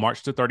on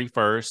March the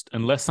 31st,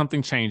 unless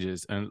something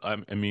changes. And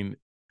I mean,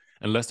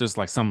 unless there's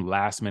like some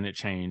last minute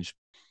change.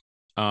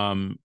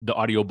 The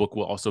audiobook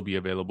will also be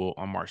available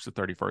on March the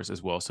 31st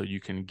as well. So you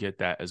can get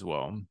that as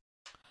well.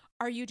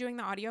 Are you doing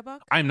the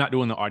audiobook? I'm not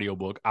doing the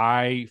audiobook.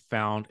 I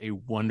found a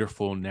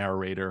wonderful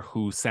narrator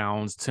who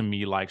sounds to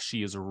me like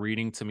she is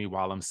reading to me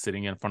while I'm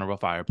sitting in front of a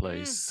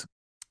fireplace.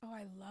 Oh,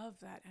 I love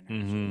that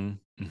energy.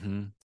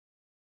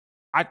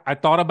 I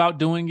thought about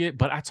doing it,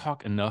 but I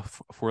talk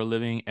enough for a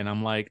living, and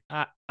I'm like,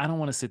 I don't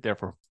want to sit there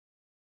for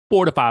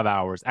 4 to 5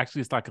 hours.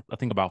 Actually, it's like, I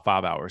think about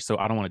 5 hours. So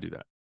I don't want to do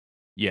that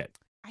yet.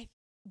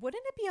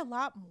 Wouldn't it be a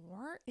lot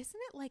more? Isn't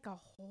it like a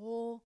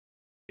whole...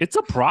 It's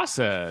a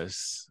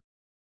process.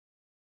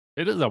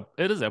 It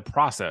is a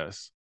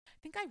process. I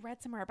think I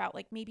read somewhere about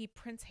like maybe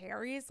Prince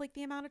Harry's, like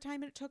the amount of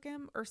time it took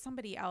him, or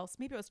somebody else.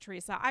 Maybe it was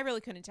Teresa. I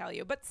really couldn't tell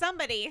you, but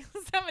somebody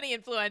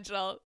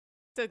influential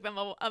took them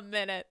a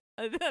minute.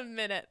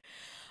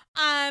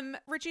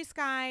 Richie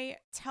Sky,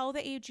 tell the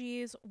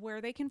AGs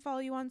where they can follow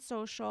you on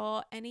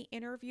social, any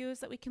interviews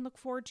that we can look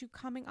forward to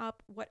coming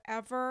up,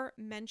 whatever,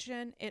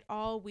 mention it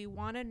all. We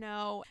want to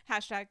know.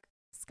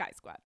 #Sky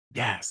Squad.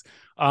 Yes.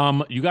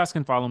 You guys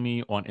can follow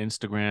me on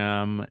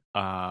Instagram,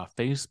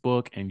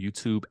 Facebook, and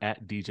YouTube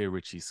at DJ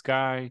Richie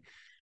Sky.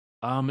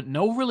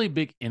 No really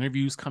big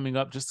interviews coming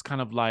up, just kind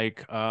of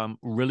like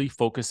really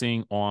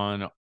focusing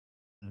on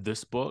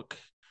this book,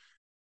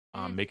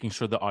 making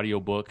sure the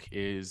audiobook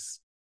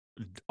is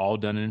all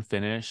done and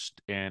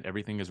finished and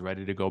everything is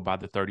ready to go by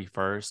the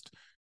 31st.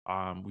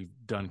 We've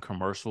done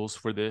commercials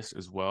for this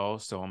as well,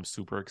 so I'm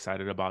super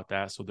excited about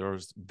that. So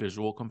there's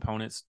visual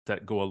components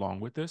that go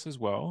along with this as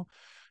well.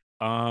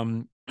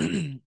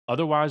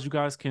 Otherwise, you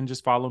guys can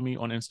just follow me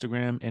on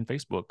Instagram and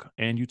Facebook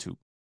and YouTube.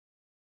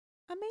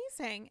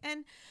 Amazing.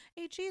 And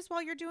AGs,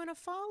 while you're doing a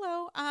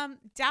follow,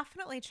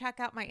 definitely check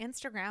out my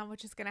Instagram,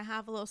 which is going to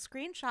have a little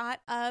screenshot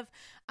of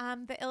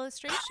the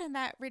illustration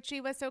that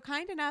Richie was so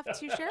kind enough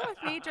to share with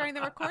me during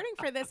the recording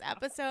for this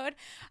episode.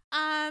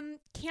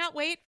 Can't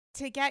wait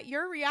to get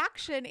your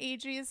reaction,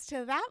 AGs,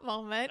 to that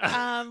moment,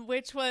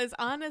 which was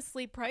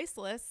honestly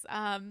priceless.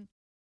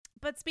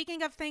 But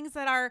speaking of things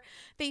that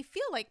they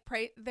feel like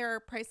they're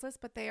priceless,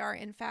 but they are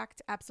in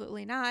fact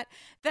absolutely not.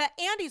 The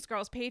Andy's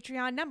Girls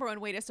Patreon, #1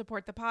 way to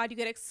support the pod. You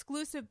get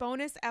exclusive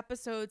bonus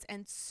episodes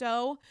and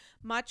so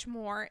much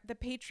more. The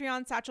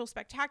Patreon Satchel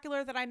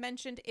Spectacular that I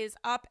mentioned is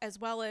up, as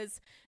well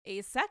as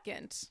a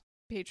second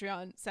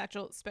Patreon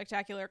Satchel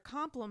Spectacular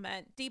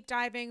complement, deep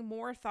diving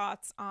more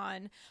thoughts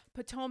on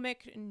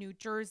Potomac, New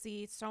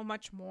Jersey, so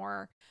much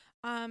more.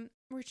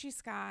 Richie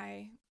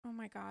Sky, oh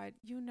my God,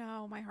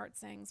 my heart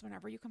sings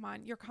whenever you come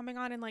on. You're coming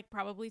on in like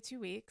probably 2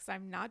 weeks.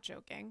 I'm not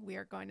joking. We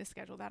are going to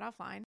schedule that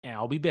offline. And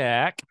I'll be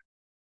back.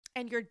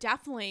 And you're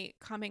definitely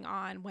coming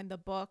on when the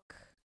book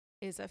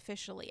is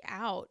officially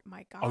out.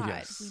 My God, oh,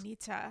 yes.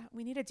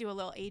 we need to do a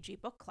little AG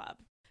book club.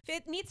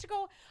 It needs to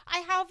go. I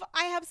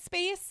have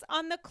space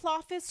on the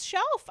Cloffice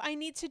shelf. I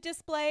need to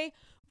display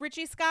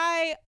Richie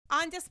Sky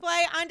on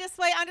display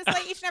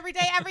each and every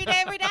day.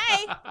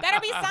 Better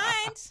be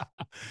signed.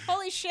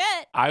 Holy shit.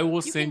 I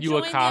will send you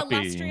a copy.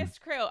 The illustrious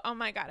crew. Oh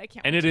my God, I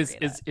can't And wait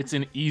it's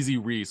an easy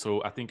read,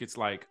 so I think it's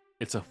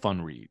a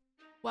fun read.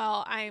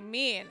 Well, I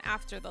mean,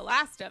 after The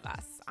Last of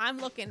Us, I'm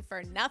looking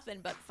for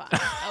nothing but fun,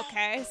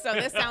 okay? So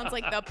this sounds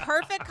like the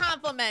perfect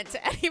compliment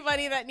to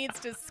anybody that needs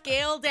to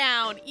scale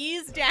down,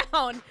 ease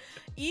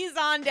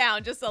on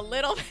down just a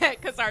little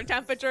bit, because our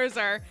temperatures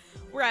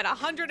we're at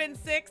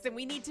 106 and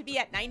we need to be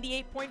at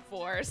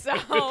 98.4. So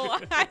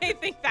I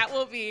think that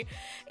will be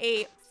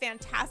a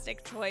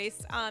fantastic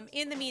choice.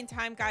 In the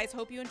meantime, guys,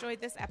 hope you enjoyed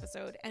this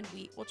episode, and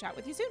we will chat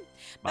with you soon.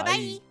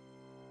 Bye-bye.